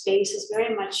on space, is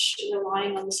very much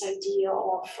relying on this idea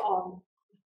of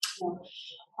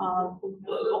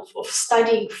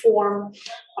studying form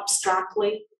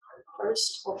abstractly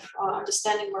first, of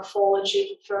understanding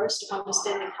morphology first, of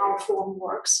understanding how form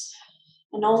works,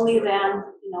 and only then,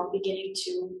 beginning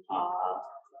to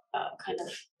kind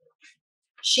of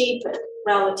shape it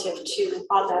relative to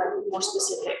other more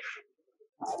specific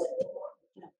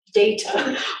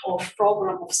data of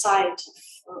program of site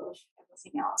of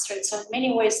everything else, right? So in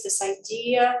many ways, this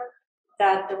idea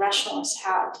that the rationalists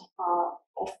had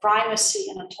of primacy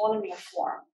and autonomy of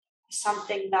form is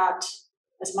something that,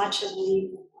 as much as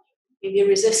we maybe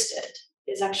resisted,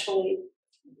 is actually,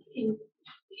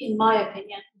 in my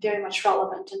opinion, very much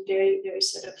relevant and very, very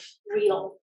sort of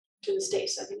real to this day.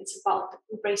 So I think it's about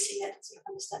embracing it and sort of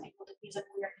understanding what it means and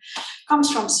where it comes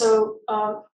from. So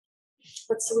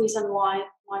that's the reason why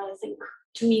I think,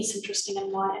 to me, it's interesting,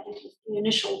 and why I think the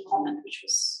initial comment, which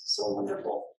was so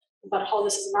wonderful, about how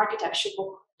this is an architecture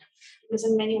book, because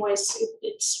in many ways it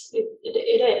is,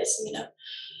 you know.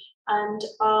 And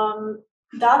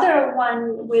the other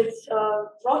one with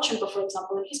Rodchenko, for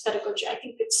example, in his pedagogy, I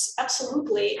think it's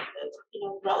absolutely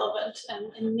relevant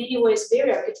and in many ways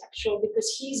very architectural,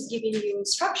 because he's giving you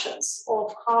instructions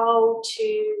of how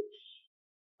to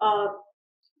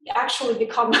actually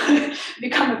become a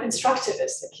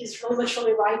constructivist. Like, he's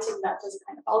literally writing that as a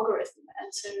kind of algorithm,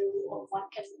 and so one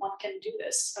can do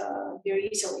this very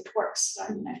easily. It works.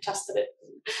 I mean, I've tested it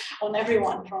on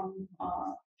everyone from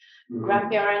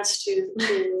grandparents to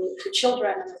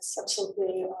children, and it's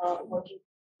absolutely working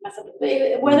method.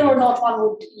 Whether or not one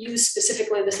would use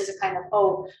specifically this as a kind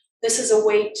of, this is a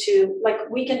way to, like,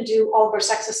 we can do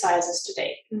Albers exercises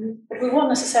today, but we won't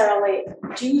necessarily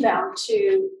do them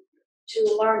to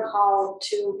learn how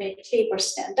to make papers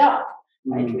stand up,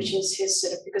 right? Which is his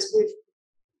sort of, because we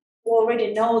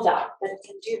already know that it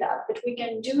can do that, but we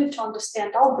can do it to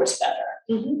understand Albers better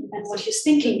and what his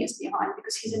thinking is behind,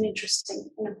 because he's an interesting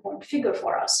and important figure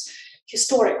for us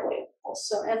historically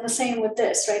also. And the same with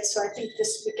this, right? So I think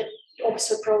this, we can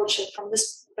also approach it from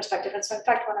this perspective. And so in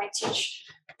fact, when I teach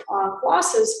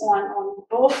classes on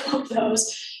both of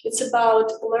those, it's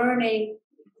about learning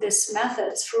this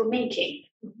method through making,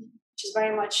 which is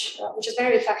very much, which is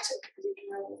very effective, because you can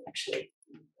really actually,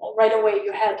 right away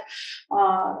your head,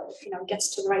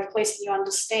 gets to the right place, and you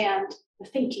understand the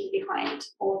thinking behind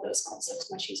all of those concepts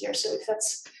much easier. So if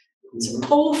that's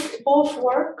both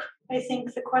work, I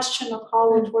think the question of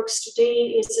how it works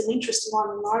today is an interesting one,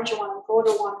 a larger one, a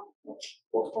broader one,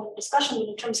 both on discussion, but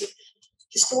in terms of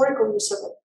historical use of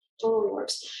it, totally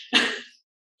works.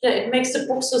 Yeah, it makes the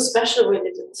book so special with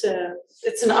it.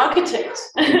 It's an architect,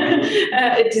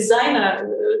 a designer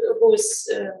who is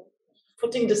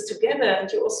putting this together,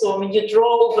 and you also, I mean, you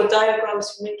draw over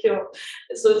diagrams, you make your,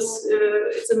 so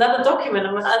it's another document.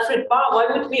 I mean, Alfred Barr, why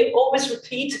would we always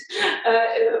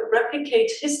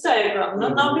replicate his diagram? No,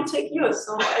 now we take yours.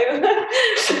 So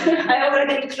I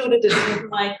already included it in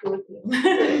my curriculum.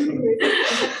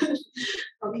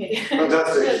 Okay.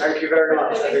 Fantastic, thank you very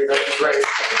much. I think that's great.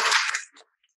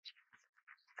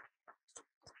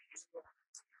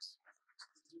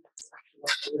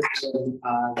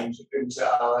 And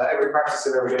into our every practice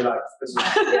of everyday life as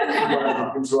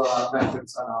well, into our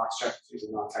methods and our strategies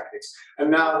and our tactics. And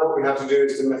now what we have to do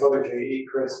is to methodically eat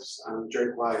crisps and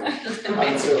drink wine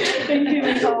until